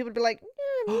I don't want people to be like,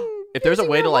 If there's a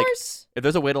way using to the like, horse. if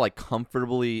there's a way to like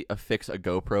comfortably affix a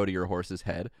GoPro to your horse's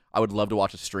head, I would love to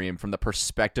watch a stream from the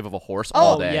perspective of a horse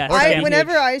all day. yes. Horse damage.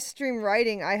 Whenever I stream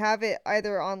riding, I have it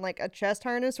either on like a chest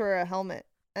harness or a helmet,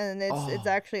 and it's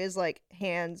actually as like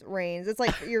hands, reins. It's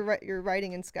like you're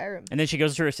riding in Skyrim. And then she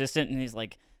goes to her assistant, and he's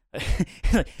like,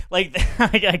 like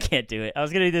I can't do it. I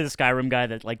was gonna do the Skyrim guy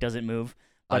that like doesn't move,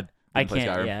 but I play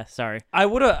can't. Skyrim. Yeah, sorry. I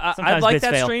would have. I'd Sometimes like bits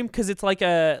that fail. stream because it's like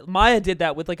Maya did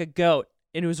that with like a goat,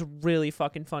 and it was really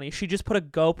fucking funny. She just put a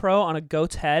GoPro on a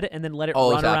goat's head and then let it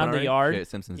Oh, run it's happened around the already? yard. Shit,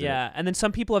 Simpsons did it. Yeah, and then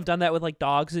some people have done that with like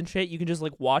dogs and shit. You can just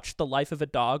like watch the life of a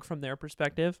dog from their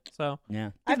perspective. So Yeah.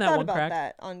 give I've that thought one about crack.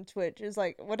 that on Twitch. Is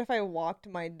like, what if I walked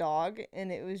my dog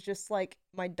and it was just like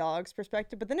my dog's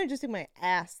perspective, but then I just do my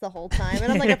ass the whole time,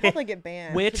 and I'm like, I'd probably get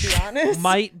banned. Which to be honest,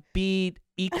 might be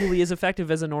equally as effective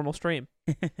as a normal stream.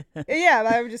 yeah,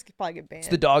 but I would just probably get banned. It's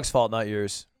the dog's fault, not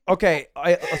yours. Okay,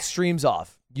 stream's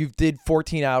off. You did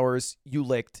 14 hours. You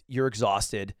licked. You're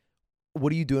exhausted.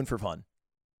 What are you doing for fun?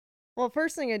 Well,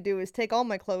 first thing I do is take all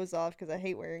my clothes off because I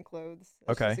hate wearing clothes. It's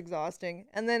Okay. just exhausting.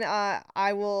 And then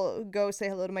I will go say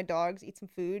hello to my dogs, eat some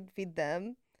food, feed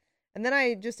them, and then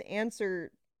I just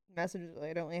answer messages.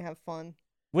 I don't really have fun.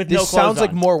 With This no clothes sounds like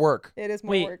on. more work. It is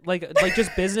more Wait, work. like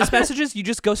just business messages? You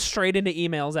just go straight into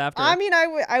emails after. I mean,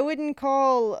 I wouldn't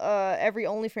call every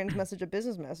OnlyFans message a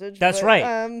business message. That's but,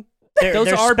 right. They're Those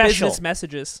are special. business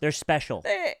messages. They're special.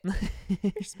 They're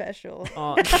special.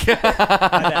 Uh,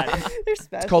 They're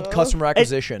special. It's called customer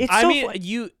acquisition. it's I so mean,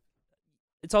 fu-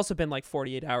 it's also been like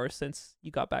 48 hours since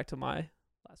you got back to my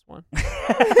last one.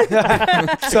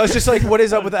 So it's just like, what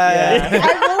is up with that? Yeah.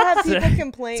 I will have people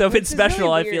complain. So if which it's is special,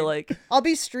 really I feel weird. like I'll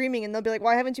be streaming and they'll be like,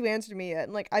 "Why haven't you answered me yet?"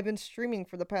 And like, I've been streaming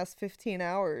for the past 15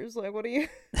 hours. Like, what are you?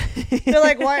 They're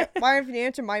like, "Why haven't you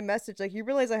answered my message?" Like, you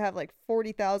realize I have like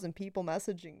 40,000 people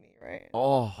messaging me, right?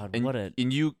 Oh, God, and, what a-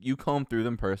 and you comb through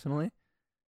them personally?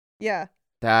 Yeah,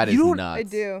 That is You don't- nuts. I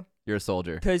do. You're a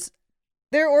soldier. because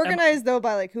They're organized though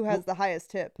by like who has the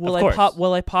highest tip. will Of I pop? course.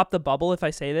 Will I pop the bubble if I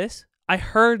say this? I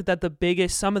heard that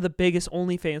some of the biggest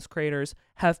OnlyFans creators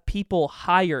have people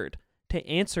hired to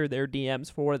answer their DMs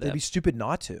for They'd them. be stupid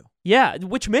not to. Yeah,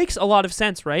 which makes a lot of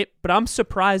sense, right? But I'm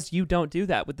surprised you don't do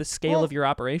that with the scale Well, of your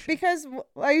operation. Because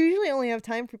I usually only have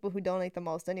time for people who donate the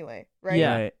most anyway, right?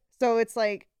 Yeah. Right. So it's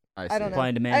like, I I don't know. Supply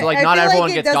and demand. I- Like I not feel like everyone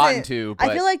it gets gotten doesn't- to, but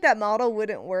I feel like that model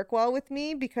wouldn't work well with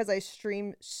me because I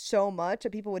stream so much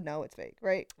that people would know it's fake,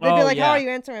 right? They'd be Oh, like, yeah. "How are you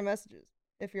answering my messages?"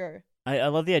 If you're I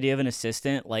love the idea of an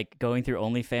assistant like going through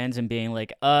OnlyFans and being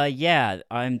like, yeah,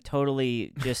 I'm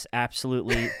totally just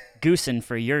absolutely goosing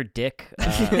for your dick.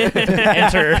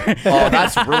 Enter. oh,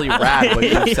 that's really rad what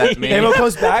you sent me. Amo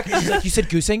comes back and he's like, "You said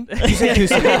goosing? You said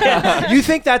goosing? You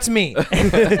think that's me?"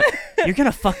 You're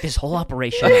gonna fuck this whole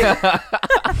operation.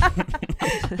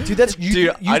 Dude, that's you.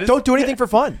 Dude, you I just- don't do anything for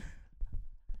fun.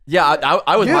 Yeah,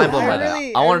 I was Dude, mind blown I by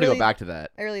really- that. I I wanted to really- go back to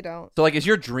that. I really don't. So like, is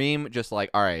your dream just like,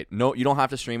 all right, no, you don't have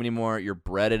to stream anymore. You're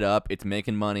breaded up. It's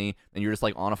making money, and you're just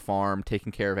like on a farm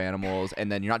taking care of animals,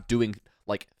 and then you're not doing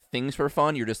like things for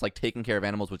fun. You're just like taking care of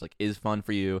animals, which like is fun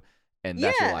for you, and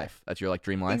that's your Yeah. life. That's your like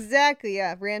dream life. Exactly,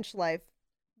 yeah, ranch life.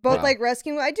 Both Wow. like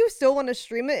rescuing. I do still want to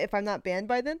stream it if I'm not banned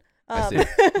by then. I see.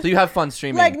 So you have fun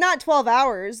streaming. like not 12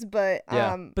 hours, but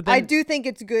Yeah. But I then- do think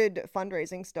it's good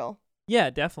fundraising still. Yeah,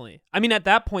 definitely. I mean, at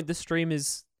that point, the stream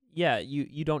is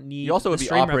you don't need. you also would the be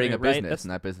stream operating a revenue, right? business, That's-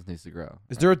 and that business needs to grow.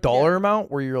 Is there a dollar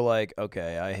amount where you're like,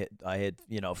 okay, I hit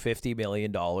 $50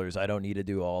 million. I don't need to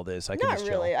do all this. I can Not just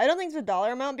really. chill. I don't think it's a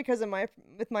dollar amount because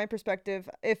with my perspective,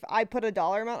 if I put a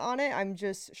dollar amount on it, I'm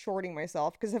just shorting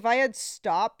myself. Because if I had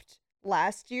stopped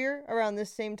last year around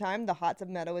this same time, the hot tub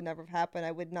meta would never have happened.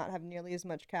 I would not have nearly as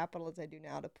much capital as I do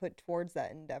now to put towards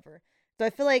that endeavor. So I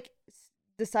feel like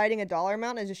deciding a dollar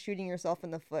amount is just shooting yourself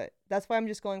in the foot. That's why I'm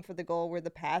just going for the goal where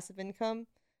the passive income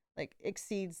like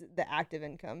exceeds the active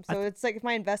income. So it's like if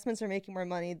my investments are making more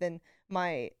money than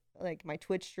my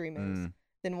Twitch stream is,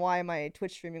 then why am I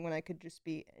Twitch streaming when I could just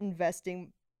be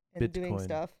investing and doing Bitcoin.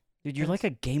 stuff? Dude, you're like a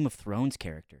Game of Thrones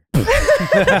character.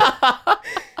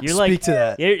 You're Speak like to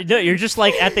that. you're just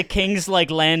like at the king's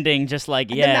like landing, just like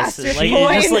yes, master like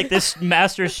you're just coin. like this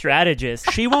master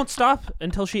strategist. She won't stop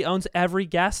until she owns every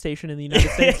gas station in the United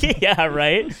States. Yeah,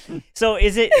 right. So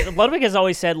is it Ludwig has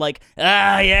always said like,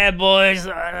 yeah, boys.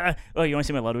 Oh, you want to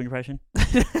see my Ludwig impression?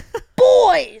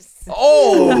 Boys!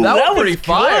 Oh, that was pretty good.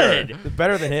 fire.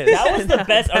 Better than his. That was the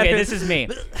best. Okay, this is me.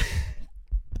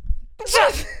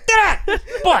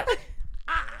 But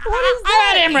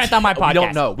I had Amaranth on my podcast. We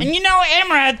don't know. And you know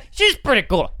Amaranth, she's pretty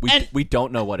cool. And We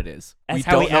don't know what it is. that's We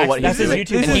how he don't know acts. what That's he's his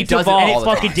doing. YouTube And he voice. does it And all it the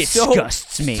fucking time.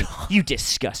 disgusts me. You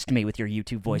disgust me with your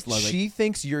YouTube voice, Ludwig. She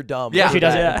thinks you're dumb. Yeah. with She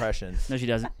doesn't. that Yeah. impression. No, she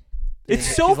doesn't. It's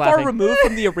so She's far laughing. removed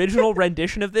from the original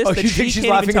rendition of this Oh, that you she think she's can't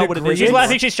laughing even tell and what it agreeing? is. She's anymore.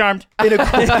 laughing. She's charmed.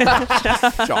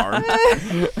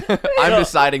 Charmed. I'm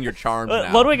deciding you're charmed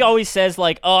now. Ludwig always says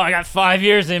like, "Oh, I got 5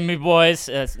 years in me, boys."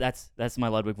 That's my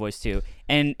Ludwig voice too.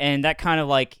 And that kind of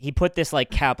like he put this like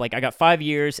cap, like I got 5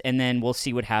 years, and then we'll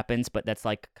see what happens. But that's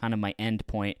like kind of my end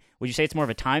point. Would you say it's more of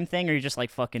a time thing, or you're just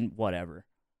like fucking whatever?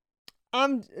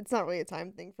 It's not really a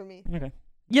time thing for me. Okay.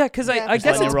 Yeah, because Yeah. I Just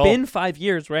guess letting it's it roll. been 5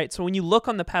 years, right? So when you look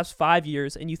on the past 5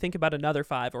 years and you think about another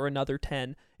 5 or another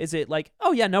 10, is it like,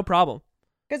 oh yeah, no problem?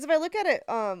 Because if I look at it,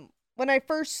 when I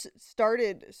first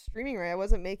started streaming, right, I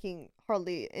wasn't making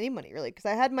hardly any money really. Because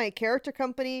I had my character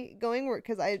company going,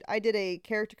 because I did a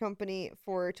character company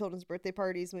for children's birthday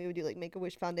parties, and we would do like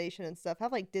Make-A-Wish Foundation and stuff.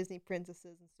 Have like Disney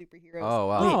princesses and superheroes. Oh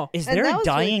wow. Oh. Is And there that a was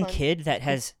really dying fun. kid that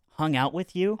has hung out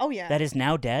with you? Oh, yeah. That is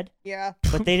now dead, Yeah.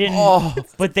 but they didn't. Oh,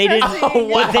 But they didn't. depressing.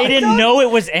 But they didn't know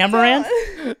it was Amaranth.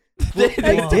 They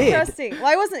That's did. depressing. Well,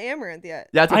 I wasn't Amaranth yet.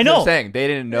 that's what I they're know. saying. They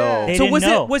didn't know. Yeah. They So didn't was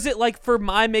know. it like for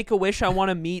my Make-A-Wish, I want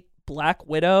to meet Black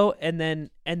Widow, and then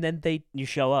they You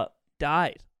show up.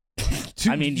 died.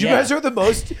 I mean, you yeah. guys are the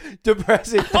most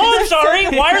depressing. Oh, I'm sorry.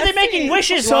 Why are they making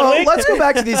wishes, So Ludwig? let's go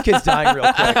back to these kids dying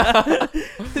real quick.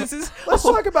 Let's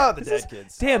talk about the dead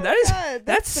kids. Damn, that is God,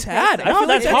 that's sad. depressing. I No, feel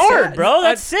like that's hard, sad. bro.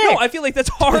 That's No, sick. I feel like that's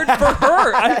hard for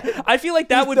her. I feel like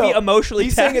that would be No, emotionally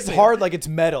He's saying it's taxing. hard like it's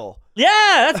metal.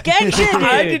 Yeah, that's gang shit, dude.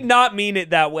 I did not mean it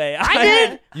that way. I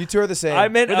did. You two are the same. I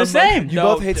meant We're the same. You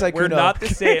No, both hate We're Sykkuno. not the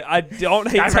same. I don't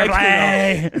hate Diaper Sykkuno.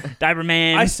 Man. Diaper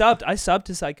Man. I subbed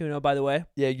to Sykkuno, by the way.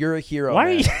 Yeah, you're a hero. Why are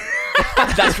man. you?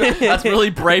 That's really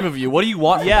brave of you. What do you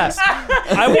want? Yes,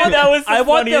 I want that was the I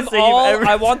want them funniest thing you've all. ever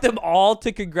I want them all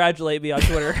to congratulate me on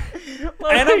Twitter,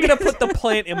 and I'm gonna put the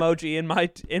plant emoji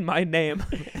in my name.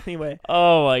 Anyway.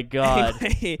 Oh my god.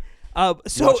 Anyway, You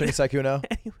so watching Sykkuno?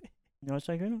 You watch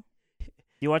Sykkuno?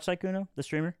 You watch Sykkuno, the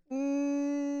streamer?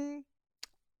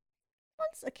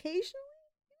 Once occasionally.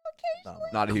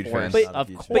 Not a huge Of course. fan. But- Not a of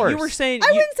huge fan. but you course. were saying I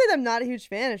you, wouldn't say that I'm not a huge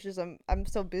fan. It's just I'm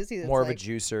so busy. That's More of a like,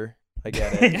 juicer. I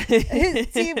get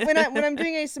it. See, when I'm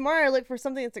doing ASMR, I look for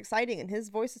something that's exciting, and his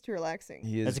voice is too relaxing.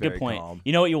 He is That's a good very point. calm.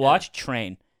 You know what you watch?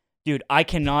 Train. Dude, I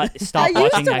cannot stop I used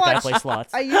watching to that guy watch- play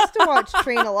slots. I used to watch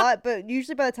Train a lot, but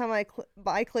usually by the time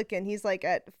I click in, he's like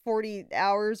at 40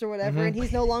 hours or whatever, and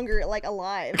he's no longer like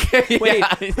alive. wait,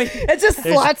 It's just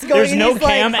There's- slots going. there's and no he's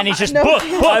like, cam, and he's just no book,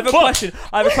 cam. book. I have a question.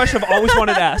 I've always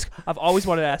wanted to ask. I've always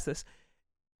wanted to ask this.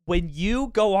 When you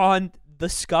go on the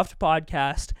Scuffed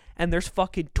podcast and there's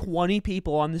fucking 20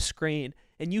 people on the screen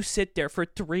and you sit there for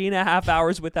 3.5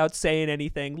 hours without saying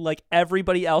anything like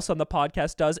everybody else on the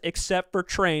podcast does except for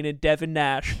Train and Devin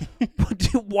Nash.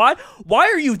 Why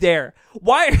are you there?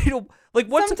 Why are you like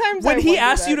what's Sometimes when I he wonder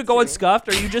asks you that to go on too. Scuffed,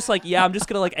 are you just like, yeah, I'm just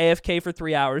gonna like AFK for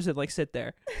 3 hours and like sit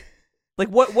there? Like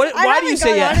what I why do you haven't say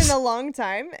gone yes? on in a long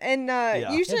time, and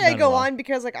usually It's I been go a while. on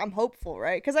because like I'm hopeful,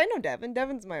 right? Because I know Devin.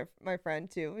 Devin's my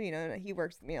friend too. You know, and he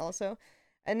works with me also,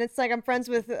 and it's like I'm friends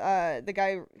with the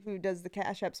guy who does the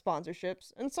Cash App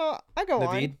sponsorships, and so I go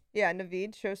on. Naveed? Yeah,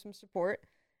 Naveed, show some support,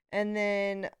 and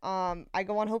then I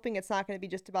go on hoping it's not going to be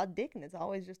just about dick, and it's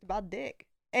always just about dick.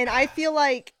 And I feel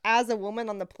like as a woman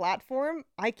on the platform,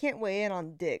 I can't weigh in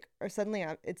on dick, or suddenly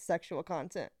it's sexual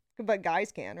content. But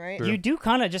guys can, right? True. You do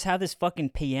kind of just have this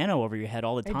fucking piano over your head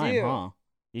all the I time, do. huh?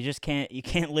 You just can't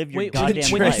live your Wait, goddamn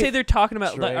when you life. say they're talking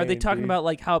about, like, are they Train, talking dude. about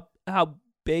like how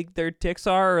big their dicks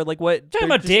are, or like what? Talking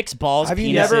they're about dicks, balls, Have you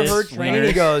penises, never heard Train? And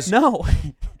he wieners. goes, No.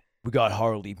 "We got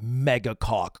Harley, mega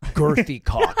cock, girthy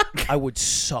cock. I would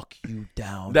suck you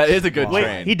down." That is a good Wait,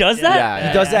 train. He does that? Yeah,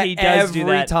 He does that He does do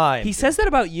every that. time. He says that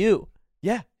about you.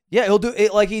 Yeah, he'll do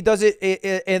it like he does it,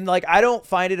 and like I don't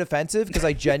find it offensive because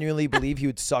I genuinely believe he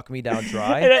would suck me down And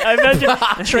dry. I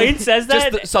imagine Train says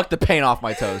that, Just suck the paint off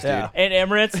my toes, dude. Yeah. and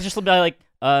Emirates is just like,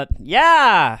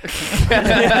 yeah.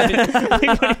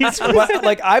 Like, when he's- But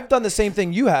like I've done the same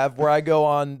thing you have, where I go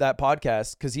on that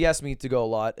podcast because he asked me to go a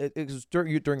lot. It was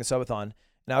during the subathon, and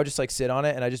I would just like sit on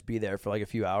it and I just be there for like a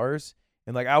few hours,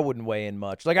 and like I wouldn't weigh in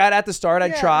much. Like at the start,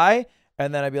 I'd Yeah. try.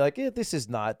 And then I'd be like, this is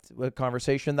not a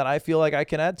conversation that I feel like I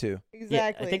can add to. Exactly.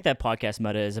 Yeah, I think that podcast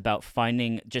meta is about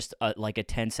finding just like a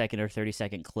 10-second or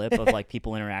 30-second clip of like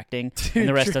people interacting, and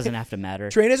the rest doesn't have to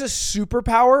matter. Train has a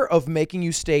superpower of making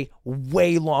you stay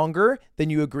way longer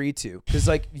than you agreed to. Because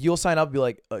like you'll sign up and be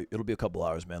like, it'll be a couple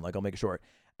hours, man. Like I'll make it short.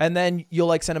 And then you'll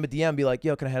like send him a DM and be like,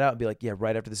 yo, can I head out? And be like, yeah,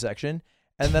 right after the section.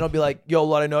 And then I'll be like, yo,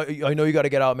 Lud, I know you got to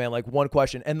get out, man. Like one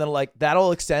question. And then like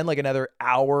that'll extend like another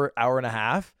hour and a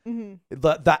half. Mhm.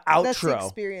 The That's the outro.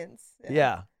 experience.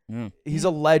 Yeah. Mm. He's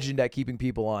a legend at keeping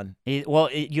people on.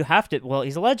 You have to. Well,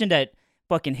 he's a legend at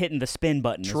fucking hitting the spin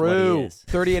button. Is what he True. is.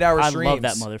 38-hour I streams. love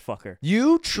that motherfucker.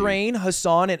 You, Train,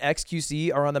 Hassan, and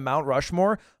XQC are on the Mount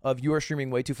Rushmore of you are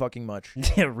streaming way too fucking much.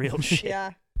 Yeah, real shit.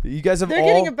 Yeah. You guys have They're all...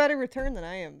 getting a better return than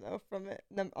I am, though, from it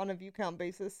on a view count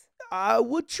basis.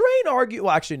 would Train argue...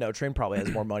 Well, actually, no. Train probably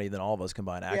has more money than all of us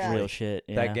combined, Yeah. actually. Real shit.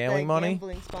 Yeah. That gambling money?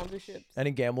 Gambling sponsorships.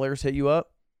 Any gamblers hit you up?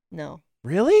 No.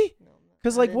 Really? No.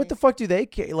 Because, like, what the fuck do they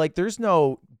care? Like, there's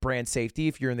no brand safety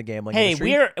if you're in the gambling Hey,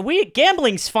 industry.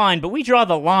 gambling's fine, but we draw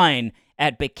the line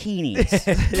at bikinis.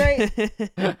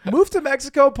 Right. Move to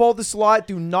Mexico, pull the slot,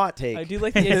 do not take I do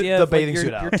like the idea the of like, bathing suit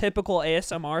your out. typical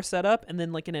ASMR setup, and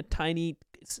then like in a tiny,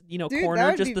 Dude, that corner,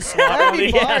 would just be- the that slot. would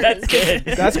be Yeah, bars. that's good.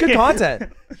 That's good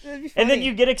content. That'd be And then funny.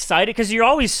 you get excited because you're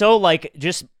always so like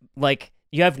just like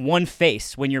you have one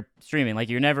face when you're streaming. Like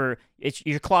you're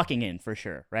clocking in for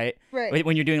sure, right? Right.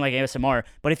 When you're doing like ASMR.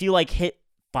 But if you like hit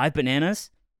 5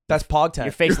 bananas, That's pog tech.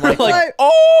 your face lights up. Like,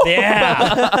 oh!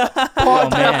 Yeah. Oh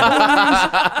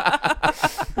man.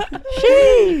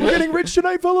 We're getting rich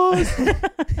tonight, fellas.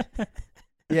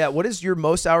 Yeah, what is your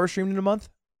most hours streamed in a month?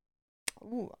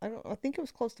 ooh, I don't know. I think it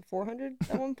was close to 400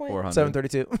 at one point. 400.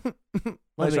 732.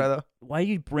 Nice try though. Why are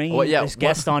you bringing Well, yeah, this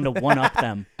guest on to one up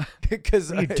them? Because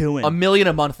What are you doing? $1 million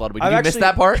a month, Ludwig. Did I've you miss actually-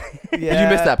 that part? yeah, Did you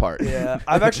miss that part? Yeah,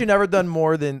 I've actually never done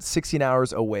more than 16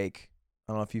 hours awake.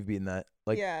 I don't know if you've beaten that.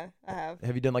 Like, Yeah, I have.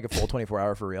 have you done like a full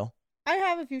 24-hour for real? I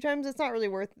have a few times. It's not really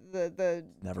worth the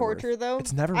Never torture worth. though.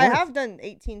 It's never I worth. have done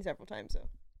 18 several times though.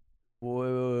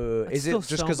 Whoa. That's Is it still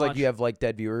just so because like much. you have like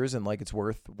dead viewers and like it's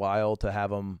worthwhile to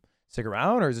have them stick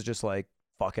around, or is it just like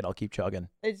fuck it, I'll keep chugging?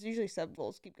 It's usually sub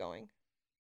goals. Keep going.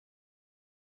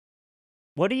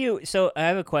 What do you? So I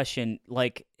have a question.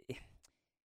 Like,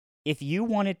 if you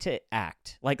wanted to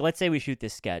act, like, let's say we shoot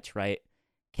this sketch, right?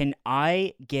 Can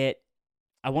I get?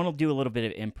 I want to do a little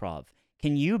bit of improv.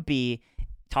 Can you be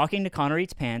talking to Connor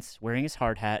Eats Pants, wearing his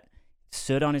hard hat,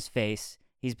 soot on his face?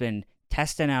 He's been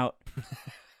testing out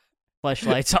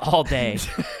fleshlights all day,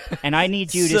 and I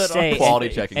need you to Soot on say Quality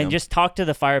and, checking and them. just talk to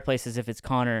the fireplace as if it's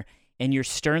Connor, and you're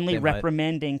sternly Damn right.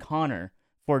 reprimanding Connor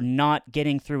for not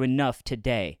getting through enough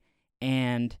today.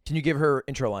 And Can you give her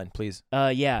intro line, please?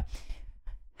 yeah.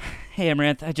 Hey,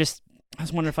 Amaranth, I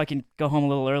was wondering if I can go home a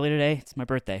little early today. It's my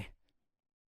birthday.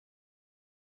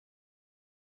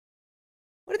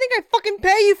 What do you think I fucking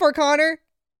pay you for, Connor?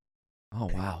 Oh,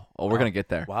 wow. Oh, we're going to get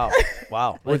there. Wow,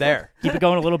 wow, we're there. Keep it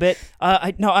going a little bit.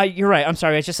 You're right. I'm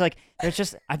sorry. It's just like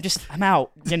I'm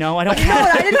out. You know, I don't You know have.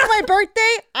 what I did for my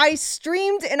birthday? I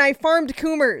streamed and I farmed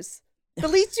coomers. The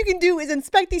least you can do is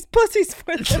inspect these pussies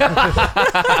for them.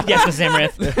 Yes, Miss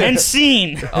Amaranth. And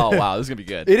scene. Oh, wow. This is going to be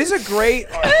good. It is a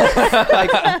great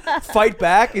like fight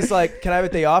back. It's like, can I have a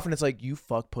day off? And it's like, you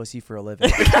fuck pussy for a living.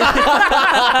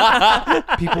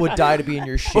 People would die to be in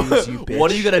your shoes, you bitch. What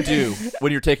are you going to do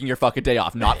when you're taking your fucking day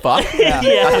off? Not fuck? Yeah.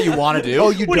 That's what you want to do? Oh,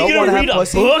 you What, are don't you want to gonna have read a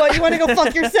pussy? book? What, you want to go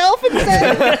fuck yourself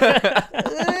instead?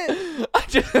 I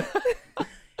just-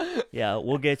 Yeah,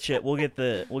 we'll get it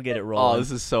oh, rolling.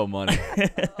 this is so money.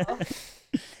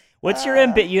 What's your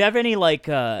ambit? You have any like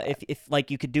if like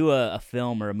you could do a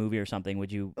film or a movie or something?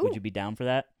 Would you be down for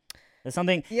that? That's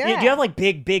something. Do Yeah. you have like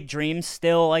big dreams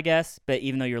still? I guess, but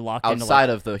even though you're locked into Outside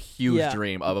like, of the huge Yeah.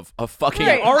 dream of a fucking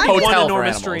Right, already I- one hotel for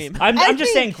enormous animals. dream. I'm I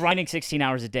just saying think- grinding 16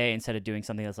 hours a day instead of doing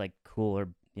something that's like cool or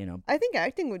I think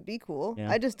acting would be cool. Yeah.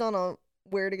 I just don't know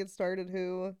where to get started.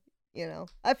 Who,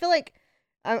 I feel like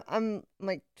I'm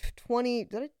like 20.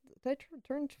 Did I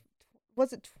turn?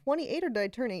 Was it 28 or did I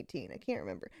turn 18? I can't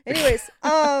remember. Anyways,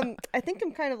 I think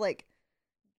I'm kind of like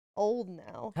old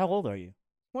now. How old are you?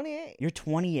 28. You're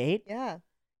 28? Yeah.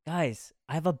 Guys,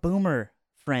 I have a boomer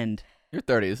friend. You're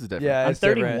 30. This is different. Yeah, I'm it's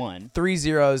different. 31. 3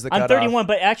 zeros. The I'm cutoff. 31,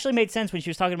 but it actually made sense when she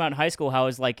was talking about in high school how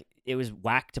it was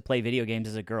whack to play video games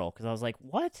as a girl because I was like,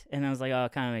 what? And I was like, oh,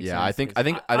 it kind of makes sense. Yeah, I think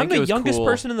I'm it the was youngest cool.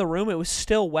 person in the room. It was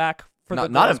still whack for the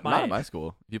not girls at, my not at age. my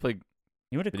school. You played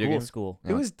you went to video cool games? school.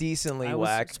 It was decently I was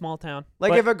whack. small town.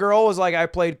 Like But- if a girl was like, I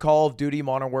played Call of Duty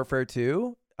Modern Warfare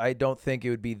 2, I don't think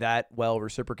it would be that well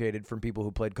reciprocated from people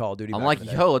who played Call of Duty. I'm back like, in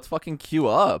the day. yo, let's fucking queue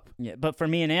up. Yeah, but for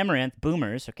me and Amaranth,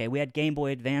 boomers, okay, we had Game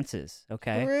Boy Advances,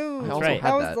 okay? True. I also had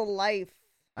that was that. the life.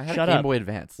 I had Shut a Game up. Boy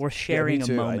Advance. We're sharing a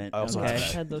too. I moment, also okay? had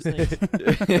Had those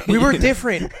things. we were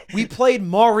different. We played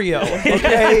Mario.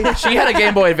 Okay. She had a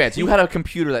Game Boy Advance. You had a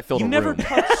computer that filled You a never room.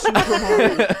 touched Super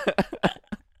Mario.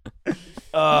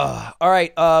 All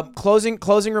right.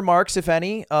 Closing remarks, if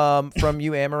any, from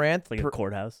you, Amaranth. It's like a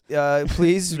courthouse.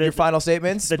 Please, The- your final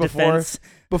statements The before defense.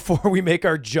 before we make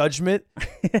our judgment.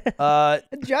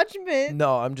 Judgment.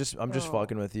 No, I'm just Oh.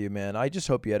 fucking with you, man. I just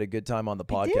hope you had a good time on the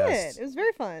I podcast. did. It was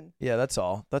very fun. Yeah, that's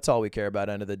all. That's all we care about.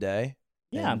 End of the day.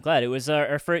 Yeah, And- I'm glad. It was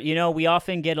our first, we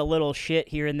often get a little shit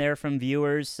here and there from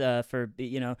viewers for,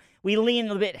 we lean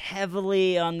a bit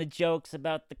heavily on the jokes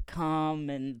about the cum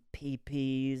and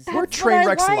PPs. We're That's train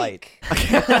what I wrecks like.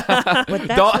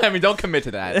 Don't commit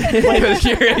to that. Because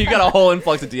you got a whole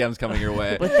influx of DMs coming your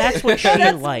way. But that's what she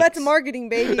likes. That's marketing,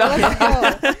 baby.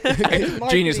 Let's go.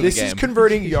 Genius of the This game. is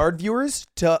converting yard viewers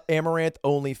to Amaranth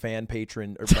only fan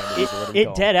patron or members or whatever you It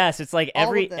call dead ass. It's like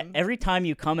All of them. every time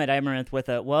you come at Amaranth with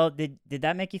a, well, did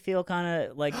that make you feel kind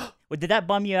of like, did that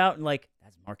bum you out? And like,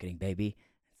 that's marketing, baby.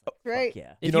 Fuck Right.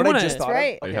 yeah. You If know you what I wanna- just That's thought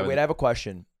right. of? Oh, you Okay, haven't- wait, I have a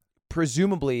question.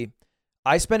 Presumably,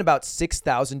 I spend about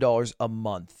 $6,000 a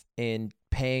month in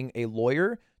paying a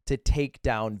lawyer to take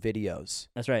down videos.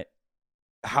 That's right.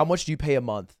 How much do you pay a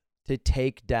month to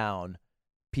take down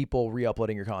people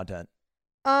re-uploading your content?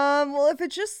 Well, if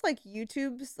it's just like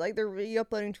YouTube's, like they're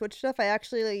re-uploading Twitch stuff, I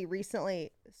actually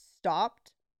recently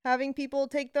stopped having people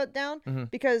take that down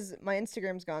Mhm. because my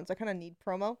Instagram's gone, so I kind of need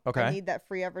promo. Okay. I need that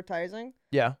free advertising.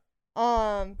 Yeah.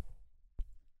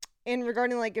 And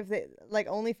regarding like if they like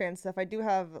OnlyFans stuff, I do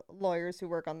have lawyers who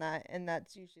work on that, and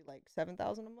that's usually like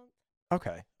 $7,000 a month.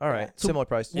 Okay. All right. Yeah. Similar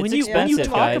price. It's when you expensive,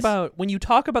 talk guys.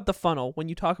 about the funnel, when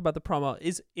you talk about the promo,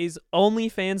 is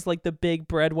OnlyFans like the big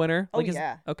breadwinner? Oh, Like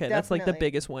yeah, okay, that's like the definitely.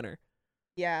 biggest winner.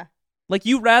 Yeah, Like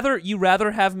you rather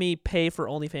have me pay for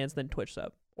OnlyFans than Twitch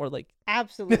sub or like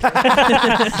absolutely. Because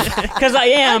I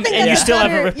am, I think and you that's still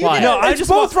better. haven't You replied. can- no, I It's just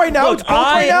both right now. Look, It's both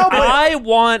right now, but- I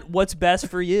want what's best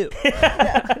for you.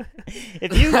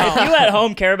 If you at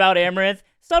home care about Amaranth,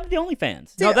 sub to the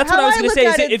OnlyFans. No, Dude, that's what how I was I gonna look say.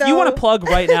 at Is it, if you want to though- plug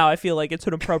right now, I feel like it's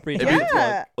an appropriate. Maybe- time.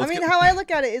 Yeah, I Let's mean, get- how I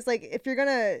look at it is like if you're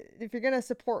gonna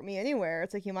support me anywhere,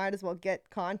 it's like you might as well get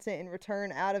content in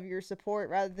return out of your support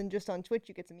rather than just on Twitch.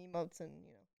 You get some emotes and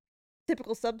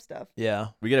typical sub stuff. Yeah.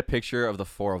 We get a picture of the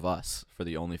 4 of us for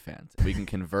the OnlyFans. We can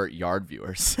convert yard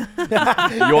viewers. You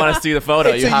want to see the photo?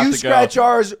 It's You a have you to scratch go.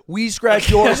 ours, we scratch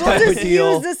yours We'll type of just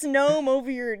deal. use this gnome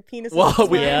over your penis. Well,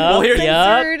 here's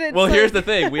Here's the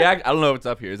thing. I don't know if it's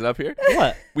up here. Is it up here?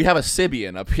 What? We have a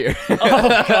Sibian up here.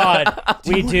 Oh God,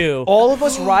 we do. All of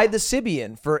us ride the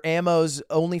Sibian for Ammo's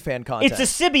OnlyFan content. It's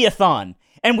a Sibiathon,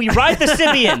 and we ride the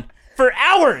Sibian for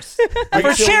hours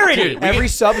for charity. Dude, Every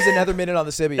sub is another minute on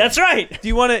the Sibian. That's right. Do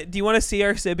you want to see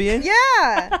our Sibian?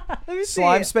 Yeah. Let me see.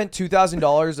 Slime spent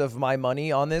 $2,000 of my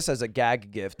money on this as a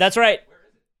gag gift. That's right.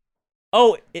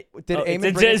 Oh, Did oh, Eamon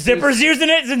it's bring it to Zipper's his- using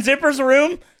it. It's in Zipper's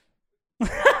room.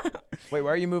 Wait, why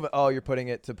are you moving? Oh, you're putting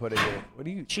it to put it here. What are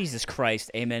you? Jesus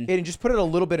Christ, Amen. Aiden, just put it a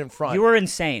little bit in front. You are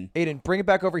insane. Aiden, bring it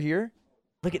back over here.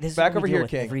 Look at this. Back is what over we deal here,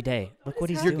 with King. Every day. Look what What's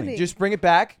he's happening? doing. Just bring it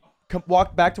back. Come,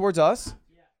 walk back towards us,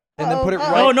 and then put it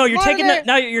Uh-oh. right. Oh no, you're taking Monitor. that.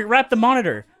 Now you're wrap the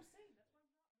monitor.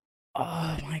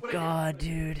 Oh my God,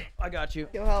 dude. I got you.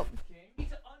 You'll help.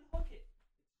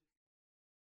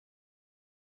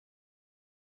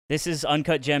 This is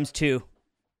Uncut Gems 2.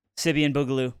 Sibian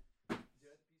Boogaloo.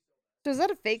 So is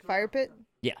that a fake fire pit?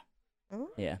 Yeah. Oh,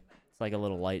 Yeah. It's like a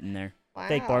little light in there. wow.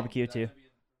 Fake barbecue too.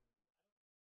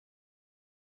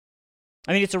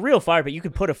 I mean, it's a real fire, but you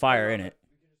could put a fire in it.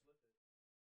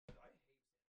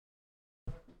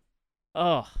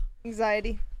 Oh,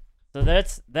 Anxiety. so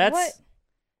that's What?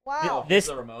 Wow. this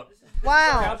remote.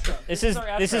 Wow. this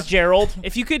is Gerald.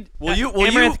 If you could, Will you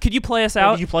Amaranth, could you play us Oh,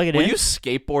 out? did you plug it Will in? you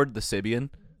skateboard the Sibian?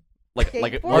 Like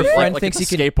Skateboard? Our Like- friend like thinks he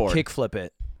it's a can skateboard. kickflip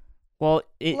it. Well,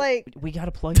 we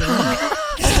gotta plug it in.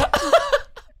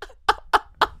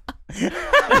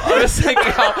 I was thinking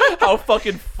how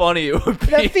fucking funny it would be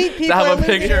The feet to people are have a losing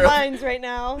picture. their of- minds right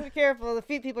now. Be careful. The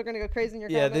feet people are gonna go crazy in your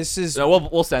Yeah, comments. this is No,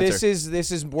 we'll censor.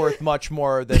 this is worth much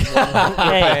more than what we're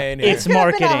Hey, paying here. it's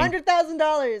marketing.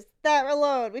 $100,000. That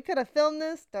alone. We could have filmed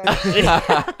this. So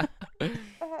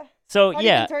How do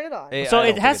yeah. you turn it on? Hey, So I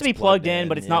it don't has think to be it's plugged in,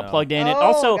 but it's you not know. plugged in. It Oh,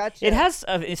 also gotcha. it has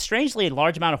a strangely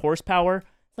large amount of horsepower.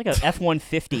 It's like a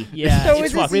F-150. Yeah. So it's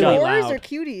is this really yours loud. or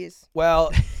Cuties?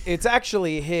 Well, it's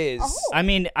actually his. Oh. I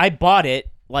mean, I bought it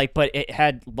but it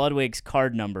had Ludwig's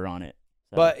card number on it.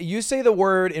 So. But you say the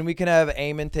word, and we can have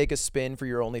Eamon take a spin for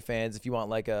your OnlyFans if you want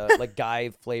like a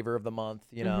guy flavor of the month.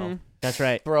 You know, Mhm. That's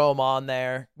right. throw them on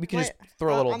there. We can just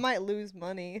throw a little. I might lose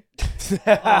money.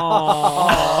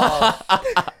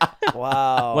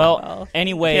 Wow. Well,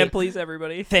 anyway, Can't please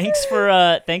everybody. thanks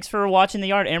for watching the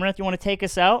yard. Amaranth, you want to take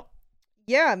us out?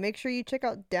 Yeah, make sure you check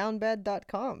out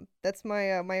downbad.com. That's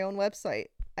my my own website.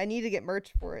 I need to get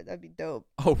merch for it. That'd be dope.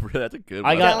 Oh, really? That's a good I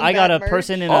one. got a Down bad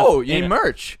person in merch. a Oh, you in need a-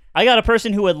 merch. I got a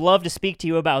person who would love to speak to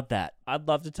you about that. I'd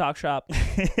love to talk shop.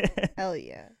 Hell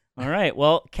yeah. All right.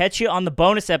 Well, catch you on the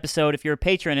bonus episode if you're a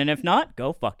patron, and if not,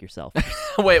 go fuck yourself.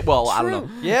 Wait, well, I don't know.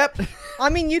 Yep. I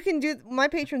mean, you can do. My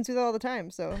patrons do that all the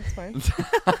time, so it's fine.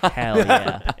 Hell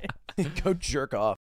yeah. Go jerk off.